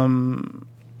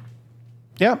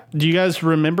 Yeah. Do you guys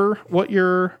remember what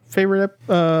your favorite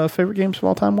games of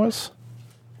all time was?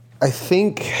 I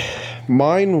think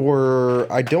mine were,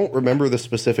 I don't remember the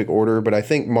specific order, but I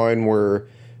think mine were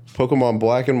Pokemon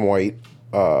Black and White,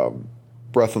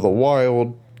 Breath of the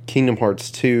Wild, Kingdom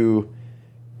Hearts 2,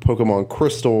 Pokemon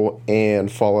Crystal,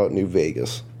 and Fallout New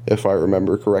Vegas, if I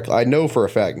remember correctly. I know for a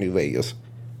fact New Vegas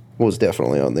was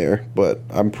definitely on there, but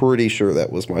I'm pretty sure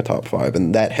that was my top 5,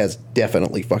 and that has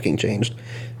definitely fucking changed.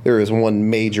 There is one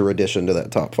major addition to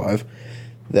that top 5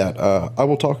 that I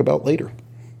will talk about later.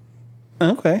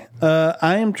 Okay.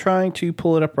 I am trying to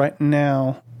pull it up right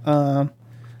now. I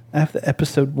have the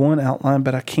episode 1 outline,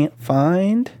 but I can't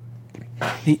find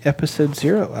the episode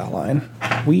 0 outline.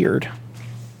 Weird.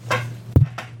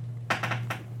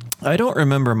 I don't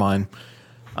remember mine.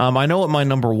 I know what my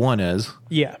number 1 is.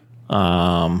 Yeah.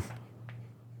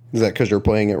 Is that because you're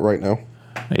playing it right now?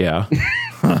 Yeah.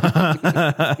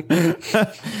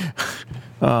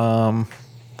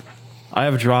 I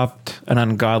have dropped an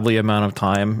ungodly amount of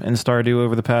time in Stardew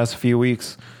over the past few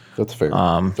weeks. That's fair. It's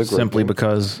a great Simply game.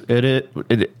 because it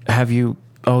have you?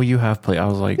 Oh, you have played. I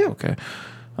was like, Yeah. okay.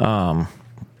 I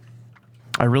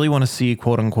really want to see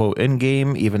quote unquote end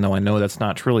game, even though I know that's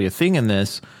not truly a thing in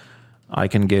this. I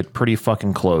can get pretty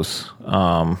fucking close.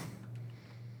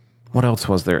 What else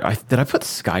was there? Did I put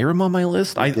Skyrim on my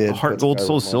list? did Heart put Gold Skyrim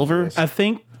Soul on your Silver. list. I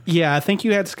think you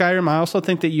had Skyrim. I also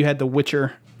think that you had The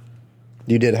Witcher.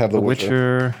 You did have The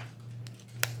Witcher. Witcher.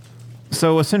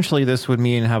 So essentially, this would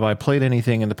mean, have I played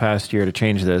anything in the past year to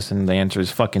change this? And the answer is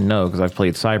fucking no, because I've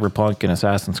played Cyberpunk and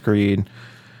Assassin's Creed.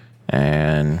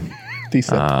 And He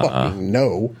said, fucking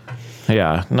no.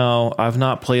 yeah, no, I've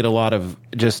not played a lot of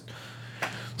just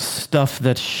stuff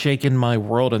that's shaken my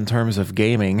world in terms of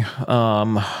gaming.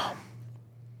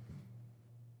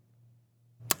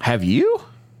 Have you?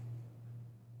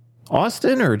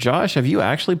 Austin or Josh, have you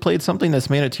actually played something that's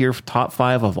made it to your top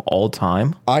 5 of all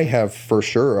time? I have for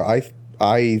sure. I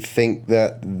think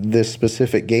that this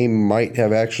specific game might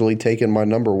have actually taken my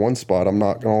number 1 spot. I'm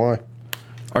not going to lie.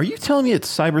 Are you telling me it's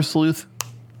Cyber Sleuth?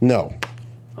 No.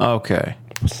 Okay.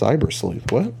 Cyber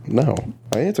Sleuth. What? No.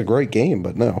 I mean, it's a great game,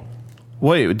 but no.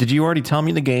 Wait, did you already tell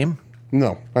me the game?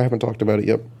 No, I haven't talked about it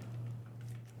yet.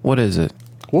 What is it?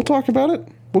 We'll talk about it.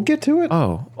 We'll get to it.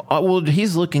 Oh, well,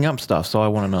 he's looking up stuff, so I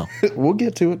want to know. We'll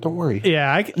get to it. Don't worry.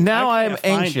 Yeah, Now I I'm can't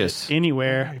find anxious. it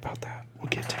anywhere. Sorry about that. We'll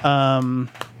get to it.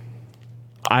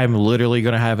 I'm literally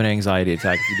going to have an anxiety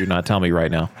attack if you do not tell me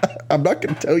right now. I'm not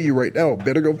going to tell you right now.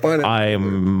 Better go find it.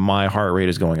 My heart rate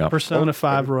is going up. Persona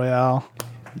 5 Royale.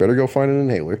 Better go find an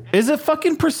inhaler. Is it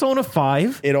fucking Persona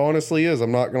 5? It honestly is.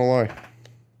 I'm not going to lie.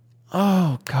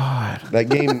 Oh God. That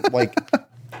game, like,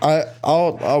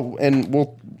 I'll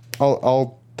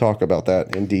talk about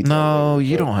that in detail. No, later,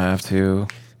 you but don't have to.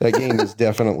 That game is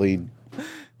definitely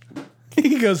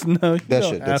He goes, no, you that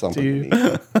don't shit did have something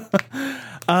to.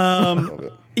 to me.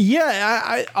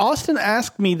 Yeah, Austin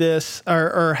asked me this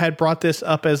or had brought this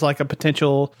up as like a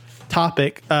potential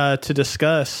topic to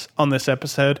discuss on this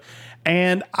episode.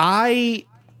 And I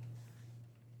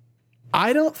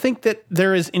don't think that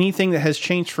there is anything that has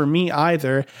changed for me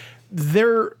either.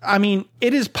 I mean,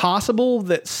 it is possible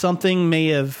that something may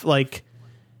have like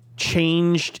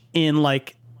changed in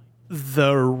like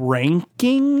the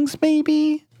rankings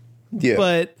maybe,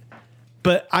 Yeah,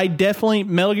 but I definitely,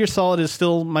 Metal Gear Solid is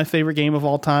still my favorite game of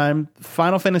all time.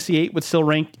 Final Fantasy VIII would still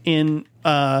rank in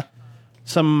some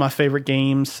of my favorite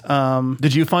games.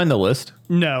 Did you find the list?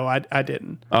 No, I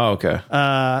didn't. Oh, okay.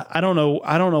 I don't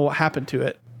know what happened to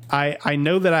it. I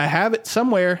know that I have it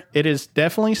somewhere. It is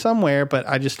definitely somewhere, but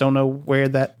I just don't know where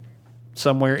that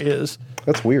somewhere is.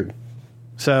 that's weird.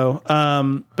 So,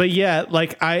 but yeah,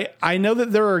 like I know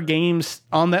that there are games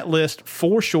on that list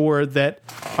for sure that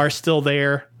are still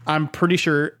there. I'm pretty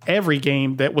sure every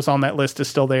game that was on that list is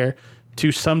still there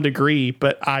to some degree,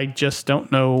 but I just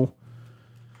don't know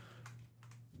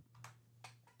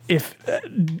if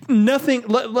nothing.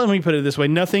 Let me put it this way: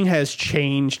 nothing has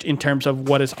changed in terms of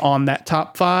what is on that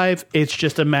top 5. It's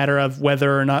just a matter of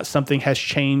whether or not something has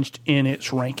changed in its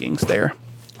rankings there.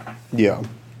 Yeah,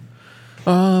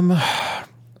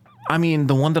 I mean,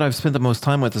 the one that I've spent the most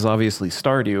time with is obviously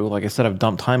Stardew. Like I said, I've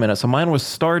dumped time in it. So mine was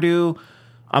Stardew.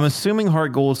 I'm assuming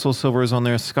Heart Gold, Soul Silver is on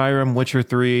there. Skyrim, Witcher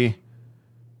 3.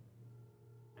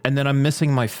 And then I'm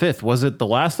missing my 5th. Was it The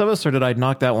Last of Us, or did I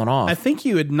knock that one off? I think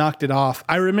you had knocked it off.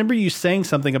 I remember you saying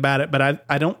something about it, but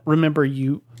I don't remember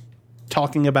you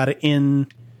talking about it in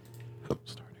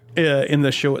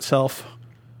the show itself.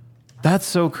 That's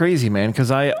so crazy, man,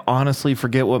 because I honestly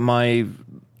forget what my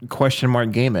question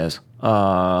mark game is.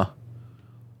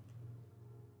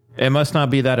 It must not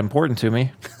be that important to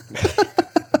me.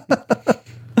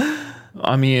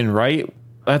 I mean, right?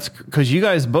 That's because you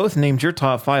guys both named your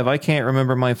top 5. I can't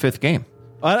remember my 5th game.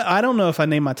 I don't know if I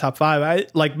named my top 5. I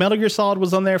like Metal Gear Solid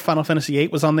was on there. Final Fantasy VIII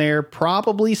was on there.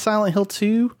 Probably Silent Hill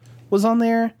 2 was on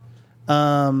there.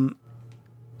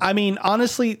 I mean,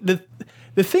 honestly,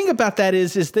 the thing about that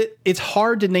is that it's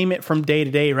hard to name it from day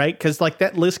to day, right? Because like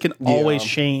that list can always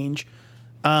change.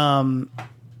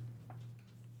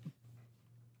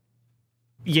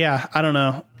 Yeah, I don't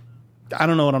know. I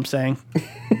don't know what I'm saying.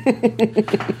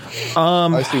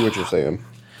 I see what you're saying.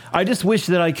 I just wish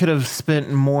that I could have spent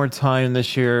more time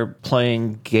this year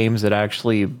playing games that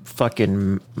actually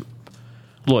fucking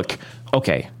look.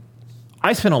 Okay,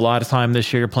 I spent a lot of time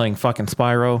this year playing fucking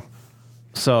Spyro,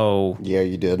 so Yeah,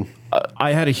 you did.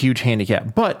 I had a huge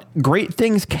handicap. But great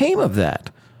things came of that.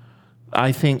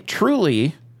 I think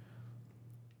truly,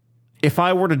 if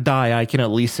I were to die, I can at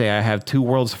least say I have 2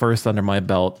 worlds first under my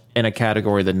belt in a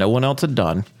category that no one else had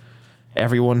done.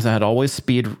 Everyone's had always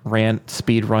speed run,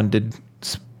 had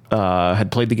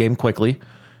played the game quickly,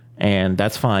 and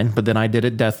that's fine. But then I did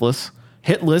it deathless,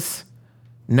 hitless,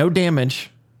 no damage,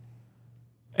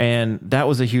 and that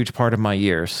was a huge part of my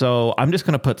year. So I'm just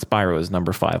going to put Spyro as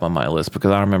number 5 on my list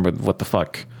because I don't remember what the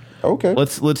fuck. Okay.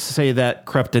 Let's say that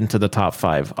crept into the top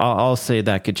 5. I'll say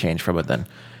that could change from it then.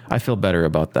 I feel better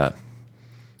about that.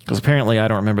 Because apparently I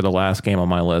don't remember the last game on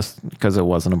my list because it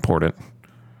wasn't important.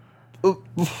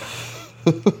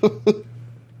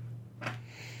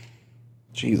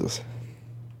 Jesus.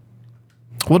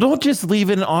 Well, don't just leave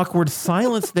an awkward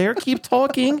silence there. Keep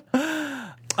talking.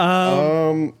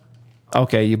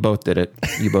 Okay, you both did it.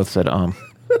 You both said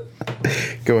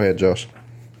Go ahead, Josh.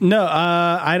 No,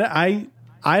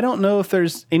 I don't know if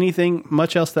there's anything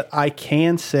much else that I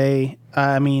can say.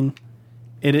 I mean,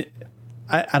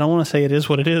 I don't want to say it is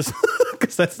what it is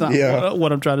because that's not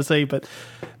what I'm trying to say. But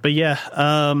yeah,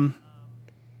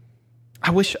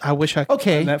 I wish I could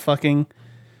find that fucking.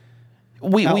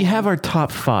 We have our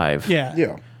top 5.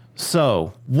 Yeah.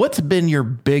 So, what's been your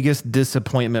biggest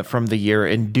disappointment from the year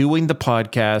in doing the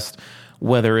podcast,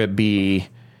 whether it be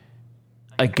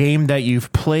a game that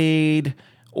you've played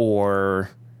or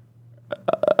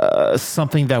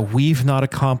something that we've not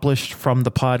accomplished from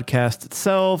the podcast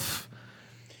itself?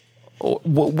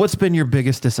 What's been your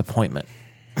biggest disappointment?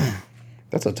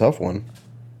 That's a tough one.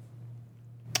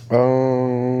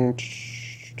 I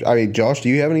mean, Josh, do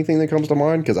you have anything that comes to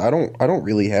mind? Because I don't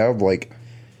really have, like,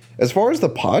 as far as the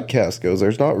podcast goes,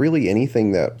 there's not really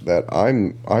anything that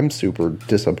I'm super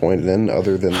disappointed in,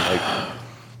 other than like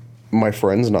my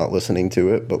friends not listening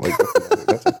to it. But like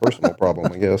that's a personal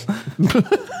problem, I guess.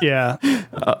 Yeah.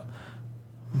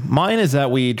 Mine is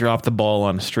that we dropped the ball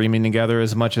on streaming together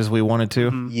as much as we wanted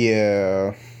to.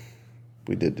 Yeah,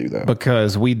 we did do that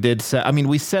because we did set. I mean,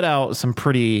 we set out some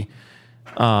pretty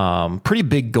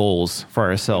big goals for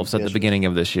ourselves at the beginning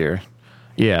of this year.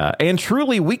 Yeah, and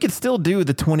truly, we could still do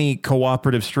the 20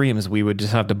 cooperative streams. We would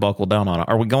just have to buckle down on it.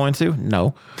 Are we going to?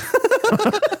 No.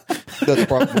 That's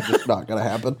probably just not going to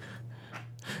happen.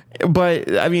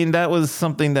 But, I mean, that was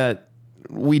something that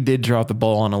we did drop the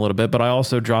ball on a little bit, but I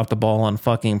also dropped the ball on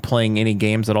fucking playing any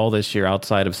games at all this year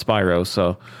outside of Spyro,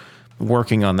 so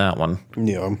working on that one.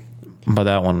 Yeah. But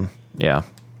that one, yeah.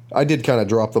 I did kind of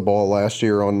drop the ball last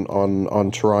year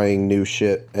on trying new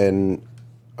shit, and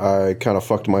I kind of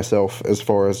fucked myself as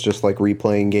far as just like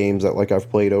replaying games that like I've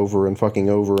played over and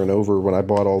over when I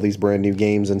bought all these brand new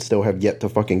games and still have yet to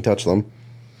fucking touch them.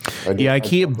 I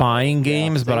keep buying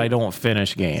games, but I don't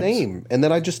finish games. Same. And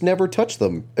then I just never touch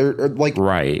them.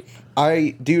 Right.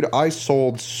 I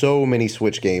sold so many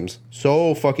Switch games.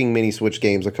 So fucking many Switch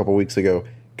games a couple weeks ago.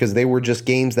 Because they were just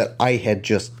games that I had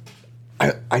just...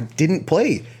 I didn't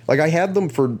play. Like, I had them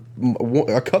for...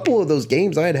 A couple of those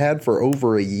games I had for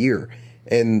over a year.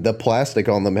 And the plastic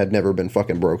on them had never been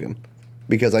fucking broken.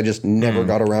 Because I just never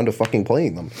got around to fucking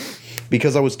playing them.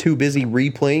 Because I was too busy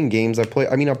replaying games I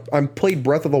played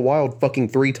Breath of the Wild fucking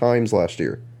 3 times last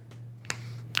year.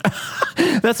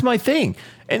 That's my thing.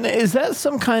 And is that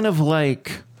some kind of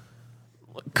like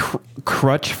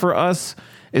crutch for us?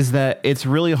 Is that it's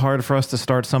really hard for us to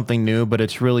start something new, but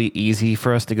it's really easy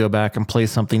for us to go back and play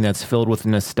something that's filled with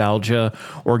nostalgia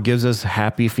or gives us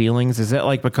happy feelings? Is that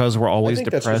like because we're always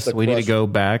depressed, we need to go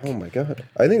back? Oh my god!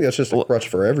 I think that's just a crutch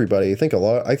for everybody. I think a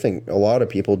lot of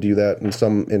people do that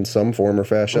in some form or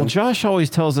fashion. Well, Josh always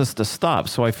tells us to stop,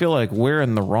 so I feel like we're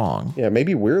in the wrong. Yeah,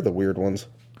 maybe we're the weird ones.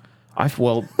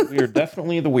 We're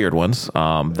definitely the weird ones.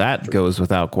 That goes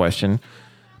without question.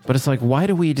 But it's like, why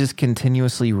do we just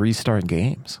continuously restart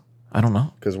games? I don't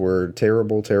know. Because we're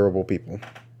terrible, terrible people.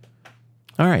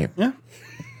 All right. Yeah.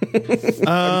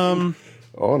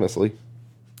 Honestly.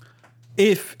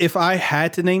 If I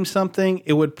had to name something,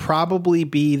 it would probably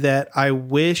be that I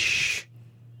wish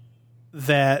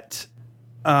that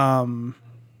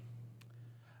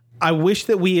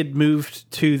we had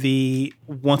moved to the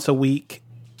once a week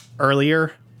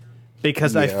earlier,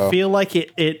 because I feel like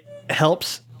it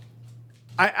helps.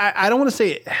 I don't want to say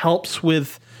it helps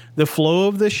with the flow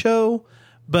of the show,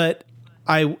 but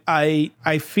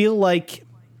I feel like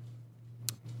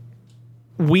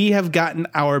we have gotten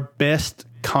our best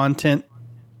content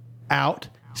out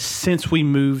since we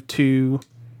moved to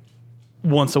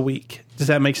once a week. Does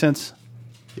that make sense?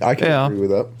 I can agree with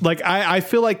that. Like I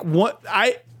feel like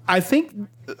I think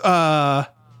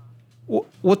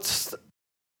what's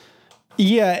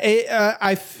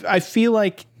I feel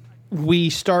like we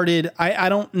started, I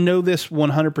don't know this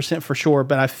 100% for sure,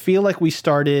 but I feel like we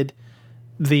started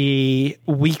the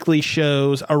weekly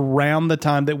shows around the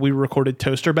time that we recorded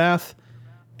Toaster Bath.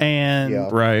 And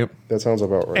right. That sounds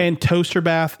about right. And Toaster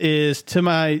Bath is, to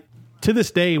my to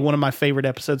this day, one of my favorite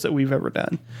episodes that we've ever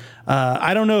done.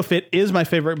 I don't know if it is my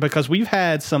favorite because we've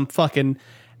had some fucking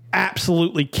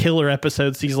absolutely killer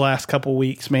episodes these last couple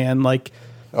weeks, man. Like,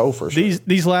 Oh, for sure.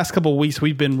 these last couple weeks,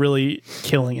 we've been really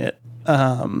killing it.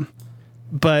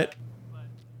 But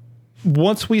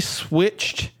once we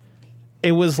switched,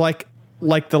 it was like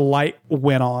the light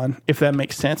went on, if that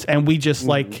makes sense. And we just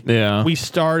we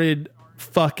started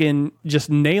fucking just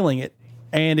nailing it.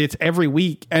 And it's every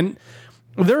week. And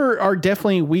there are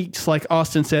definitely weeks, like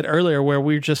Austin said earlier, where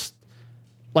we're just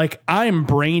like, I'm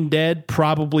brain dead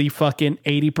probably fucking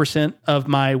 80% of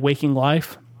my waking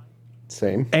life.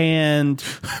 Same. And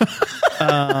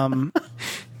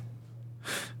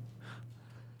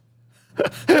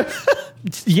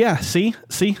yeah, see,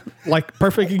 like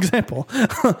perfect example.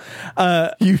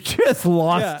 You just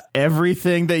lost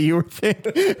everything that you were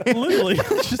thinking. Literally,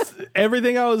 just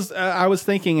everything I was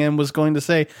thinking and was going to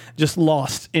say, just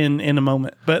lost in a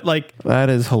moment. But like, That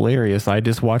is hilarious. I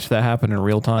just watched that happen in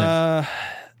real time.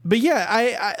 but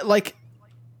yeah,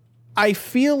 I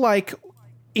feel like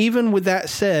even with that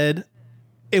said,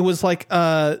 it was like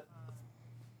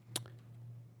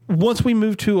once we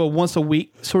moved to a once a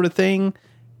week sort of thing,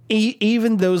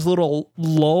 even those little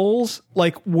lulls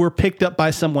like were picked up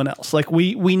by someone else. Like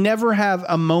we never have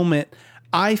a moment,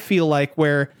 I feel like,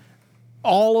 where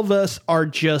all of us are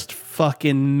just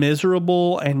fucking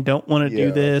miserable and don't want to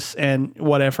do this and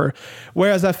whatever.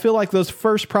 Whereas I feel like those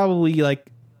first probably like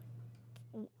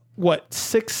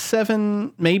 6,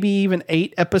 7, maybe even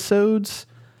 8 episodes,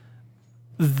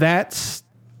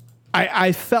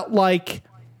 I felt like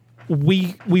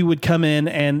we would come in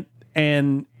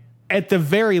and at the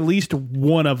very least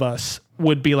one of us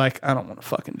would be like, I don't want to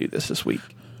fucking do this week.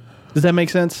 Does that make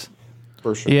sense?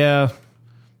 For sure. Yeah.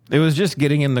 It was just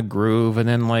getting in the groove. And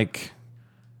then, like,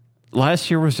 last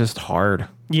year was just hard.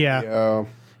 Yeah.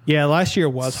 Yeah, last year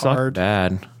was Sucked hard.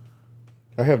 bad.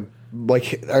 I have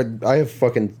I have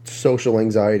fucking social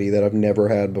anxiety that I've never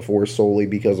had before solely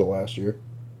because of last year.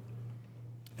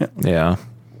 Yeah.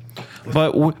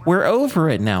 But we're over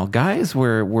it now, guys.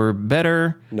 We're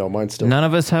better. No, mine's still. None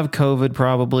of us have COVID,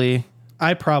 probably.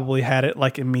 I probably had it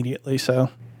like immediately, so.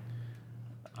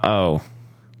 Oh.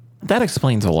 That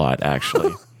explains a lot,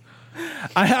 actually.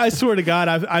 I swear to God,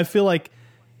 I feel like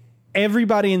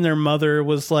everybody and their mother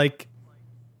was like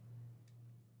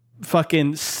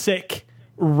fucking sick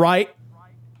right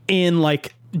in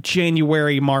like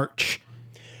January, March,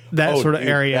 that sort of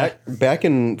area. Back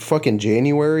in fucking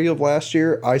January of last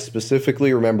year, I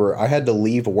specifically remember I had to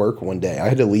leave work one day. I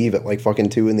had to leave at like fucking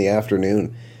 2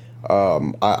 p.m.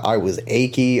 I was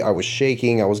achy, I was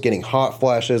shaking, I was getting hot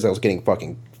flashes, I was getting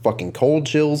fucking cold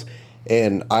chills.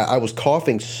 And I was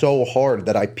coughing so hard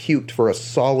that I puked for a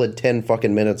solid 10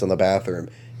 fucking minutes in the bathroom.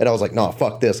 And I was like, nah,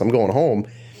 fuck this. I'm going home.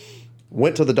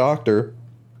 Went to the doctor,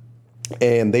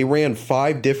 and they ran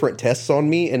 5 different tests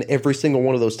on me, and every single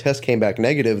one of those tests came back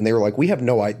negative. And they were like, we have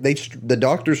no idea. The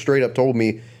doctor straight up told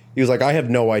me, he was like, I have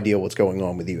no idea what's going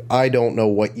on with you. I don't know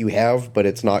what you have, but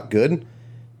it's not good.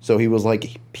 So he was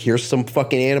like, here's some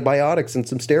fucking antibiotics and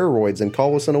some steroids, and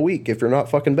call us in a week if you're not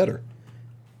fucking better.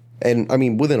 And, I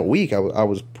mean, within a week, I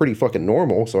was pretty fucking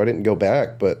normal, so I didn't go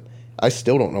back. But I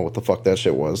still don't know what the fuck that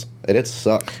shit was. And it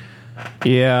sucked.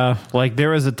 Yeah, like there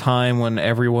was a time when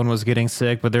everyone was getting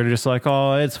sick, but they're just like,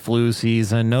 oh, it's flu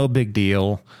season, no big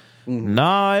deal.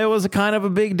 Nah, it was a kind of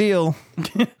a big deal.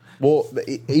 Well,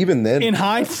 even then... In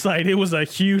hindsight, it was a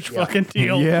huge fucking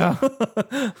deal. Yeah.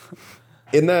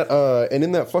 In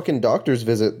that fucking doctor's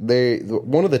visit,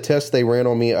 one of the tests they ran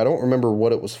on me, I don't remember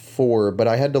what it was for, but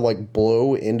I had to like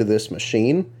blow into this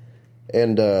machine,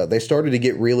 and they started to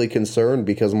get really concerned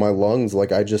because my lungs,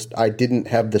 like I didn't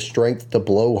have the strength to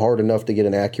blow hard enough to get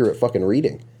an accurate fucking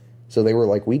reading. So they were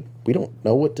like, we don't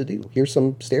know what to do. Here's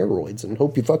some steroids and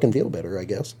hope you fucking feel better, I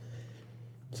guess.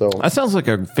 So That sounds like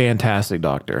a fantastic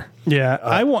doctor. Yeah,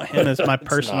 I want him as my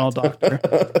personal doctor.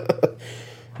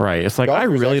 Right. It's like, I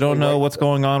Doctor's really don't actually know right what's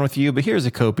going on with you, but here's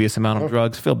a copious amount of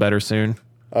drugs. Feel better soon.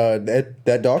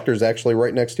 that doctor's actually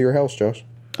right next to your house, Josh.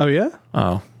 Oh, yeah?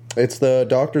 Oh. It's the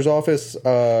doctor's office.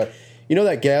 You know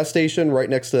that gas station right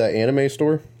next to that anime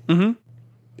store? Mm-hmm.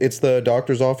 It's the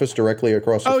doctor's office directly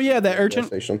across the Oh, yeah, gas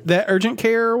station. that urgent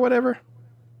care or whatever?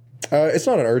 It's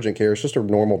not an urgent care. It's just a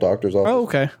normal doctor's office. Oh,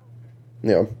 okay.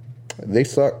 Yeah. They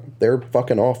suck. They're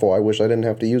fucking awful. I wish I didn't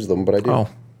have to use them, but I do. Oh.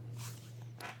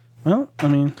 Well, I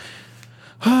mean,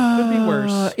 could be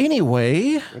worse.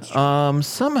 Anyway,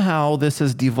 somehow this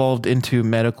has devolved into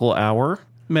medical hour.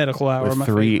 Medical hour, With my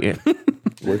 3.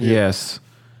 Yes.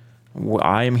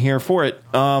 I am here for it.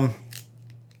 Let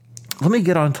me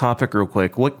get on topic real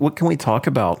quick. What can we talk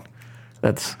about?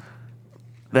 That's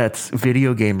that's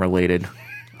video game related.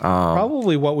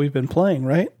 Probably what we've been playing,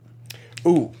 right?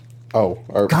 Ooh. Oh.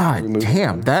 God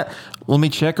damn that! Let me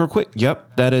check real quick.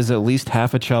 Yep, that is at least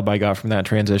half a chub I got from that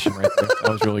transition right there.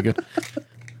 That was really good.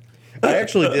 I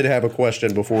actually did have a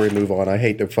question before we move on. I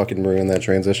hate to fucking ruin that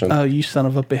transition. Oh, you son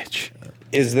of a bitch.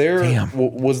 Is there Damn.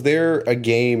 was there a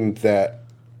game that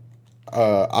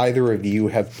either of you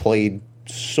have played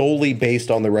solely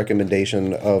based on the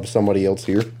recommendation of somebody else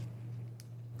here?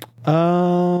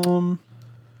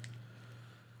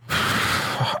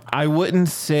 I wouldn't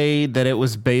say that it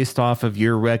was based off of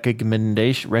your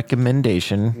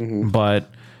recommendation, but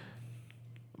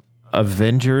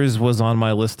Avengers was on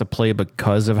my list to play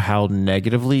because of how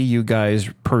negatively you guys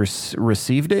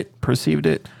perceived it.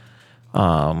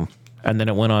 And then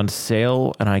it went on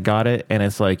sale and I got it and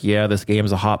it's like, yeah, this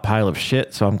game's a hot pile of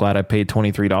shit. So I'm glad I paid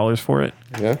 $23 for it.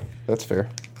 Yeah, that's fair.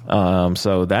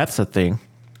 So that's a thing.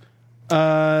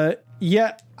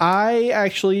 Yeah, I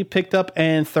actually picked up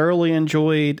and thoroughly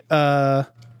enjoyed. I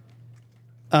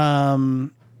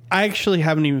actually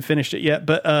haven't even finished it yet,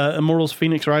 but Immortals: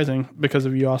 Phoenix Rising because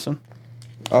of you, Austin.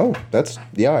 Oh,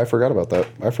 I forgot about that.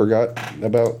 I forgot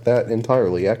about that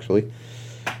entirely, actually.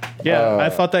 Yeah, I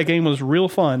thought that game was real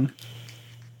fun.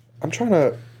 I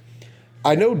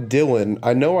know Dylan.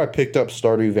 I know I picked up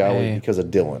Stardew Valley because of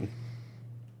Dylan.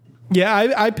 Yeah,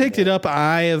 I picked it up.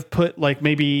 I have put like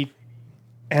maybe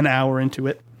an hour into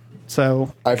it,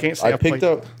 so I can't say I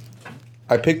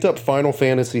picked up Final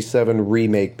Fantasy VII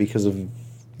Remake because of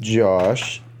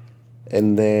Josh,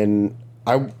 and then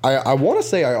I want to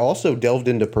say I also delved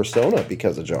into Persona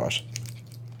because of Josh,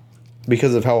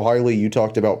 because of how highly you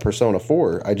talked about Persona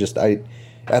 4.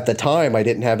 At the time I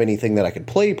didn't have anything that I could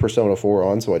play Persona 4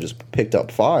 on, so I just picked up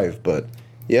 5. But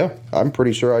yeah, I'm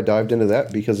pretty sure I dived into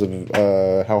that because of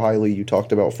how highly you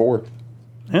talked about 4.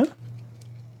 Yeah.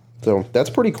 So that's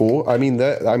pretty cool. I mean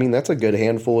that's a good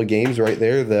handful of games right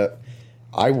there that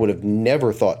I would have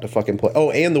never thought to fucking play. Oh,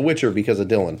 and The Witcher because of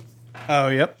Dylan. Oh,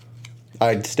 yep.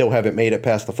 I still haven't made it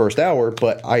past the first hour,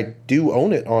 but I do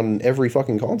own it on every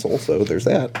fucking console, so there's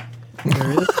that.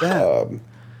 There is that.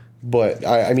 But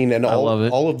I mean, and love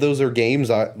it. all of those are games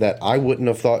that I wouldn't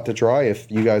have thought to try if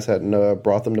you guys hadn't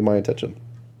brought them to my attention.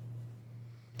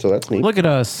 So that's neat. Look at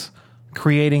us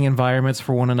creating environments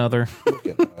for one another. Look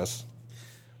at us.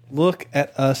 Look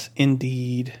at us,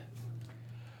 indeed.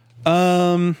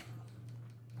 Well,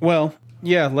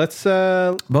 yeah. Let's.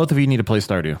 Both of you need to play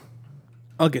Stardew.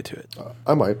 I'll get to it.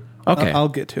 I might. Okay. I'll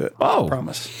get to it. Oh. I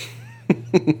promise.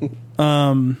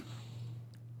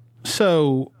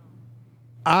 So,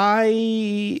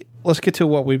 let's get to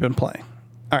what we've been playing.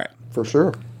 All right. For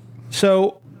sure.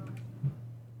 So,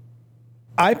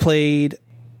 I played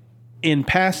in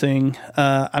passing.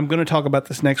 I'm going to talk about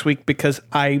this next week because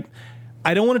I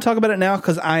don't want to talk about it now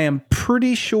because I am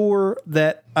pretty sure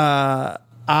that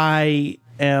I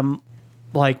am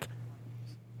like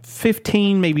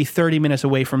 15, maybe 30 minutes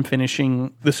away from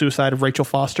finishing The Suicide of Rachel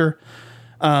Foster.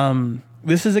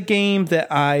 This is a game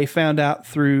that I found out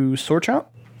through Swordchomp.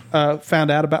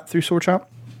 Through Swordchomp.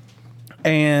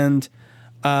 And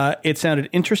it sounded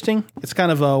interesting. It's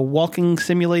kind of a walking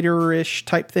simulator-ish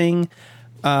type thing.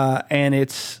 And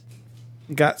it's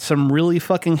got some really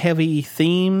fucking heavy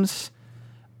themes.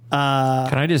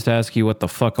 Can I just ask you what the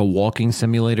fuck a walking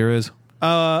simulator is?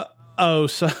 Oh,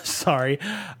 so sorry.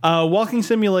 Walking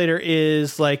Simulator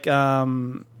is like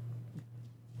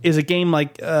is a game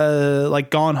like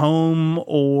Gone Home,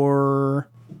 or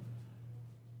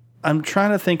I'm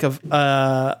trying to think of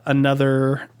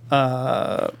another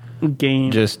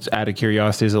game. Just out of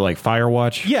curiosity, is it like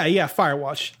Firewatch? Yeah,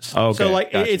 Firewatch. Okay, So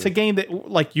like gotcha. it's a game that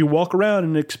like you walk around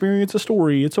and experience a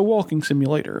story. It's a walking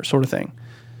simulator sort of thing.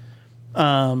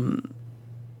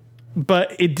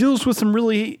 But it deals with some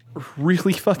really,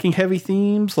 really fucking heavy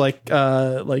themes, like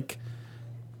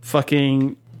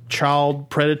fucking child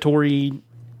predatory,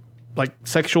 like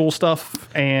sexual stuff,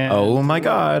 and Oh my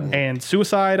god. and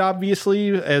suicide,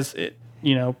 obviously, as it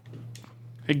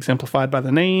exemplified by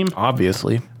the name.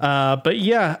 Obviously. But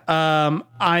yeah, I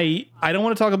don't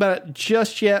want to talk about it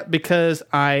just yet because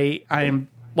I am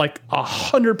like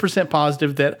 100%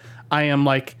 positive that I am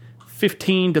like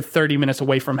 15 to 30 minutes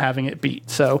away from having it beat.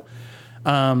 So,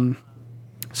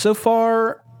 so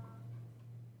far,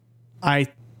 I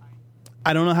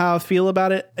don't know how I feel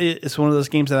about it. It's one of those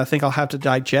games that I think I'll have to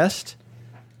digest.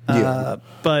 Yeah.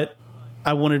 But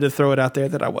I wanted to throw it out there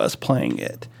that I was playing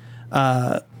it.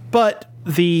 But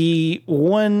the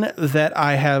one that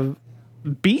I have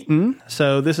beaten,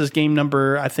 so this is game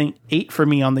number, I think, 8 for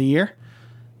me on the year.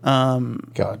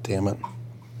 God damn it.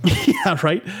 Yeah,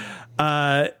 right.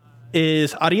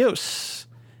 Is Adios.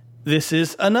 this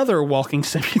is another walking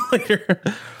simulator.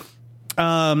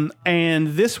 And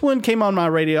this one came on my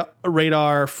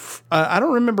radar. I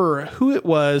don't remember who it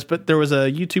was, but there was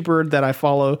a YouTuber that I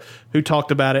follow who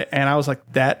talked about it, and I was like,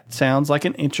 that sounds like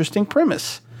an interesting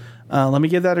premise. Let me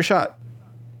give that a shot.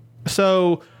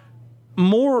 So,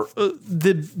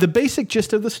 the basic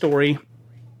gist of the story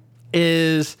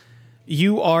is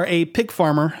you are a pig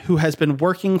farmer who has been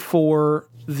working for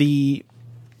the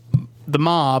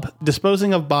mob,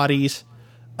 disposing of bodies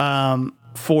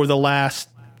for the last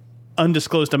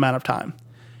undisclosed amount of time.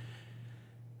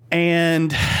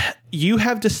 And you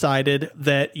have decided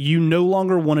that you no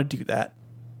longer want to do that.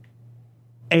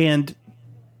 And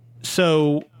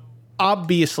so,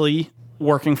 obviously,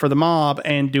 working for the mob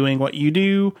and doing what you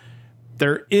do,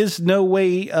 there is no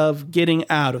way of getting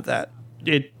out of that.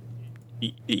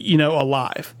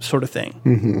 Alive sort of thing.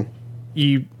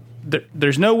 Mm-hmm.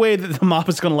 There's no way that the mob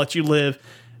is going to let you live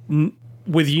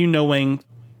with you knowing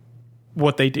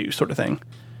what they do, sort of thing.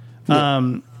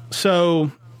 Yeah.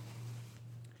 So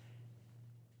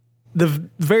the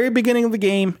very beginning of the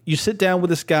game, you sit down with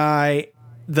this guy,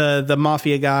 the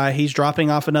mafia guy. He's dropping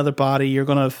off another body. You're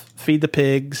going to feed the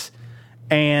pigs,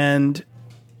 and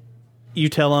you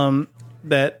tell him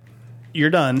that you're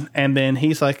done. And then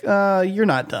he's like, you're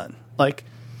not done. Like,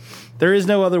 there is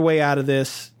no other way out of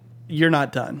this. You're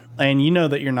not done. And you know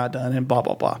that you're not done, and blah,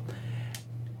 blah, blah.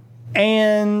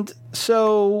 And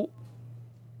so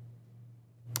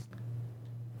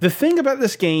the thing about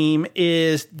this game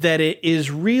is that it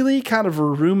is really kind of a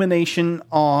rumination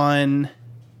on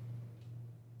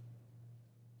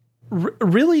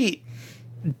really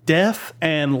death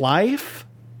and life,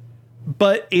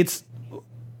 but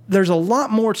there's a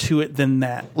lot more to it than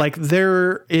that. Like,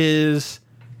 there is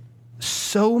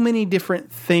so many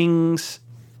different things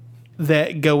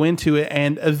that go into it,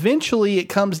 and eventually it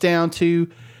comes down to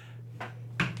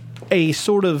a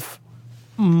sort of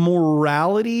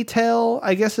morality tale,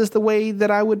 I guess is the way that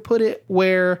I would put it,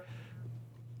 where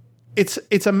it's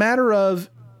a matter of,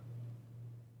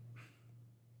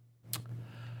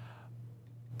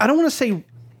 I don't want to say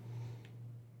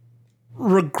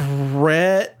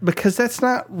regret, because that's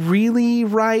not really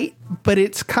right, but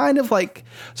it's kind of like,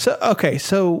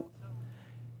 so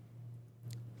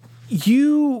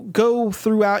you go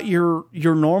throughout your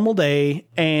normal day,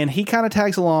 and he kind of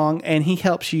tags along and he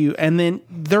helps you. And then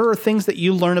there are things that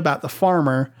you learn about the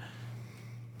farmer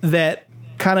that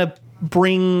kind of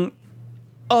bring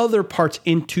other parts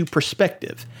into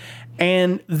perspective.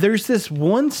 And there's this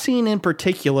one scene in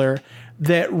particular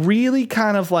that really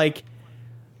kind of like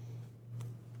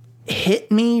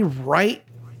hit me right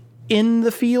in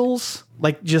the feels,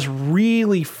 like just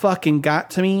really fucking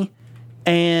got to me.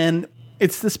 And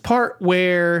it's this part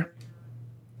where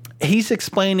he's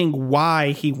explaining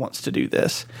why he wants to do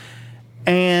this.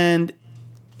 And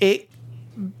it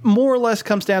more or less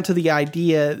comes down to the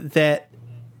idea that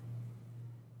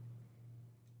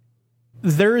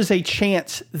there is a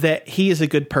chance that he is a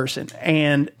good person,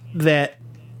 and that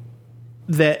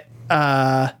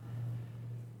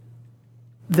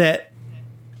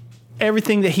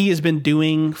everything that he has been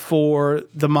doing for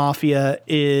the mafia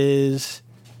is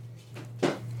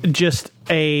just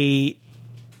a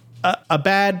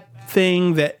bad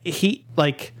thing that he,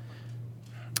 like,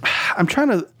 I'm trying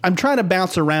to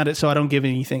bounce around it so I don't give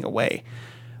anything away.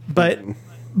 But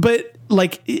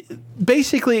like,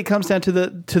 basically it comes down to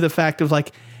the fact of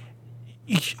like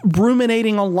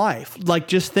ruminating on life, like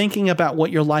just thinking about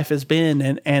what your life has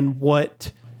been and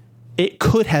what it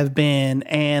could have been,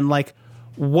 and like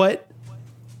what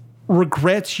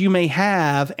regrets you may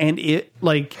have, and it,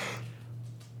 like,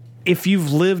 if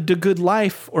you've lived a good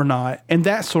life or not, and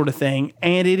that sort of thing.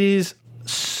 And it is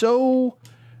so,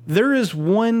 there is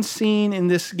one scene in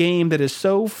this game that is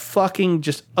so fucking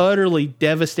just utterly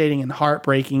devastating and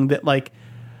heartbreaking that, like,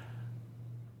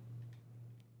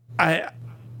 I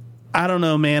don't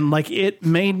know, man, like, it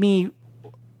made me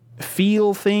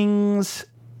feel things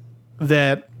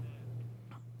that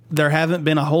there haven't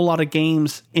been a whole lot of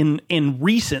games in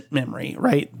recent memory,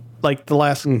 right? Like the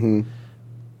last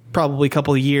probably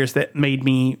couple of years that made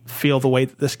me feel the way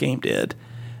that this game did.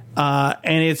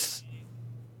 And it's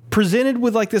presented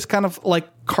with like this kind of like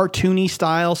cartoony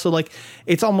style. So like,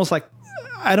 it's almost like,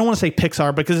 I don't want to say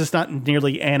Pixar because it's not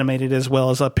nearly animated as well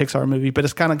as a Pixar movie, but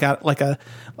it's kind of got like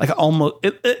almost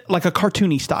like a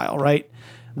cartoony style, right?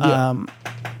 Yeah.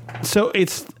 So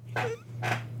it's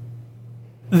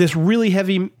this really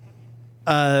heavy,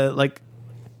 like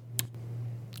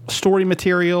story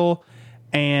material,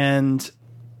 and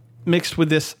mixed with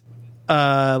this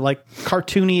like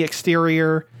cartoony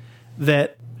exterior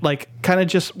that like kind of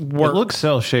just works. It looks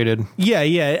cell shaded.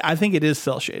 Yeah, I think it is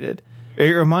cell shaded.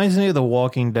 It reminds me of the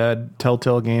Walking Dead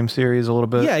Telltale game series a little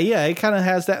bit. Yeah, it kind of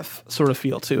has that sort of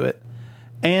feel to it.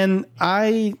 And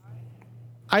I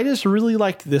just really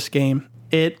liked this game.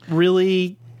 It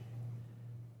really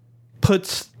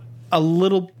puts a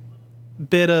little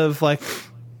bit of like,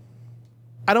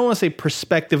 I don't want to say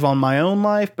perspective on my own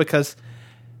life, because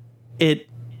it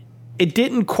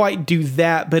didn't quite do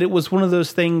that, but it was one of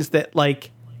those things that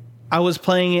like I was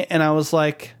playing it and I was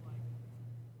like,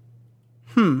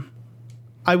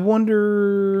 I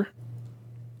wonder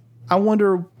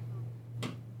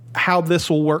how this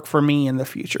will work for me in the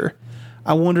future.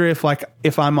 I wonder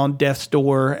if I'm on death's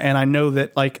door and I know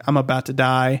that like I'm about to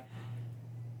die,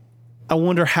 I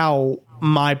wonder how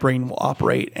my brain will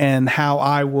operate and how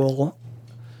I will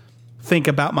think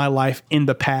about my life in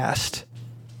the past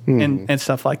and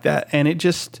stuff like that. And it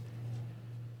just,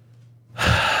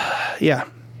 yeah,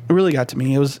 it really got to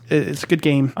me. It's a good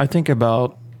game. I think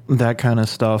about that kind of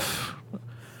stuff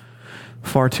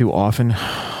far too often.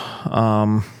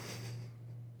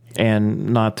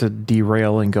 And not to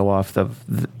derail and go off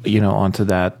onto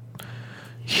that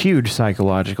huge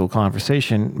psychological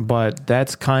conversation, but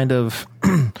that's kind of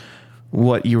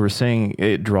what you were saying.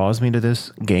 It draws me to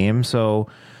this game. So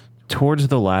towards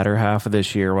the latter half of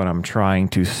this year, when I'm trying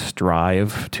to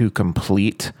strive to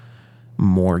complete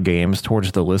more games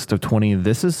towards the list of 20,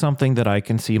 this is something that I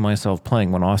can see myself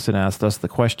playing. When Austin asked us the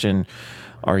question,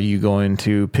 are you going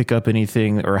to pick up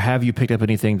anything, or have you picked up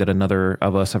anything that another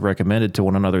of us have recommended to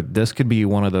one another? This could be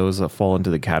one of those that fall into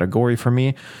the category for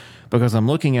me, because I'm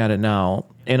looking at it now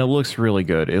and it looks really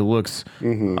good. It looks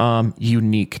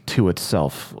unique to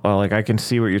itself. Like I can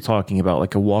see what you're talking about,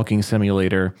 like a walking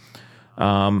simulator.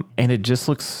 And it just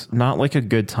looks not like a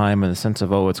good time in the sense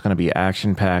of, it's going to be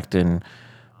action packed and,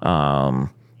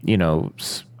 I'm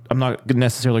not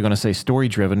necessarily going to say story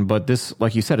driven, but this,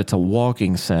 like you said, it's a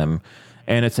walking sim.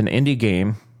 And it's an indie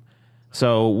game.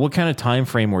 So what kind of time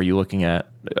frame were you looking at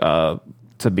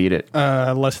to beat it?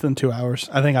 Less than 2 hours.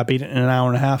 I think I beat it in an hour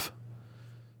and a half.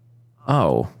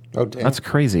 Oh, damn. That's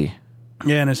crazy.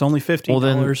 Yeah, and it's only $15. Well,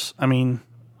 then, I mean,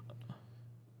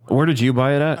 where did you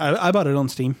buy it at? I bought it on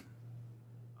Steam.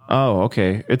 Oh,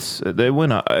 okay. It's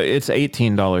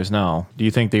 $18 now. Do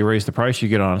you think they raised the price? You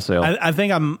get it on a sale? I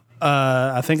think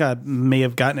I may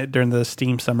have gotten it during the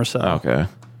Steam summer sale. Okay.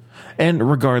 And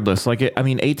regardless,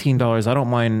 $18, I don't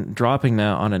mind dropping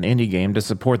that on an indie game to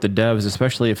support the devs,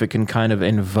 especially if it can kind of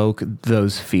invoke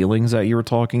those feelings that you were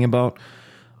talking about.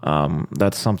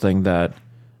 That's something that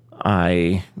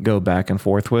I go back and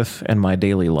forth with in my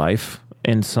daily life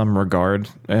in some regard,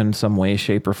 in some way,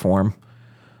 shape, or form.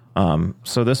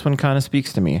 So this one kind of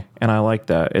speaks to me, and I like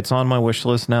that. It's on my wish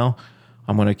list now.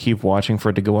 I'm going to keep watching for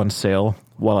it to go on sale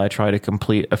while I try to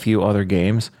complete a few other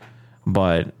games.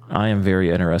 But I am very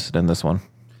interested in this one.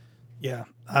 Yeah,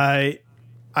 I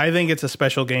think it's a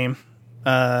special game.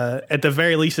 At the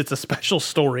very least, it's a special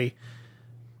story.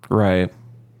 Right.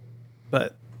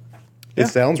 But it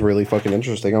sounds really fucking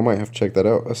interesting. I might have to check that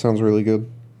out. That sounds really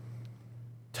good.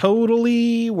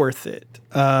 Totally worth it.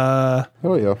 Oh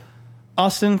yeah.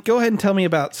 Austin, go ahead and tell me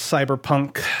about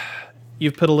Cyberpunk.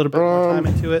 You've put a little bit more time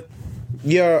into it.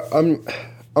 Yeah, I'm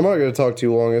not going to talk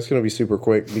too long. It's going to be super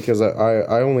quick because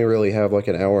I only really have like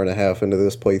an hour and a half into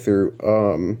this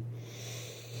playthrough.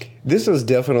 This is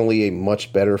definitely a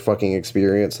much better fucking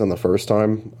experience than the first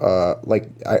time.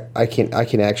 I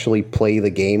can actually play the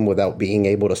game without being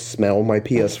able to smell my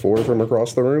PS4 from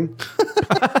across the room.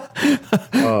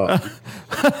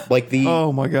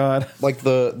 Oh my god! Like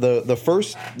the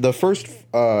first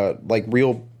like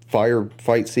real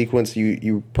firefight sequence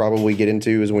you probably get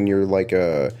into is when you're like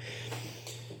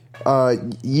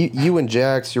you and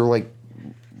Jax, you're like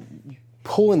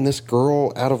pulling this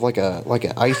girl out of like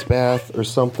an ice bath or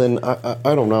something. I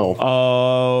don't know.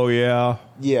 Oh yeah.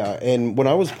 Yeah, and when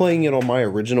I was playing it on my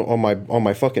original on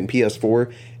my fucking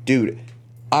PS4, dude,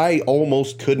 I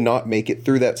almost could not make it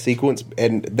through that sequence,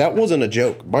 and that wasn't a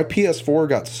joke. My PS4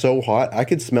 got so hot, I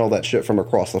could smell that shit from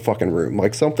across the fucking room.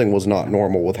 Like something was not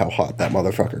normal with how hot that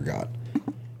motherfucker got.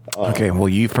 Okay, well,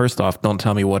 you first off, don't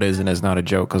tell me what is and is not a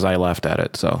joke because I laughed at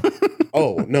it. So,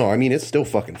 oh no, I mean it's still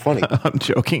fucking funny. I'm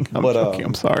joking. I'm joking.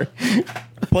 I'm sorry.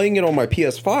 Playing it on my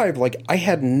PS5, like I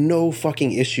had no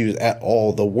fucking issues at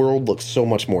all. The world looks so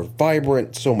much more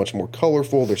vibrant, so much more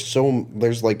colorful.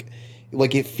 There's like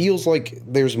it feels like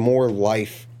there's more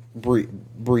life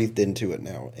breathed into it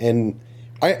now, and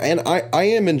I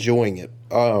am enjoying it.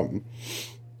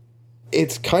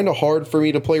 It's kind of hard for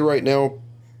me to play right now,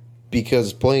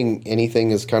 because playing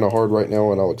anything is kind of hard right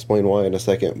now, and I'll explain why in a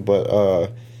second.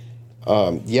 But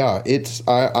Yeah,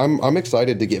 I'm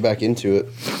excited to get back into it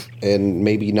and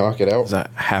maybe knock it out. Does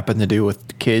that happen to do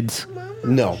with kids?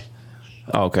 No,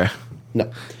 Oh, okay. no.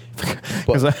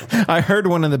 Because I heard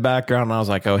one in the background, and I was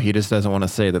like, "Oh, he just doesn't want to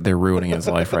say that they're ruining his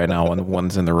life right now when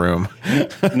one's in the room."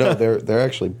 No, they're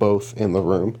actually both in the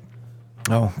room.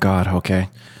 Oh God, okay.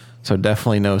 So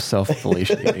definitely no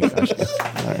self-felicitating. Gotcha.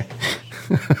 All right.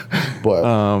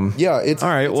 But yeah, it's all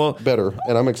right. it's Well, better,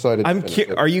 and I'm excited. to finish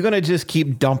it. Are you gonna just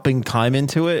keep dumping time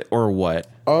into it, or what?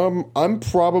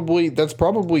 That's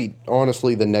probably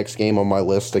honestly the next game on my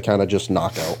list to kind of just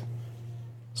knock out.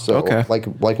 So Okay. like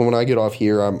when I get off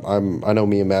here, I know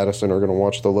me and Madison are gonna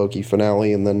watch the Loki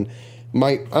finale, and then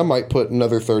I might put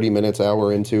another 30 minutes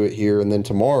hour into it here, and then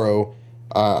tomorrow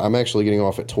I'm actually getting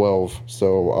off at 12,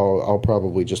 so I'll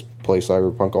probably just play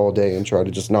Cyberpunk all day and try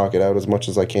to just knock it out as much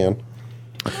as I can.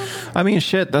 I mean,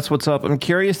 shit, that's what's up. I'm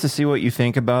curious to see what you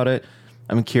think about it.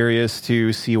 I'm curious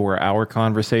to see where our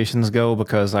conversations go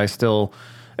because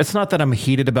it's not that I'm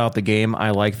heated about the game.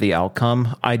 I like the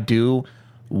outcome. I do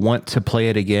want to play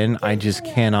it again. I just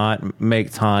cannot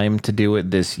make time to do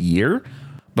it this year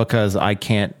because I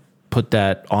can't put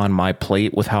that on my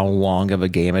plate with how long of a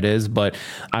game it is. But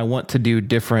I want to do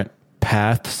different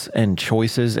paths and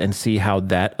choices and see how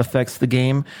that affects the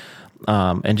game.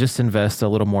 And just invest a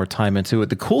little more time into it.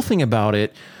 The cool thing about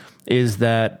it is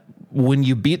that when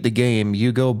you beat the game,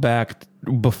 you go back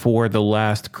before the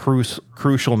last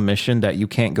crucial mission that you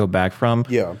can't go back from.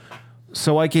 Yeah.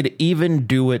 So I could even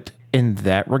do it in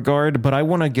that regard, but I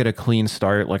want to get a clean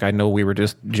start. Like I know we were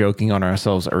just joking on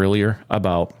ourselves earlier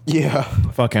about Yeah.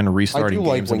 fucking I restarting do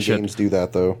like games when and shit. games do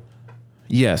that though.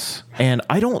 Yes, and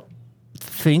I don't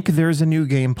think there's a new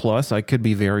game plus. I could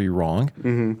be very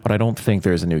wrong, but I don't think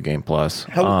there's a new game plus.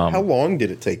 How long did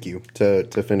it take you to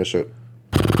finish it?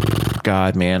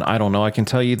 God, man, I don't know. I can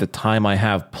tell you the time I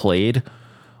have played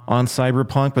on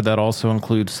Cyberpunk, but that also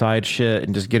includes side shit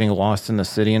and just getting lost in the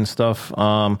city and stuff.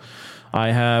 I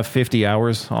have 50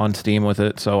 hours on Steam with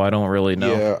it, so I don't really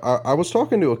know. Yeah, I was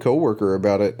talking to a coworker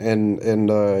about it, and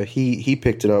he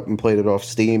picked it up and played it off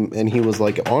Steam, and he was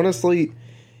like, honestly,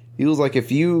 he was like,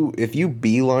 if you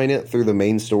beeline it through the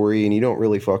main story and you don't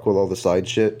really fuck with all the side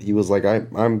shit, he was like,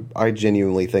 I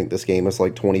genuinely think this game is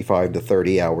like 25 to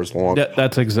 30 hours long.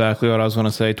 That's exactly what I was going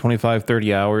to say, 25,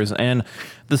 30 hours. And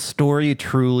the story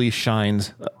truly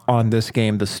shines on this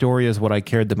game. The story is what I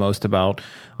cared the most about.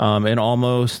 And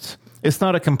almost, it's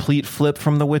not a complete flip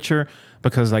from The Witcher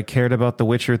because I cared about The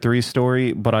Witcher 3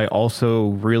 story, but I also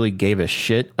really gave a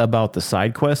shit about the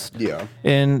side quest. Yeah.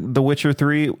 In The Witcher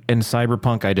 3, in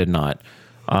Cyberpunk, I did not.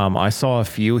 I saw a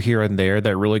few here and there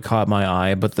that really caught my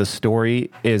eye, but the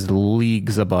story is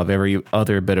leagues above every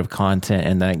other bit of content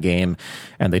in that game,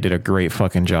 and they did a great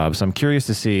fucking job. So I'm curious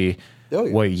to see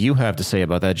what you have to say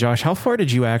about that. Josh, how far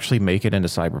did you actually make it into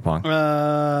Cyberpunk?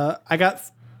 I got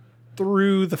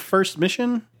through the first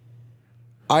mission.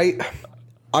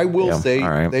 I will say, all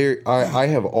right. I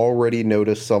have already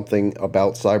noticed something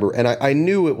about Cyber, and I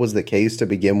knew it was the case to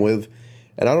begin with,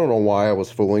 and I don't know why I was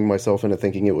fooling myself into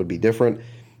thinking it would be different,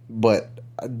 but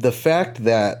the fact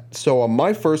that, so on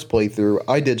my first playthrough,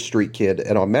 I did Street Kid,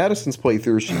 and on Madison's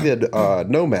playthrough, she did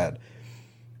Nomad.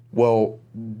 Well,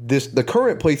 the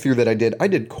current playthrough that I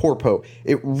did Corpo.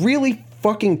 It really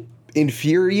fucking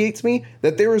infuriates me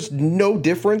that there is no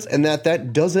difference and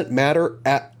that doesn't matter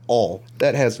at all.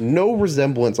 That has no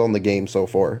resemblance on the game so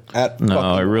far.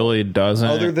 No, it really doesn't.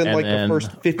 Other than And the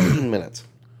first 15 minutes.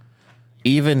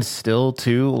 Even still,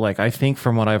 too, like I think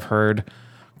from what I've heard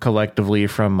collectively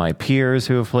from my peers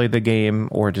who have played the game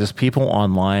or just people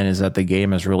online is that the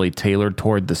game is really tailored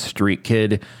toward the Street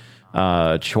Kid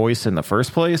choice in the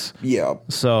first place. Yeah.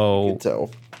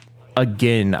 So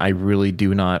again, I really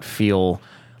do not feel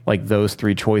like those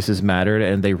three choices mattered,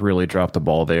 and they really dropped the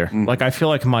ball there. Like, I feel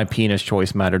like my penis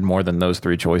choice mattered more than those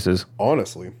three choices.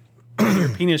 Honestly. Your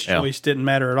penis choice didn't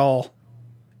matter at all.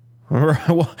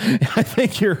 Well, I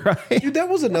think you're right. Dude, that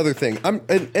was another thing.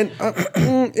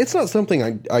 It's not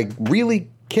something I really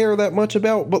care that much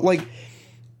about, but like,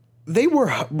 they were,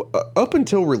 up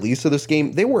until release of this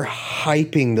game, they were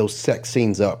hyping those sex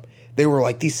scenes up. They were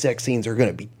like, these sex scenes are going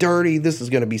to be dirty. This is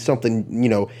going to be something,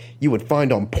 you would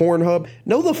find on Pornhub.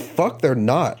 No, the fuck they're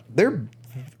not. They're,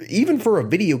 even for a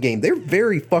video game, they're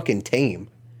very fucking tame.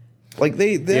 Like,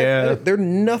 they're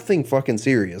nothing fucking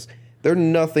serious. They're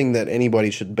nothing that anybody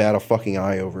should bat a fucking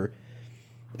eye over.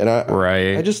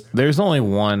 And there's only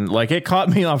one. Like, it caught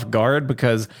me off guard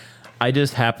because I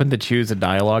just happened to choose a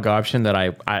dialogue option that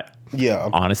Yeah.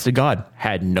 Honest to God,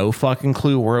 had no fucking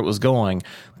clue where it was going,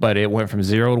 but it went from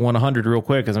 0 to 100 real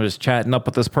quick as I'm just chatting up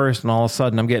with this person. All of a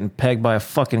sudden, I'm getting pegged by a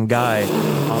fucking guy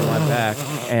on my back,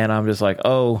 and I'm just like,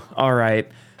 oh, all right.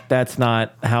 That's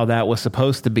not how that was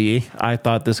supposed to be. I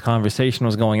thought this conversation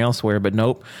was going elsewhere, but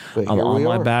nope. But I'm here on we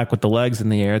my are. back with the legs in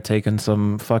the air, taking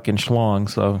some fucking schlong.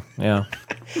 So, yeah.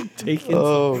 Taking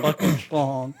some fucking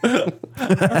schlong.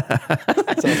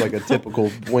 Sounds like a typical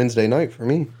Wednesday night for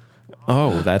me.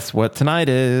 Oh, that's what tonight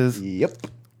is. Yep.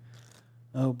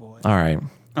 Oh boy. All right.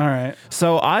 All right.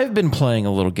 So I've been playing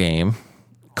a little game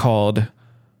called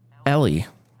Ellie.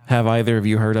 Have either of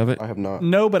you heard of it? I have not.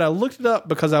 No, but I looked it up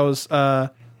because I was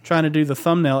trying to do the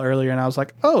thumbnail earlier, and I was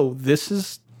like, "Oh,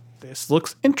 this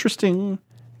looks interesting."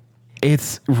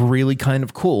 It's really kind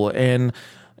of cool. And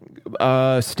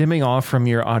stemming off from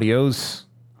your audios,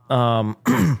 the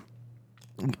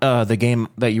game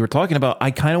that you were talking about,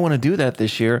 I kind of want to do that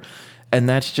this year. And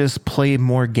that's just play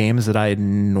more games that I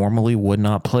normally would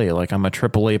not play. Like I'm a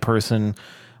AAA person,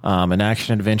 an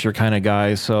action adventure kind of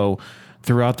guy. So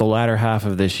throughout the latter half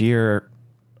of this year,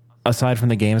 aside from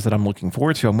the games that I'm looking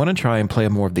forward to, I'm going to try and play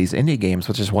more of these indie games,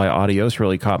 which is why Adios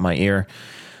really caught my ear.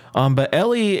 But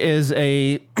Ellie is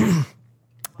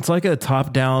it's like a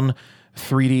top-down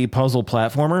 3D puzzle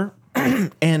platformer,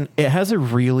 and it has a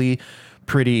really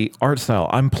pretty art style.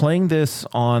 I'm playing this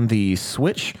on the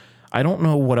Switch. I don't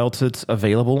know what else it's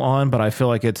available on, but I feel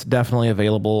like it's definitely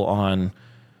available on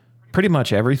pretty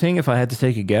much everything, if I had to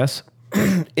take a guess.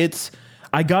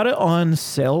 I got it on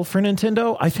sale for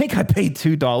Nintendo. I think I paid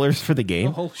 $2 for the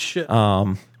game. Oh shit!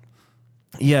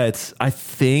 Yeah, I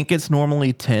think it's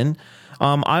normally 10.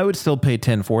 I would still pay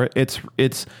 10 for it.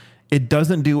 It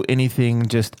doesn't do anything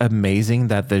just amazing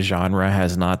that the genre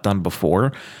has not done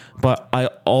before. But I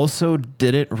also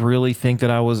didn't really think that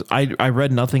I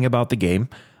read nothing about the game.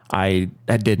 I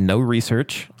did no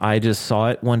research. I just saw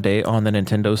it one day on the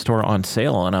Nintendo store on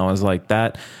sale, and I was like,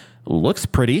 that looks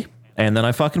pretty. And then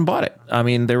I fucking bought it. I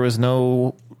mean, there was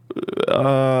no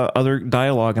other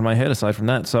dialogue in my head aside from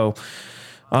that. So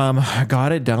I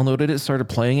got it, downloaded it, started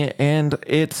playing it, and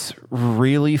it's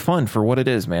really fun for what it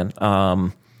is, man.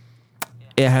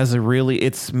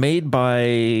 It's made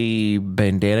by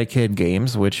Bandana Kid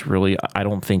Games, which really I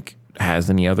don't think has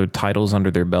any other titles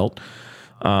under their belt.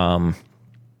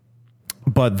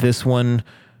 But this one,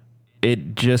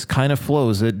 it just kind of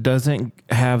flows. It doesn't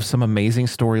have some amazing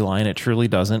storyline. It truly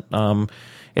doesn't.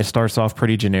 It starts off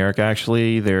pretty generic,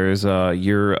 actually. There's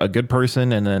you're a good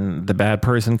person, and then the bad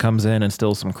person comes in and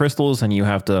steals some crystals, and you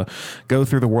have to go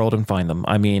through the world and find them.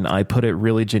 I mean, I put it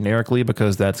really generically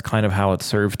because that's kind of how it's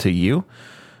served to you.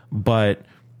 But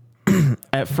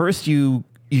at first,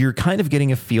 you're kind of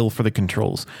getting a feel for the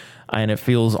controls, and it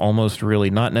feels almost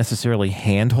really not necessarily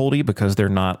hand-holdy because they're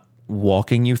not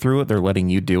walking you through it, they're letting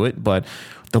you do it, but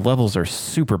the levels are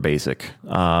super basic.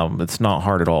 It's not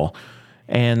hard at all.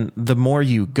 And the more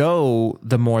you go,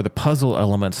 the more the puzzle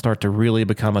elements start to really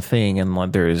become a thing, and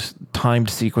like there's timed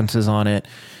sequences on it,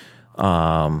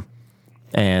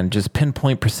 and just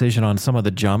pinpoint precision on some of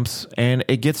the jumps, and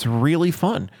it gets really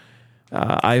fun.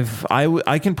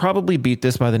 I can probably beat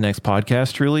this by the next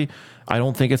podcast, truly. I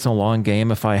don't think it's a long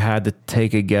game. If I had to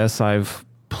take a guess, I've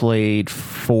played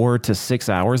 4 to 6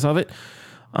 hours of it.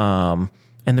 And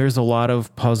there's a lot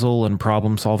of puzzle and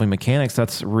problem solving mechanics.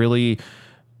 That's really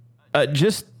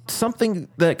just something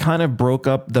that kind of broke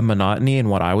up the monotony in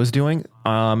what I was doing.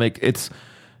 It's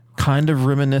kind of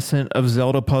reminiscent of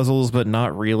Zelda puzzles, but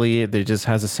not really. It just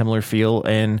has a similar feel.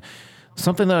 And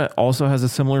something that also has a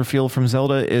similar feel from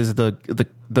Zelda is the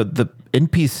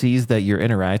NPCs that you're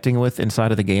interacting with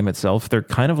inside of the game itself. They're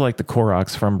kind of like the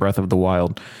Koroks from Breath of the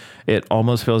Wild. It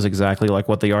almost feels exactly like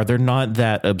what they are. They're not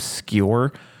that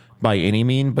obscure by any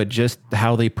mean, but just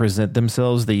how they present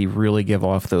themselves, they really give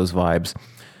off those vibes.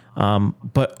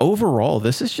 But overall,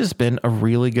 this has just been a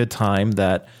really good time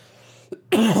that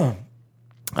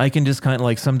I can just kind of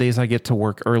like, some days I get to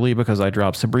work early because I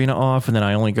drop Sabrina off, and then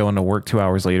I only go into work 2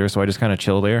 hours later. So I just kind of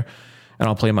chill there and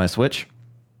I'll play my Switch.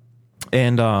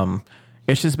 And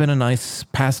it's just been a nice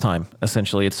pastime,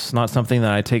 essentially. It's not something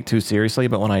that I take too seriously,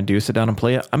 but when I do sit down and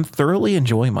play it, I'm thoroughly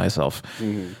enjoying myself.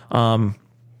 Mm-hmm.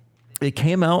 It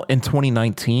came out in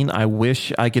 2019. I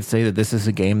wish I could say that this is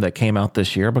a game that came out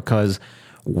this year because,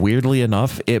 weirdly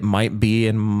enough, it might be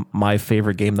in my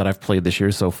favorite game that I've played this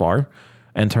year so far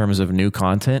in terms of new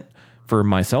content for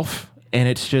myself. And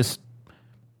it's just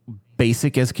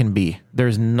basic as can be.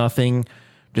 There's nothing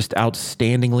just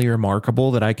outstandingly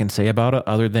remarkable that I can say about it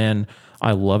other than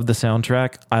I love the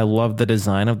soundtrack. I love the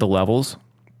design of the levels.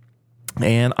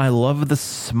 And I love the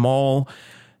small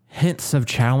hints of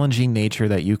challenging nature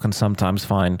that you can sometimes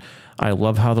find. I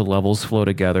love how the levels flow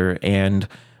together, and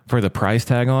for the price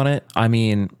tag on it, I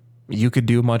mean, you could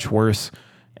do much worse,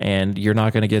 and you're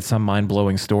not going to get some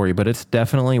mind-blowing story, but it's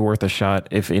definitely worth a shot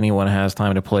if anyone has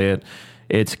time to play it.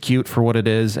 It's cute for what it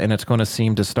is, and it's going to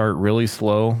seem to start really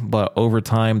slow, but over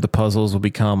time, the puzzles will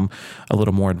become a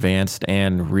little more advanced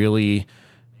and really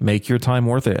make your time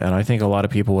worth it, and I think a lot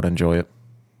of people would enjoy it.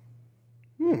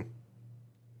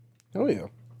 Oh, yeah.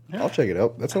 I'll check it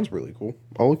out. That sounds really cool.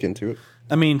 I'll look into it.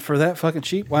 I mean, for that fucking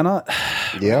cheap, why not?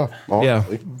 Yeah,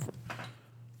 honestly.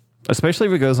 Especially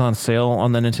if it goes on sale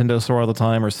on the Nintendo Store all the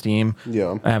time or Steam.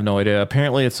 Yeah. I have no idea.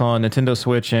 Apparently, it's on Nintendo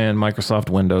Switch and Microsoft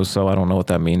Windows, so I don't know what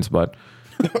that means, but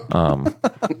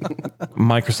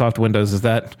Microsoft Windows, is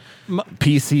that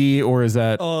PC or is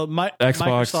that Xbox?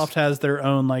 Microsoft has their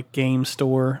own like game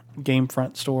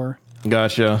front store.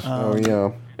 Gotcha. Oh,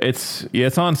 yeah.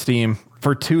 It's on Steam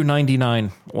for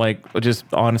 $2.99, like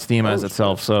just on Steam as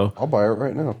itself. So I'll buy it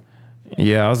right now.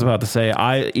 yeah, I was about to say,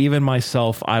 I would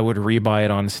rebuy it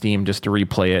on Steam just to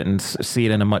replay it and see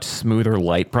it in a much smoother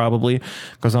light, probably,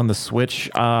 because on the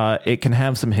Switch, it can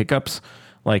have some hiccups.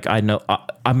 Like I know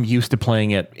I'm used to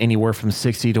playing it anywhere from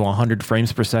 60 to 100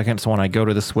 frames per second. So when I go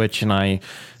to the Switch and I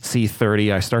see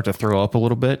 30, I start to throw up a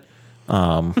little bit.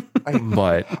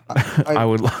 But I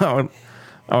would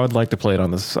like to play it on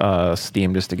this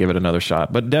Steam just to give it another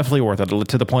shot. But definitely worth it,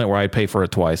 to the point where I'd pay for it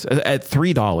twice at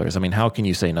 $3. I mean, how can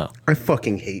you say no? I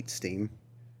fucking hate Steam.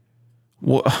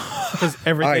 Well, Because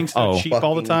everything's so cheap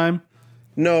all the time.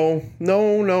 No,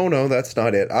 that's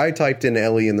not it. I typed in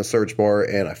Ellie in the search bar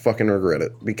and I fucking regret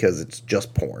it because it's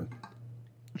just porn.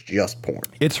 Just porn.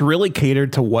 it's really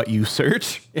catered to what you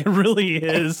search, It really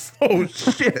is. Oh,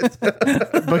 shit.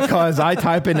 because I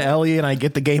type in Ellie and I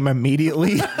get the game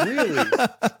immediately. Really?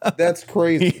 That's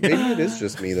crazy. Maybe it is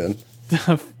just me then.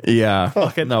 Yeah.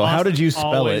 Fucking No, how Austin did you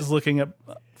spell always it? looking up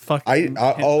fucking.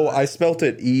 I spelt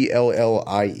it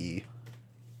ELLIE.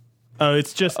 Oh,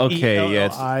 it's just Okay, yeah,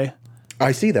 ELLI.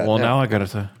 I see that. Well, now. now I gotta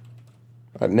say.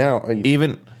 Now,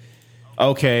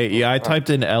 Okay, yeah, I typed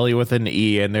in Ellie with an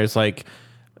E, and there's like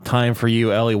time for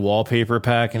you, Ellie wallpaper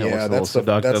pack, and it looks a little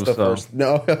seductive. that's the first.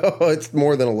 No, it's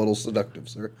more than a little seductive,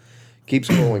 sir. Keep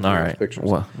scrolling through All those right. pictures.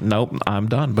 Well, nope, I'm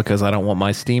done because I don't want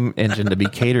my Steam engine to be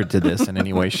catered to this in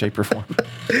any way, shape, or form.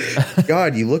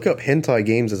 God, you look up hentai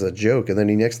games as a joke, and then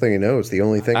the next thing you know, it's the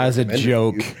only thing As a recommended to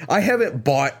joke. you. I haven't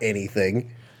bought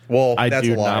anything. Well, I that's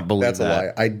do a lie. not believe that's a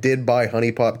that. lie. I did buy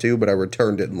Honey Pop 2, but I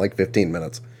returned it in like 15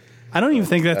 minutes. I don't even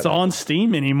think that's on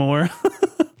Steam anymore.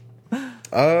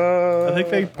 I think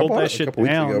they I pulled bought that it a shit couple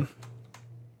weeks down. ago.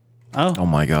 Oh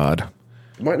my god.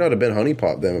 It might not have been Honey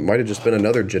Pop then. It might have just been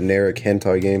another generic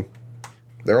hentai game.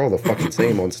 They're all the fucking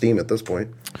same on Steam at this point.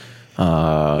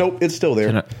 Nope, it's still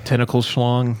there. Tentacle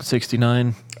Schlong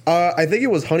 69. I think it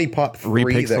was Honey Pop 3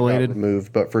 that got Repixelated?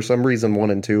 removed, but for some reason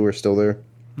 1 and 2 are still there.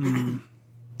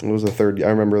 It was the third. I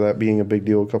remember that being a big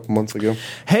deal a couple months ago.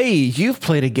 Hey, you've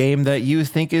played a game that you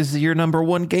think is your number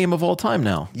one game of all time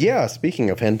now. Yeah, speaking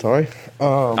of hentai,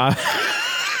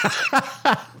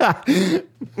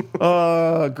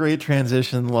 Great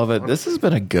transition. Love it. This has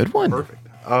been a good one.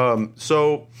 perfect.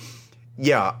 So,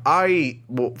 yeah,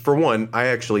 for one, I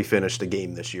actually finished a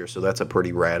game this year, so that's a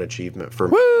pretty rad achievement for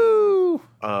me. Woo!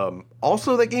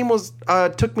 Also, that game was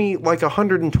took me like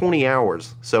 120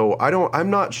 hours, so I'm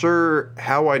not sure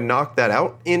how I knocked that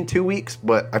out in 2 weeks,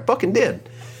 but I fucking did.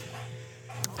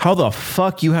 How the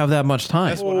fuck you have that much time?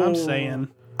 That's what I'm saying.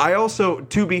 I also,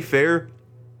 to be fair,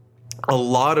 a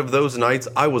lot of those nights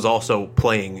I was also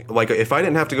playing. Like, if I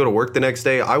didn't have to go to work the next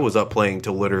day, I was up playing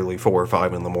till literally 4 or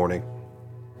 5 in the morning.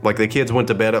 Like, the kids went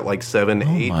to bed at like 7,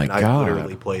 8, my and I God.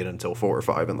 literally played until 4 or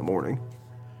 5 in the morning.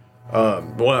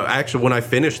 Well, actually, when I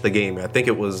finished the game, I think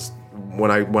it was when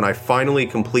I finally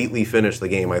completely finished the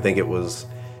game. I think it was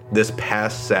this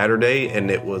past Saturday,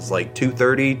 and it was like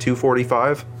 2:30,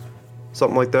 2:45,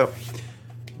 something like that.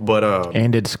 But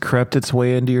And it's crept its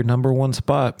way into your number one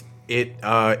spot. it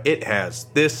has.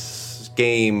 This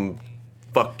game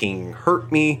fucking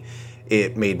hurt me.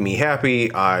 It made me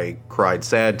happy. I cried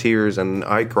sad tears, and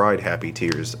I cried happy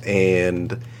tears,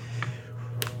 and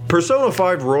Persona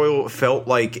 5 Royal felt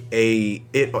like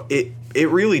it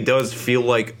really does feel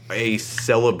like a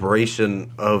celebration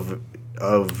of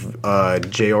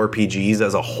JRPGs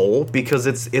as a whole, because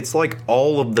it's like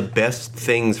all of the best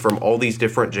things from all these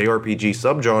different JRPG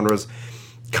subgenres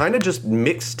kind of just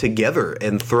mixed together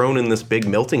and thrown in this big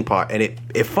melting pot, and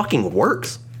it fucking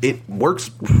works. It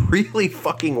works really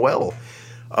fucking well.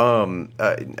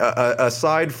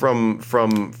 Aside from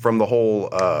the whole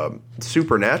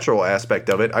supernatural aspect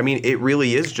of it, I mean, it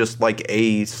really is just like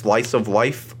a slice of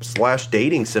life /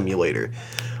 dating simulator.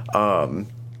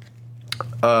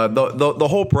 The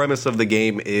whole premise of the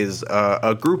game is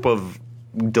a group of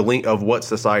what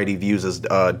society views as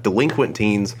delinquent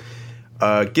teens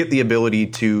get the ability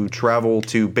to travel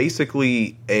to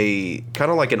basically a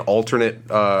kind of like an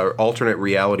alternate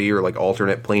reality or like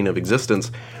alternate plane of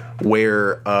existence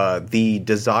where the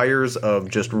desires of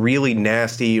just really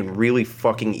nasty and really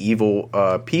fucking evil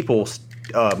people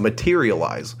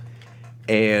materialize.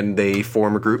 And they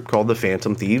form a group called the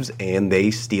Phantom Thieves, and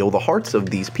they steal the hearts of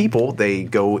these people. They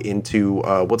go into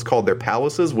what's called their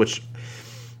palaces, which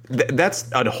that's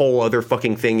a whole other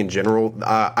fucking thing in general.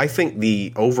 I think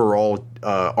the overall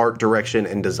art direction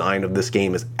and design of this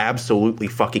game is absolutely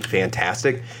fucking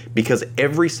fantastic because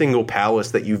every single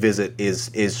palace that you visit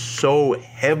is so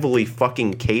heavily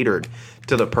fucking catered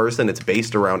to the person it's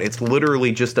based around. It's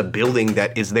literally just a building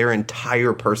that is their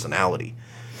entire personality.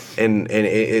 And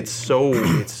it's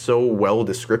so well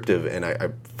descriptive, and I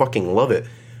fucking love it.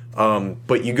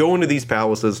 But you go into these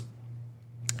palaces,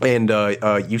 and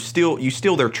you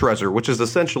steal their treasure, which is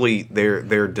essentially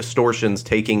their distortions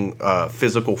taking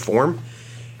physical form,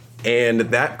 and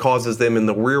that causes them in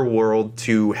the real world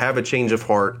to have a change of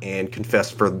heart and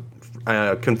confess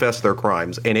their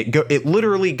crimes. And it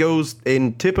literally goes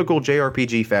in typical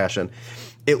JRPG fashion.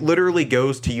 It literally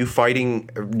goes to you fighting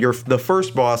the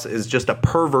first boss is just a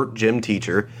pervert gym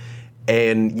teacher,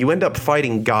 and you end up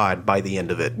fighting God by the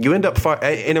end of it. You end up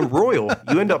and in Royal,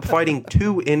 you end up fighting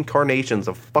 2 incarnations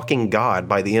of fucking God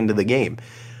by the end of the game.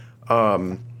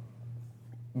 But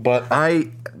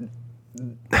I'm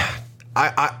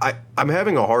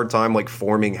having a hard time like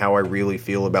forming how I really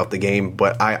feel about the game,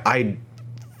 but I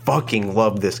fucking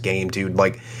love this game, dude.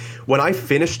 Like, when I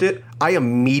finished it, I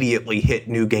immediately hit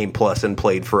New Game Plus and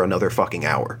played for another fucking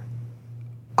hour.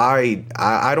 I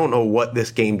don't know what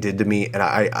this game did to me,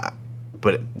 and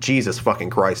but Jesus fucking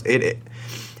Christ,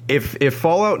 if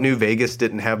Fallout New Vegas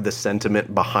didn't have the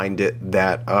sentiment behind it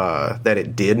that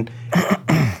it did,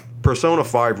 Persona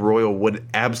 5 Royal would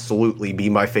absolutely be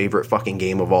my favorite fucking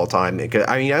game of all time.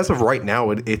 I mean, as of right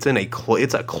now, it's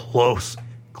a close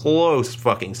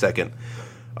fucking second.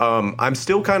 I'm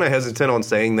still kind of hesitant on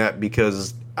saying that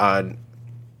because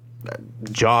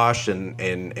Josh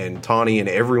and Tawny and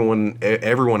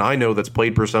everyone I know that's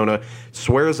played Persona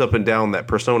swears up and down that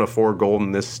Persona 4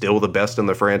 Golden is still the best in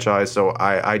the franchise. So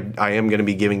I am going to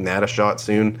be giving that a shot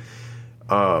soon.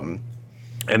 And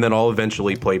then I'll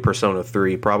eventually play Persona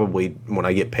 3. Probably when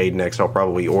I get paid next, I'll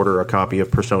probably order a copy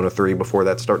of Persona 3 before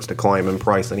that starts to climb in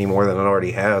price any more than it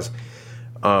already has.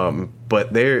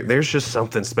 But there's just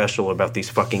something special about these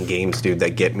fucking games, dude,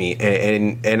 that get me.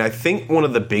 And I think one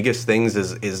of the biggest things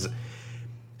is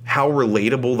how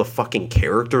relatable the fucking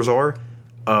characters are.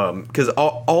 Because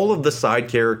all of the side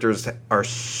characters are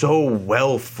so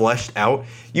well fleshed out.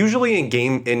 Usually in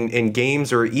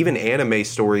games or even anime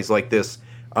stories like this,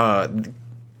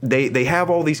 they have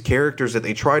all these characters that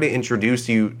they try to introduce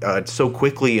you so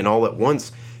quickly and all at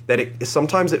once that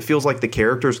sometimes it feels like the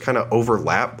characters kind of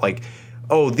overlap. Like,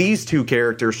 oh, these two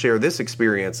characters share this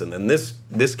experience, and then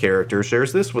this character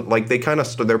shares this with, like, they kind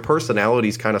of their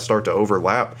personalities kind of start to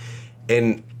overlap.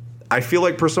 And I feel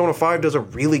like Persona 5 does a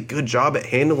really good job at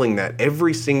handling that.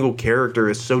 Every single character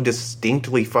is so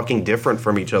distinctly fucking different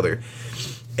from each other.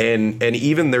 And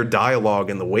even their dialogue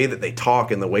and the way that they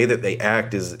talk and the way that they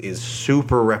act is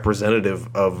super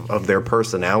representative of their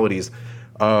personalities.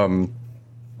 I'm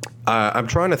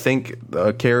trying to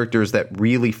think characters that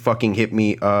really fucking hit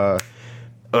me.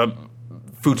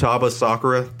 Futaba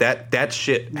Sakura, that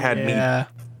shit had me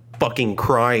fucking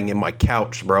crying in my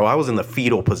couch, bro. I was in the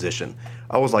fetal position.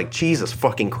 I was like, Jesus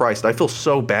fucking Christ, I feel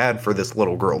so bad for this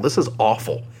little girl. This is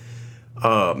awful.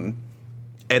 And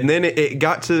then I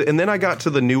got to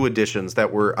the new additions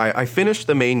that were. I finished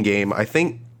the main game. I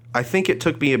think it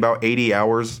took me about 80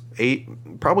 hours,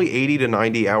 probably 80 to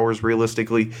 90 hours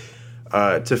realistically.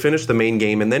 To finish the main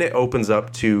game, and then it opens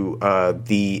up to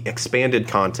the expanded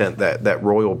content that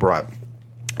Royal brought.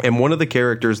 And one of the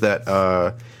characters that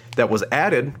was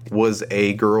added was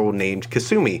a girl named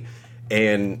Kasumi,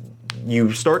 and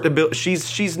you start to build.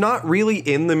 She's not really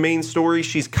in the main story.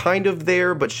 She's kind of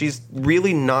there, but she's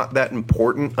really not that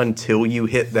important until you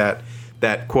hit that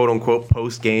quote unquote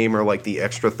post game or like the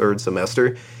extra third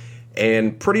semester.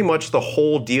 And pretty much the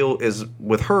whole deal is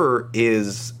with her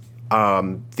is.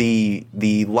 The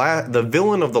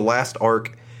villain of the last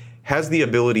arc has the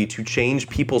ability to change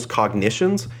people's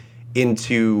cognitions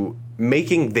into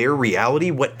making their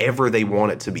reality whatever they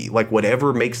want it to be, like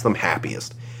whatever makes them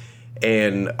happiest.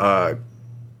 And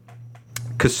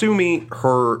Kasumi,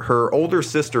 her older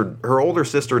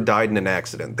sister died in an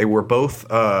accident. They were both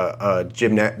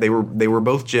they were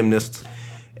both gymnasts,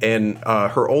 and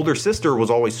her older sister was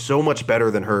always so much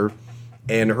better than her,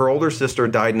 and her older sister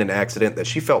died in an accident that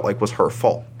she felt like was her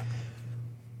fault.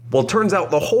 Well, it turns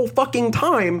out the whole fucking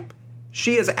time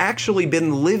she has actually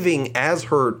been living as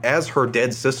her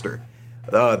dead sister.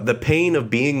 The pain of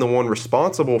being the one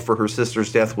responsible for her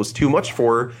sister's death was too much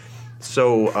for her.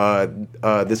 So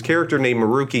this character named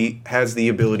Maruki has the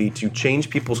ability to change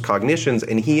people's cognitions,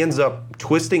 and he ends up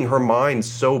twisting her mind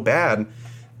so bad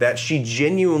that she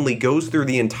genuinely goes through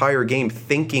the entire game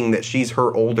thinking that she's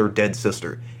her older dead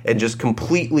sister, and just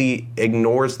completely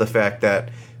ignores the fact that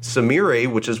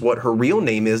Sumire, which is what her real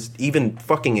name is, even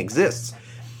fucking exists.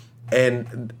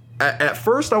 And at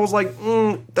first I was like,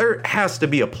 there has to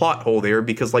be a plot hole there,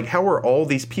 because like, how are all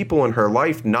these people in her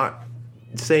life not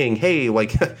saying, hey,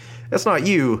 like, that's not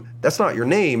you, that's not your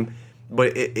name?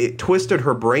 But it twisted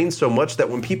her brain so much that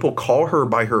when people call her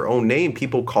by her own name,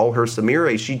 people call her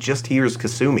Sumire, she just hears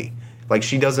Kasumi. Like,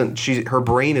 her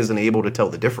brain isn't able to tell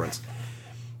the difference.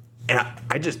 And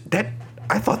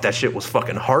I thought that shit was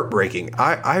fucking heartbreaking.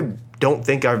 I don't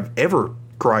think I've ever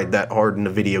cried that hard in a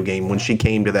video game when she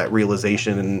came to that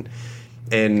realization,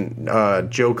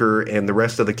 and Joker and the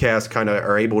rest of the cast kind of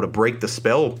are able to break the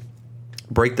spell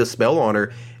on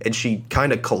her, and she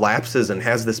kind of collapses and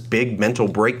has this big mental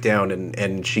breakdown,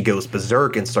 and she goes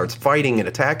berserk and starts fighting and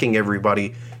attacking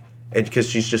everybody, and because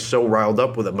she's just so riled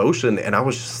up with emotion. And I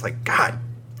was just like, God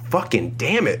fucking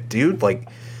damn it, dude. Like,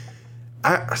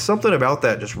 something about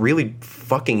that just really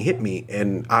fucking hit me,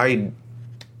 and I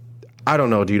don't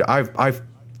know, dude. I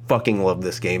fucking love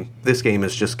this game. This game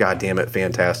is just goddamn it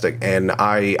fantastic, and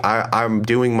I'm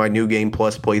doing my New Game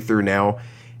Plus playthrough now,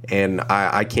 and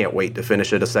I can't wait to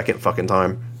finish it a second fucking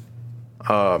time.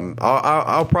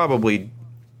 I'll probably,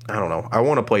 I don't know. I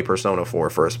want to play Persona 4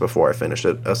 first before I finish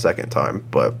it a second time,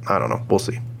 but I don't know. We'll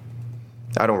see.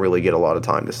 I don't really get a lot of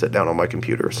time to sit down on my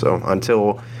computer, so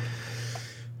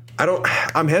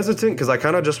I'm hesitant because I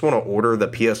kind of just want to order the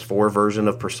PS4 version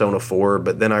of Persona 4,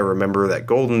 but then I remember that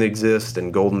Golden exists,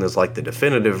 and Golden is like the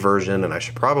definitive version, and I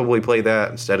should probably play that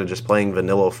instead of just playing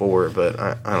Vanilla 4, but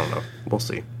I don't know. We'll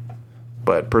see.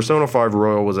 But Persona 5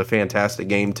 Royal was a fantastic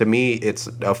game. To me, it's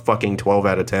a fucking 12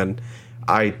 out of 10.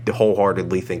 I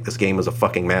wholeheartedly think this game is a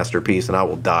fucking masterpiece, and I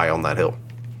will die on that hill.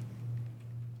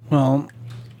 Well,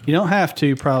 you don't have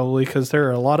to, probably, because there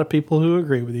are a lot of people who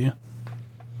agree with you.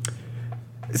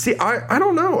 See, I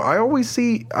don't know. I always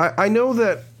see... I know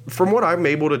that, from what I'm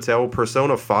able to tell,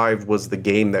 Persona 5 was the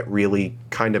game that really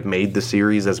kind of made the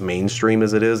series as mainstream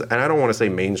as it is. And I don't want to say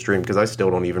mainstream, because I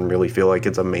still don't even really feel like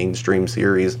it's a mainstream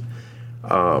series.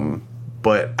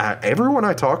 But everyone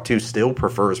I talk to still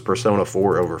prefers Persona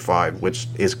 4 over 5, which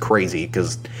is crazy,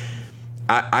 because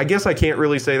I guess I can't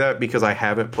really say that because I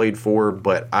haven't played 4,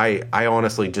 but I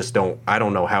honestly just don't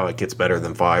know how it gets better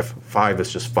than 5. 5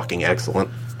 is just fucking excellent.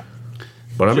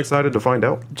 But I'm excited to find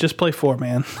out. Just play 4,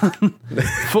 man.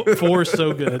 4 is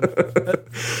so good.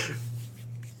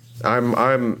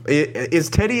 Is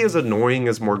Teddy as annoying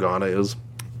as Morgana is?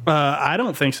 I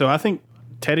don't think so. I think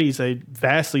Teddy's a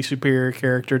vastly superior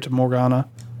character to Morgana.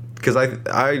 Because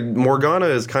Morgana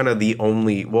is kind of the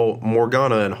only... Well,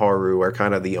 Morgana and Haru are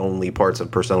kind of the only parts of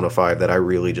Persona 5 that I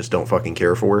really just don't fucking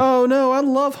care for. Oh, no, I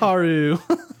love Haru.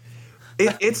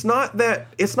 It's not that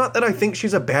I think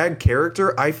she's a bad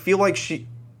character. I feel like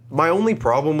my only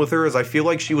problem with her is I feel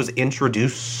like she was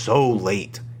introduced so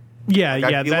late. Yeah,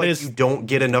 like, I feel like you don't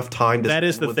get enough time to that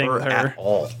is the with thing her with her at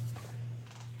all.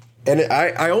 And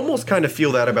I almost kind of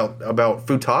feel that about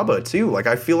Futaba too. Like,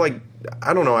 I feel like,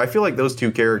 I don't know, I feel like those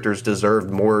two characters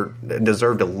deserved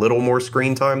a little more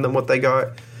screen time than what they got.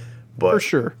 But for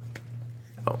sure.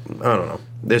 I don't know.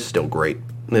 They're still great.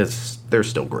 They're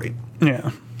still great.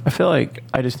 Yeah. I feel like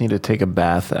I just need to take a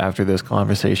bath after this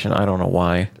conversation. I don't know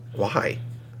why. Why?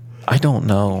 I don't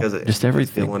know. Because just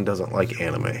everything. Dylan doesn't like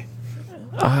anime.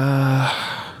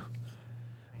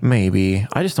 Maybe.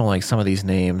 I just don't like some of these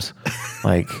names.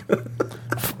 Like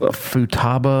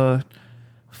Futaba,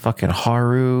 fucking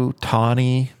Haru,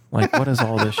 Tawny. Like, what is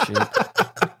all this shit?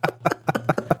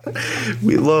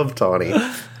 We love Tawny.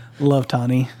 Love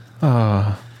Tawny.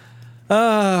 Well,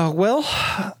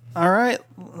 all right.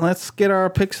 Let's get our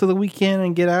picks of the weekend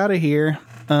and get out of here.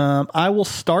 I will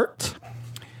start.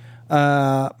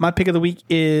 My pick of the week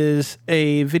is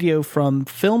a video from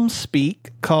FilmSpeak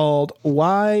called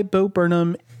Why Bo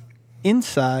Burnham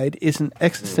Inside is an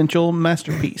Existential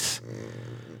Masterpiece.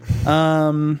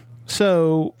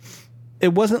 So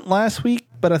it wasn't last week,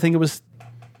 but I think it was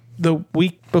the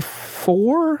week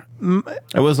before.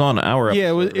 It was on our episode, yeah,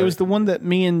 it was the one that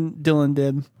me and Dylan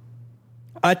did.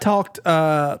 I talked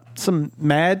some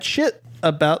mad shit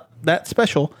about that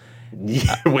special,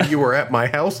 Yeah, when you were at my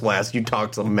house last, you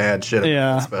talked some mad shit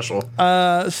about the special.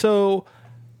 So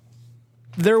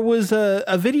there was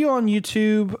a video on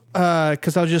YouTube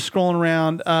because I was just scrolling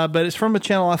around, but it's from a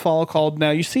channel I follow called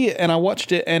Now You See It, and I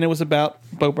watched it, and it was about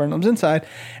Bo Burnham's Inside,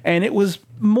 and it was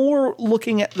more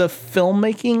looking at the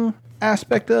filmmaking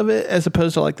aspect of it as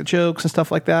opposed to like the jokes and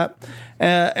stuff like that.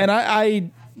 And I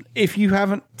if you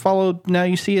haven't followed Now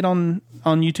You See It on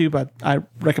YouTube, I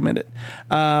recommend it.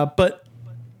 But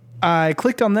I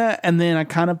clicked on that, and then I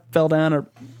kind of fell down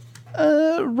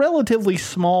a relatively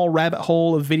small rabbit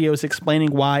hole of videos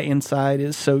explaining why Inside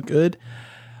is so good.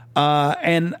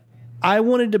 And I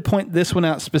wanted to point this one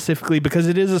out specifically because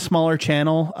it is a smaller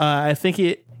channel. I think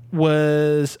it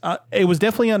was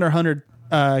definitely under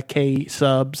 100K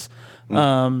subs. I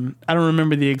don't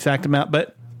remember the exact amount,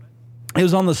 but it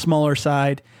was on the smaller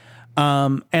side.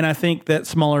 And I think that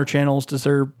smaller channels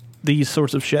deserve these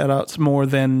sorts of shout outs more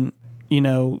than,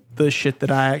 the shit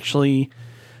that I actually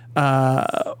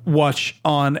watch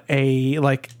on a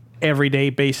like everyday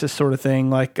basis sort of thing,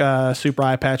 like Super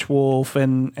Eye Patch Wolf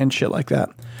and shit like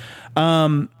that.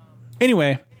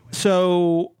 Anyway,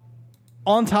 so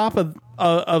on top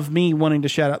of me wanting to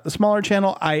shout out the smaller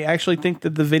channel, I actually think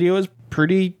that the video is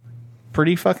pretty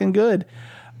fucking good.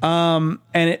 And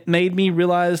it made me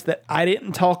realize that I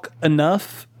didn't talk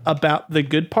enough about the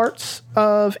good parts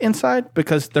of Inside,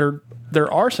 because there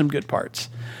are some good parts.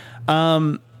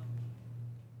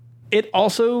 It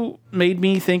also made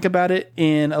me think about it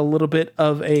in a little bit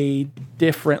of a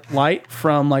different light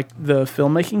from like the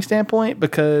filmmaking standpoint,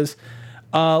 because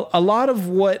a lot of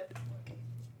what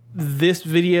this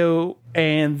video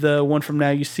and the one from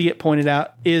Now You See It pointed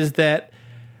out is that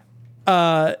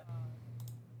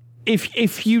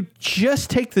if you just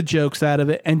take the jokes out of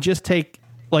it and just take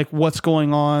like what's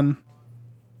going on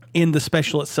in the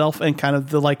special itself and kind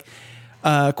of the like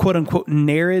quote unquote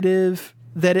narrative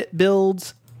that it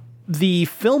builds, the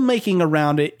filmmaking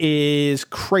around it is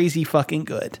crazy fucking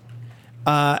good,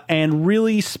 and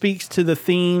really speaks to the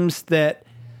themes that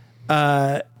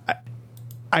I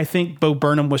think Bo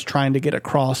Burnham was trying to get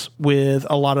across with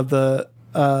a lot of the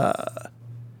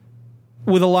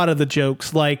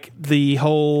jokes, like the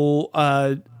whole.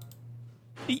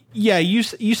 You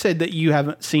said that you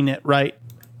haven't seen it, right,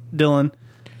 Dylan?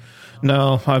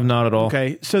 No, I've not at all.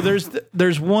 Okay, so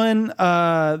there's one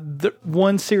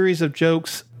one series of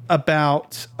jokes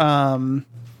about kind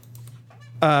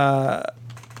of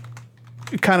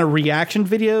reaction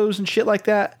videos and shit like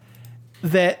that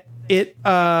it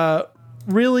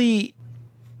really,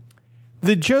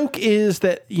 the joke is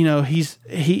that he's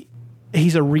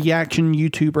a reaction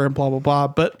YouTuber and blah blah blah,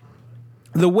 but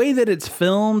the way that it's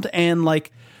filmed and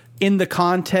like in the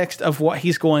context of what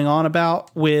he's going on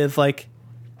about with like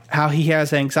how he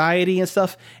has anxiety and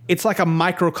stuff, it's like a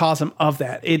microcosm of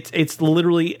that. It's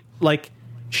literally like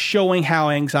showing how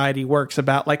anxiety works,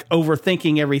 about like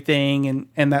overthinking everything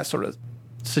and that sort of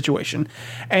situation.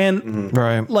 And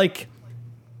right, like,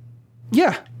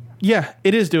 yeah,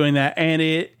 it is doing that. And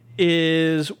it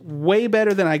is way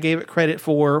better than I gave it credit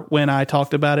for when I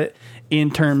talked about it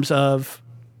in terms of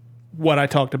what I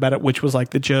talked about it, which was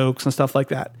like the jokes and stuff like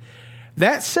that.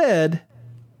 That said,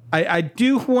 I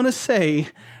do want to say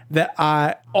that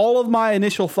all of my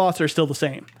initial thoughts are still the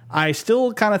same. I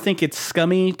still kind of think it's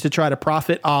scummy to try to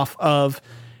profit off of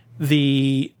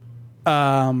the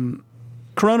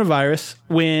coronavirus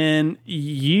when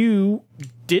you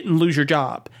didn't lose your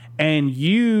job and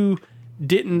you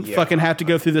didn't fucking have to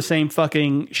go through the same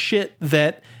fucking shit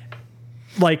that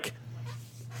like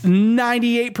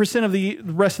 98% of the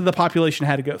rest of the population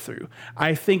had to go through.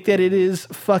 I think that it is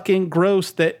fucking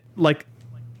gross that like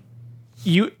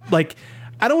you like.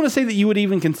 I don't want to say that you would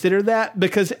even consider that,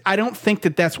 because I don't think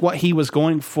that that's what he was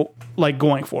going for,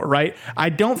 right? I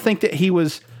don't think that he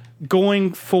was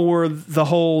going for the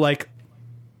whole like,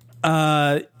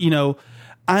 I'm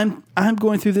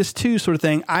going through this too sort of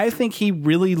thing. I think he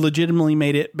really legitimately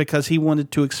made it because he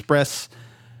wanted to express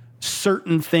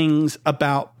certain things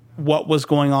about what was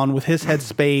going on with his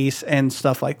headspace and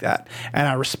stuff like that. And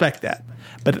I respect that.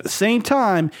 But at the same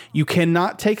time, you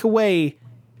cannot take away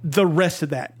the rest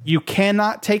of that. You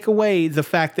cannot take away the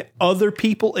fact that other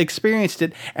people experienced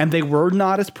it and they were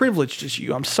not as privileged as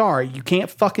you. I'm sorry. You can't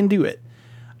fucking do it.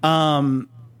 And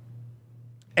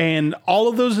all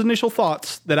of those initial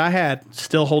thoughts that I had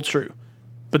still hold true.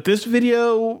 But this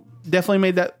video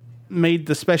definitely made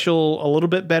the special a little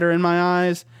bit better in my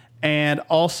eyes. And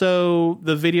also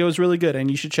the video is really good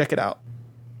and you should check it out.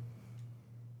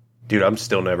 Dude, I'm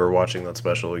still never watching that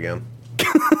special again.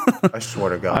 I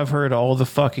swear to God. I've heard all the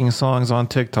fucking songs on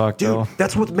TikTok, dude, though.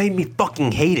 That's what made me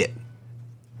fucking hate it.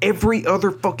 every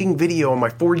other fucking video on my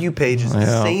For You page is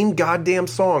the same goddamn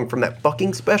song from that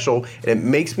fucking special, and it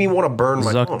makes me want to burn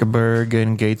my phone. Zuckerberg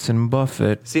and Gates and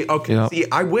Buffett. See,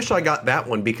 I wish I got that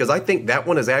one because I think that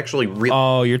one is actually really.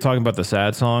 Oh, you're talking about the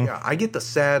sad song? Yeah, I get the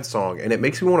sad song, and it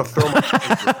makes me want to throw my phone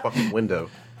through the fucking window.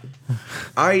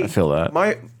 I feel that.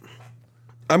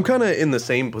 I'm kind of in the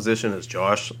same position as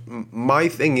Josh. My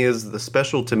thing is the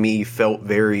special to me felt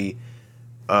very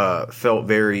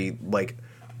like,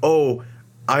 oh,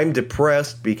 I'm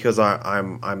depressed because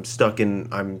I'm stuck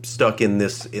in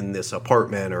this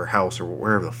apartment or house or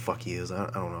wherever the fuck he is. I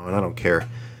don't know, and I don't care.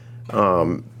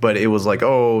 But it was like,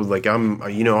 oh, like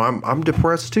I'm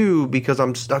depressed too because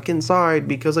I'm stuck inside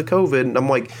because of COVID. And I'm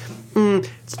like,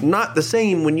 it's not the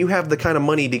same when you have the kind of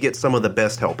money to get some of the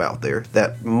best help out there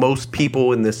that most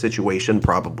people in this situation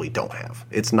probably don't have.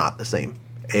 It's not the same.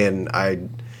 And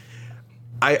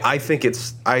I think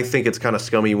it's kind of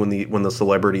scummy when the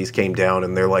celebrities came down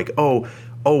and they're like, oh,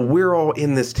 we're all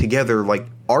in this together. Like,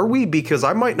 are we? Because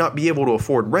I might not be able to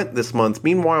afford rent this month.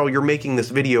 Meanwhile, you're making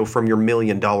this video from your $1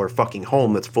 million fucking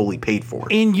home that's fully paid for.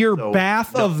 In your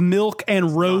bath of milk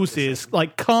and roses.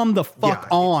 Like, come the fuck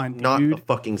on, not dude. the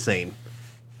fucking same.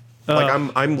 Like,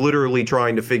 I'm literally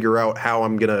trying to figure out how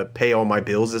I'm going to pay all my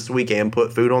bills this week and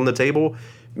put food on the table.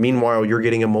 Meanwhile, you're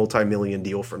getting a multi-million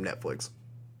deal from Netflix.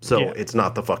 So it's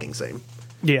not the fucking same.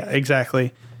 Yeah,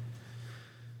 exactly.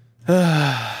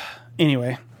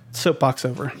 Anyway, soapbox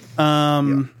over.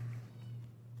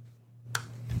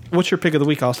 What's your pick of the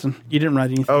week, Austin? You didn't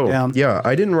write anything down. Yeah,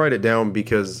 I didn't write it down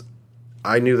because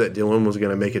I knew that Dylan was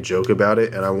going to make a joke about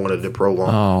it, and I wanted to prolong.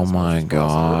 Oh my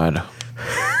god.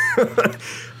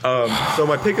 So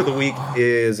my pick of the week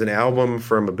is an album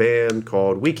from a band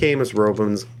called We Came as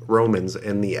Romans,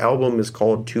 and the album is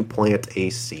called To Plant a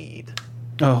Seed.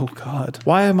 Oh god.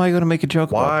 Why am I going to make a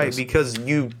joke about this? Because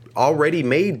you already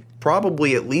made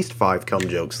probably at least 5 cum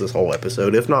jokes this whole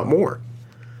episode, if not more.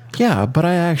 Yeah, but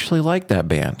I actually like that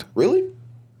band. Really?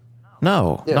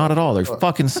 No, not at all. They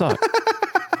fucking suck.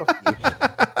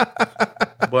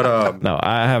 But No,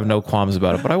 I have no qualms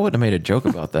about it, but I wouldn't have made a joke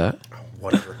about that.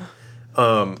 whatever.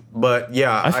 But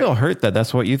yeah, I feel hurt that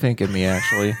that's what you think of me,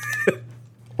 actually.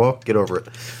 Well, get over it.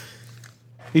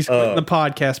 He's quitting the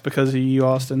podcast because of you,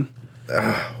 Austin.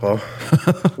 Well,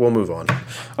 we'll move on.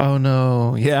 Oh,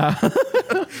 no. Yeah.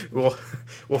 We'll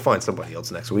find somebody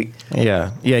else next week.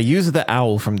 Yeah. Use the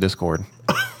owl from Discord.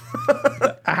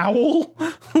 Owl?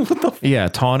 What the Yeah,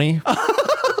 Tawny.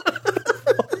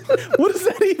 What does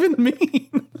that even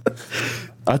mean?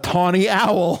 A tawny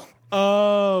owl.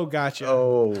 Oh, gotcha.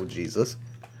 Oh, Jesus.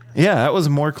 Yeah, that was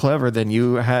more clever than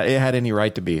it had any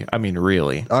right to be. I mean,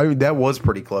 really. That was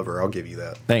pretty clever. I'll give you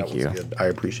that. Thank That you. was good. I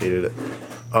appreciated it.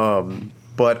 To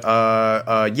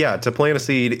Plant a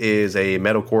Seed is a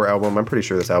metalcore album. I'm pretty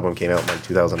sure this album came out in like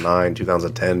 2009,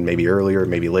 2010, maybe earlier,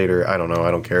 maybe later. I don't know.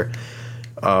 I don't care.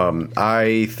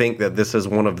 I think that this is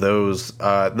one of those.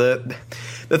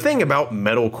 The thing about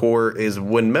metalcore is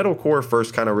when metalcore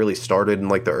first kind of really started in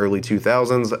like the early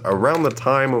 2000s, around the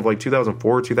time of like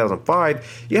 2004,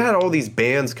 2005, you had all these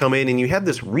bands come in and you had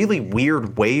this really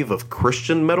weird wave of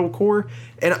Christian metalcore.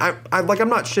 And I'm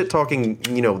not shit talking,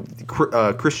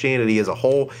 Christianity as a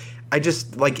whole. I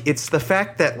just it's the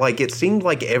fact that it seemed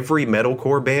like every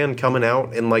metalcore band coming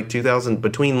out in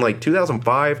between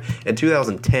 2005 and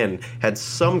 2010 had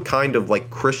some kind of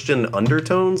Christian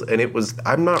undertones, and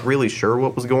I'm not really sure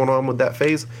what was going on with that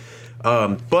phase.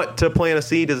 But To Plant a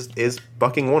Seed is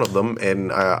fucking one of them,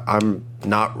 and I'm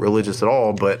not religious at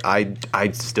all, but I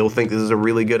still think this is a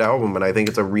really good album, and I think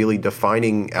it's a really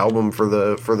defining album for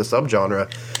the subgenre.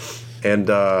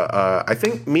 And I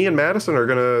think me and Madison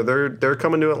are they're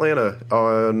coming to Atlanta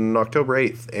on October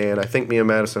 8th, and I think me and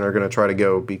Madison are gonna try to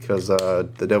go because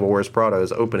The Devil Wears Prada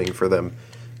is opening for them.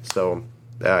 So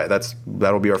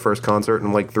that'll be our first concert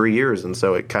in 3 years, and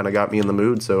so it kind of got me in the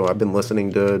mood. So I've been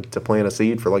listening to Plant a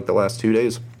Seed for the last 2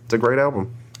 days. It's a great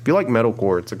album. If you like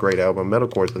metalcore, it's a great album.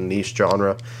 Metalcore is a niche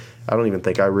genre. I don't even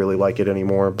think I really like it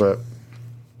anymore, but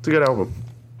it's a good album.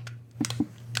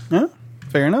 Yeah,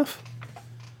 fair enough.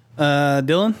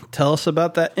 Dylan, tell us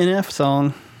about that NF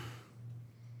song.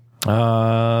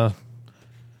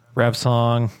 Rap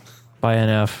song by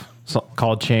NF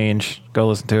called Change. Go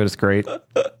listen to it. It's great.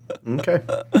 Okay.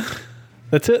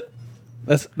 That's it.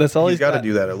 That's all He's got to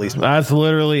do that at least. That's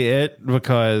literally it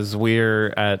because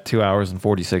we're at 2 hours and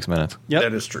 46 minutes. Yep.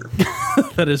 That is true.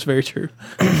 That is very true.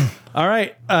 All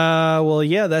right. Well,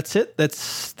 yeah, that's it.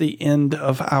 That's the end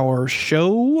of our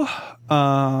show.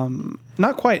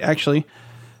 Not quite, actually.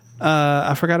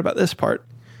 I forgot about this part.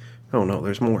 Oh, no,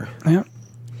 there's more. Yeah.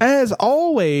 As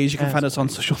always, you can find us on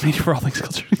social media for all things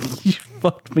culture.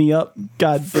 fucked me up.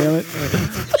 God damn it.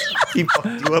 He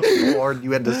fucked you up so hard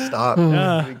you had to stop.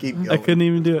 Keep going. I couldn't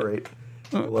even do it. Great.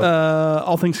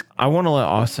 All things. I want to let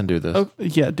Austin do this. Oh,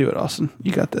 yeah, do it, Austin.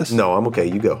 You got this. No, I'm okay.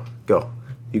 You go. Go.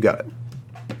 You got it.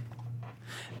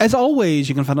 As always,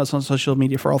 you can find us on social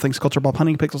media for all things Culture Bop,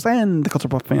 Hunting Pixels, and the Culture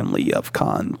Bop family of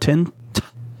content.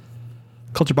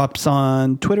 Culture Bop's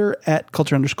on Twitter at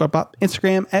Culture_Bop,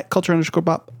 Instagram at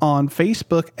Culture_Bop, on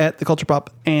Facebook at The Culture Bop,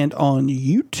 and on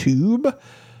YouTube,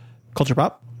 Culture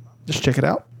Bop. Just check it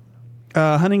out.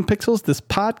 Hunting Pixels, this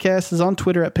podcast is on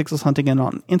Twitter at Pixels Hunting and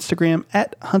on Instagram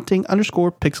at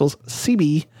Hunting_Pixels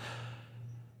CB.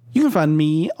 You can find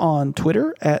me on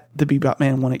Twitter at the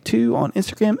BebopMan182, on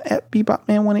Instagram at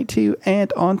BebopMan182,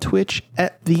 and on Twitch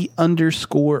at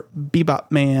 _BebopMan.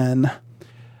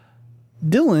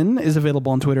 Dylan is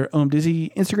available on Twitter,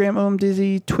 OMDizzy, Instagram,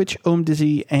 OMDizzy, Twitch,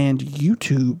 OMDizzy, and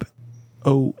YouTube,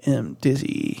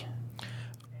 OMDizzy.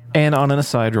 And on an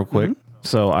aside real quick,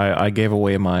 so I gave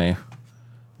away my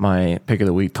pick of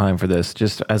the week time for this,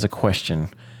 just as a question.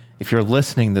 If you're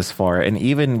listening this far, and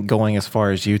even going as far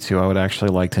as you two, I would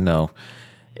actually like to know,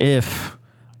 if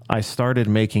I started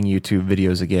making YouTube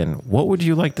videos again, what would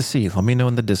you like to see? Let me know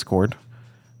in the Discord.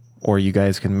 Or you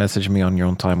guys can message me on your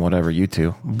own time, whatever, you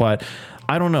two. But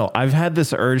I don't know. I've had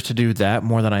this urge to do that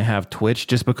more than I have Twitch,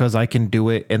 just because I can do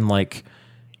it in my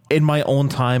own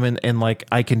time, and like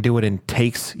I can do it in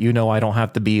takes. You know, I don't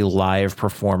have to be live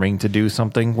performing to do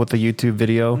something with a YouTube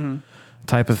video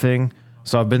type of thing.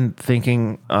 So I've been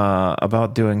thinking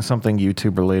about doing something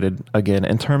YouTube related again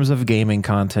in terms of gaming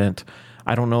content.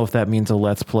 I don't know if that means a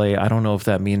Let's Play. I don't know if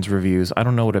that means reviews. I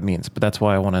don't know what it means, but that's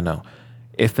why I want to know.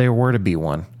 If there were to be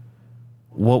one,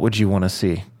 what would you want to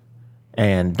see?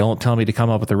 And don't tell me to come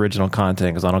up with original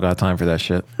content, because I don't got time for that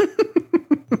shit.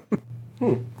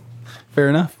 Fair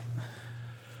enough.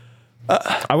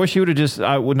 I wish you would have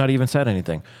I would not even said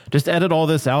anything. Just edit all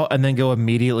this out and then go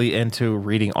immediately into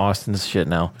reading Austin's shit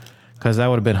now, because that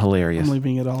would have been hilarious. I'm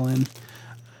leaving it all in.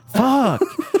 Fuck.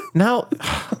 Now,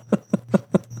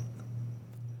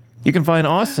 you can find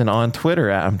Austin on Twitter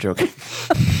at, I'm joking.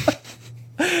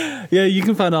 Yeah, you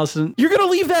can find Austin. You're going to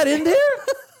leave that in there?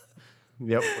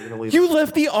 Yep, we're gonna leave. You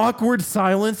left the awkward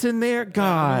silence in there?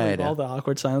 God. All the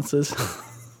awkward silences.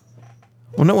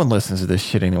 Well, no one listens to this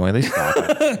shit anyway. They stop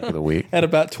for the week. At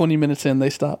about 20 minutes in, they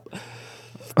stop.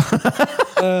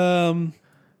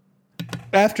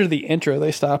 After the intro,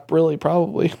 they stop, really,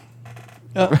 probably.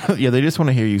 Yeah, they just want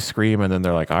to hear you scream, and then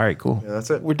they're like, all right, cool. Yeah, that's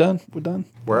it. We're done. We're done.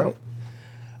 We're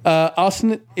out.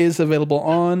 Austin is available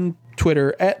on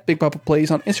Twitter at Big Papa Plays,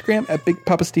 on Instagram at Big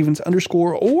Papa Stevens _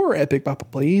 or at Big Papa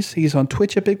Plays. He's on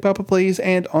Twitch at Big Papa Plays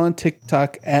and on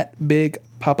TikTok at Big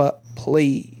Papa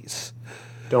Plays.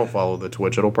 Don't follow the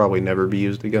Twitch. It'll probably never be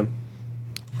used again.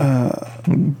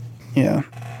 Yeah.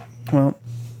 Well,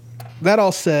 that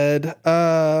all said,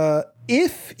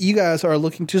 if you guys are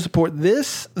looking to support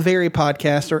this very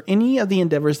podcast or any of the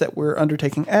endeavors that we're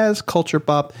undertaking as Culture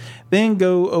Bop, then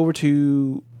go over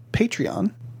to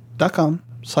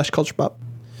patreon.com/Culture Bop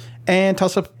and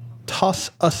toss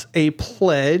us a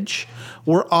pledge.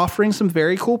 We're offering some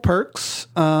very cool perks.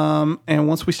 And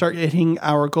once we start hitting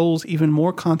our goals, even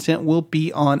more content will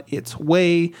be on its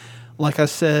way. Like I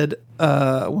said,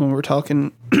 when we were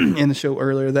talking in the show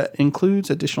earlier, that includes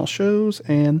additional shows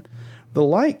and the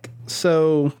like.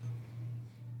 So,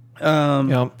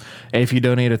 Yep. And if you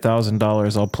donate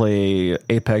 $1,000, I'll play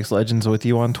Apex Legends with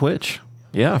you on Twitch.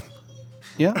 Yeah.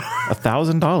 yeah,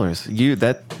 $1,000.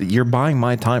 You're buying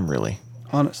my time, really.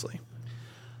 honestly.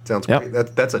 Sounds Yep.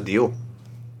 great. That's a deal.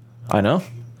 I know.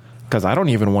 Because I don't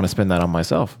even want to spend that on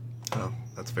myself. Oh,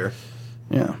 that's fair.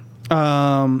 Yeah.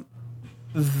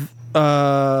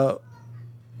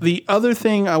 The other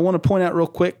thing I want to point out real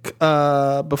quick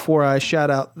before I shout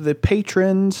out the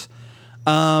patrons,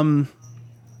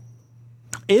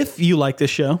 if you like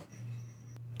this show,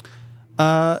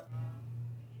 tell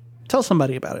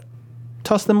somebody about it.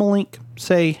 Toss them a link.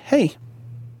 Say, hey,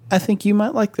 I think you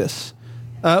might like this.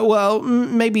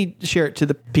 Maybe share it to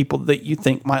the people that you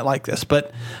think might like this,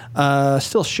 but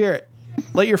still share it.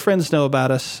 Let your friends know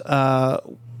about us.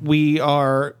 We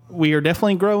are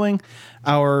definitely growing.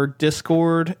 Our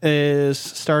Discord is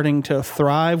starting to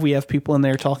thrive. We have people in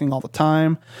there talking all the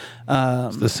time.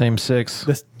 It's the same six.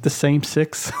 The same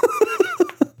six.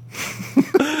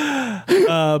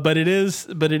 But it is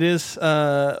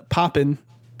popping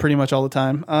pretty much all the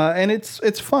time. And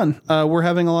it's fun. We're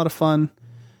having a lot of fun.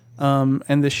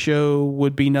 And this show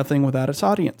would be nothing without its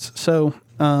audience. So,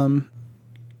 that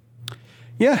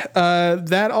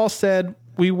all said,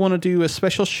 we want to do a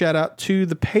special shout out to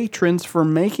the patrons for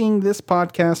making this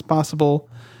podcast possible.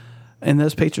 And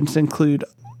those patrons include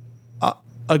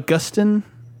Augustin.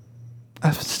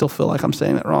 I still feel like I'm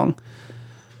saying that wrong.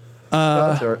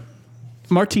 That's all right.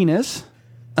 Martinez,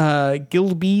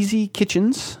 Gilbeezy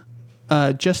Kitchens,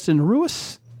 Justin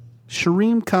Ruiz,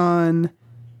 Shareem Khan,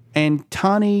 and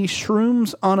Tani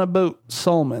Shrooms on a Boat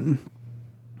Solman.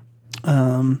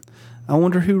 I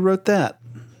wonder who wrote that.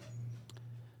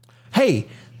 Hey,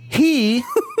 he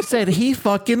said he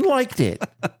fucking liked it.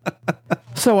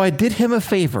 So I did him a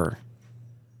favor.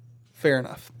 Fair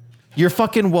enough. You're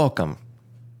fucking welcome.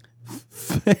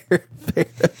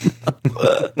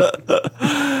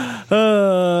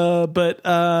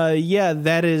 Yeah,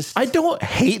 that is I don't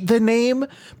hate the name,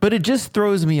 but it just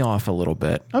throws me off a little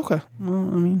bit. okay. Well,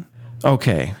 I mean,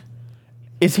 Okay.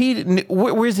 Is he,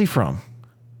 where is he from?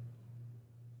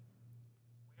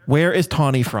 Where is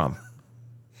Tawny from?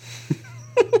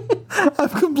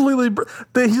 I've completely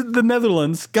the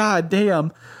Netherlands. God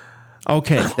damn.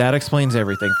 Okay, that explains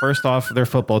everything. First off, their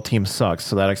football team sucks,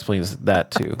 so that explains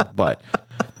that too. But,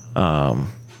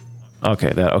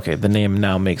 okay, the name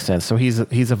now makes sense. So he's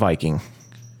a Viking.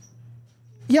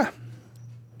 Yeah,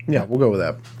 Yeah, we'll go with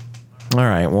that. All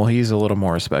right, well, he's a little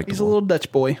more respectable. he's a little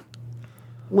Dutch boy.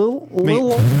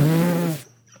 Little.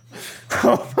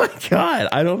 Oh my God,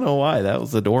 I don't know why. That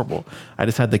was adorable. I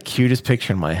just had the cutest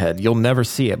picture in my head. You'll never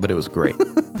see it, but it was great.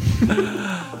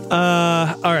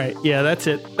 All right. Yeah, that's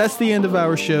it. That's the end of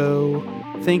our show.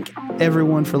 Thank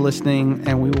everyone for listening,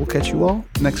 and we will catch you all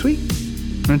next week.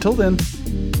 Until then,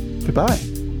 goodbye.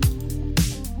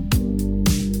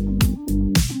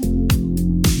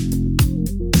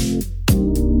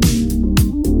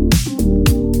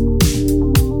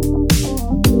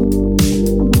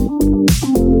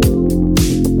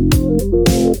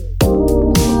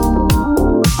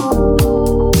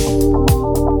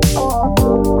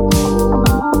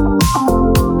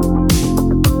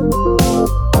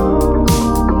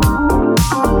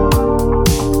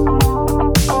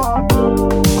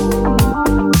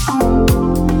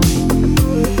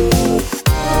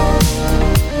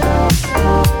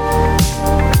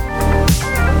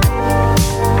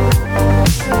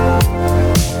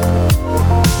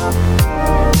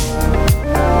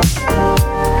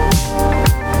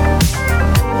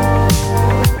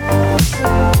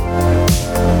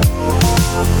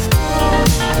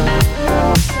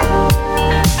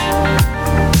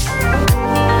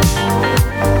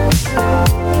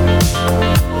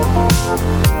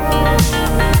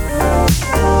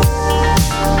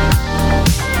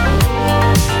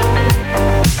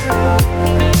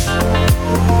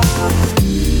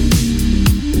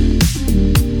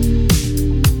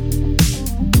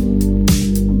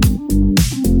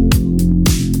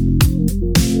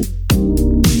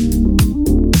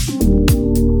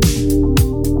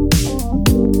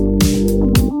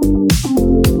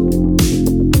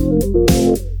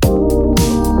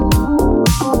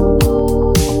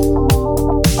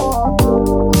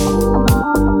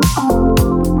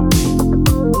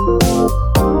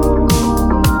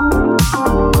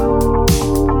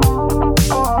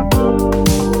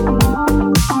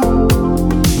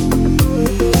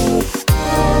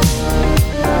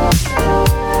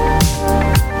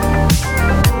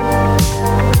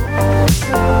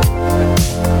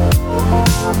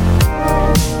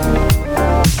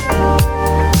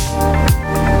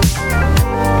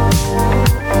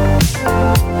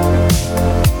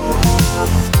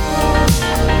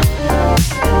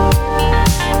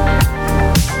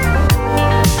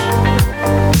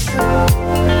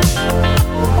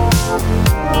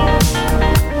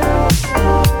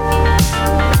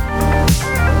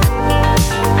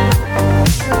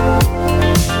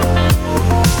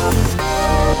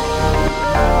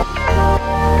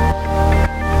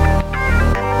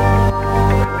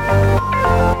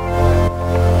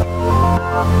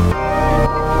 Bye.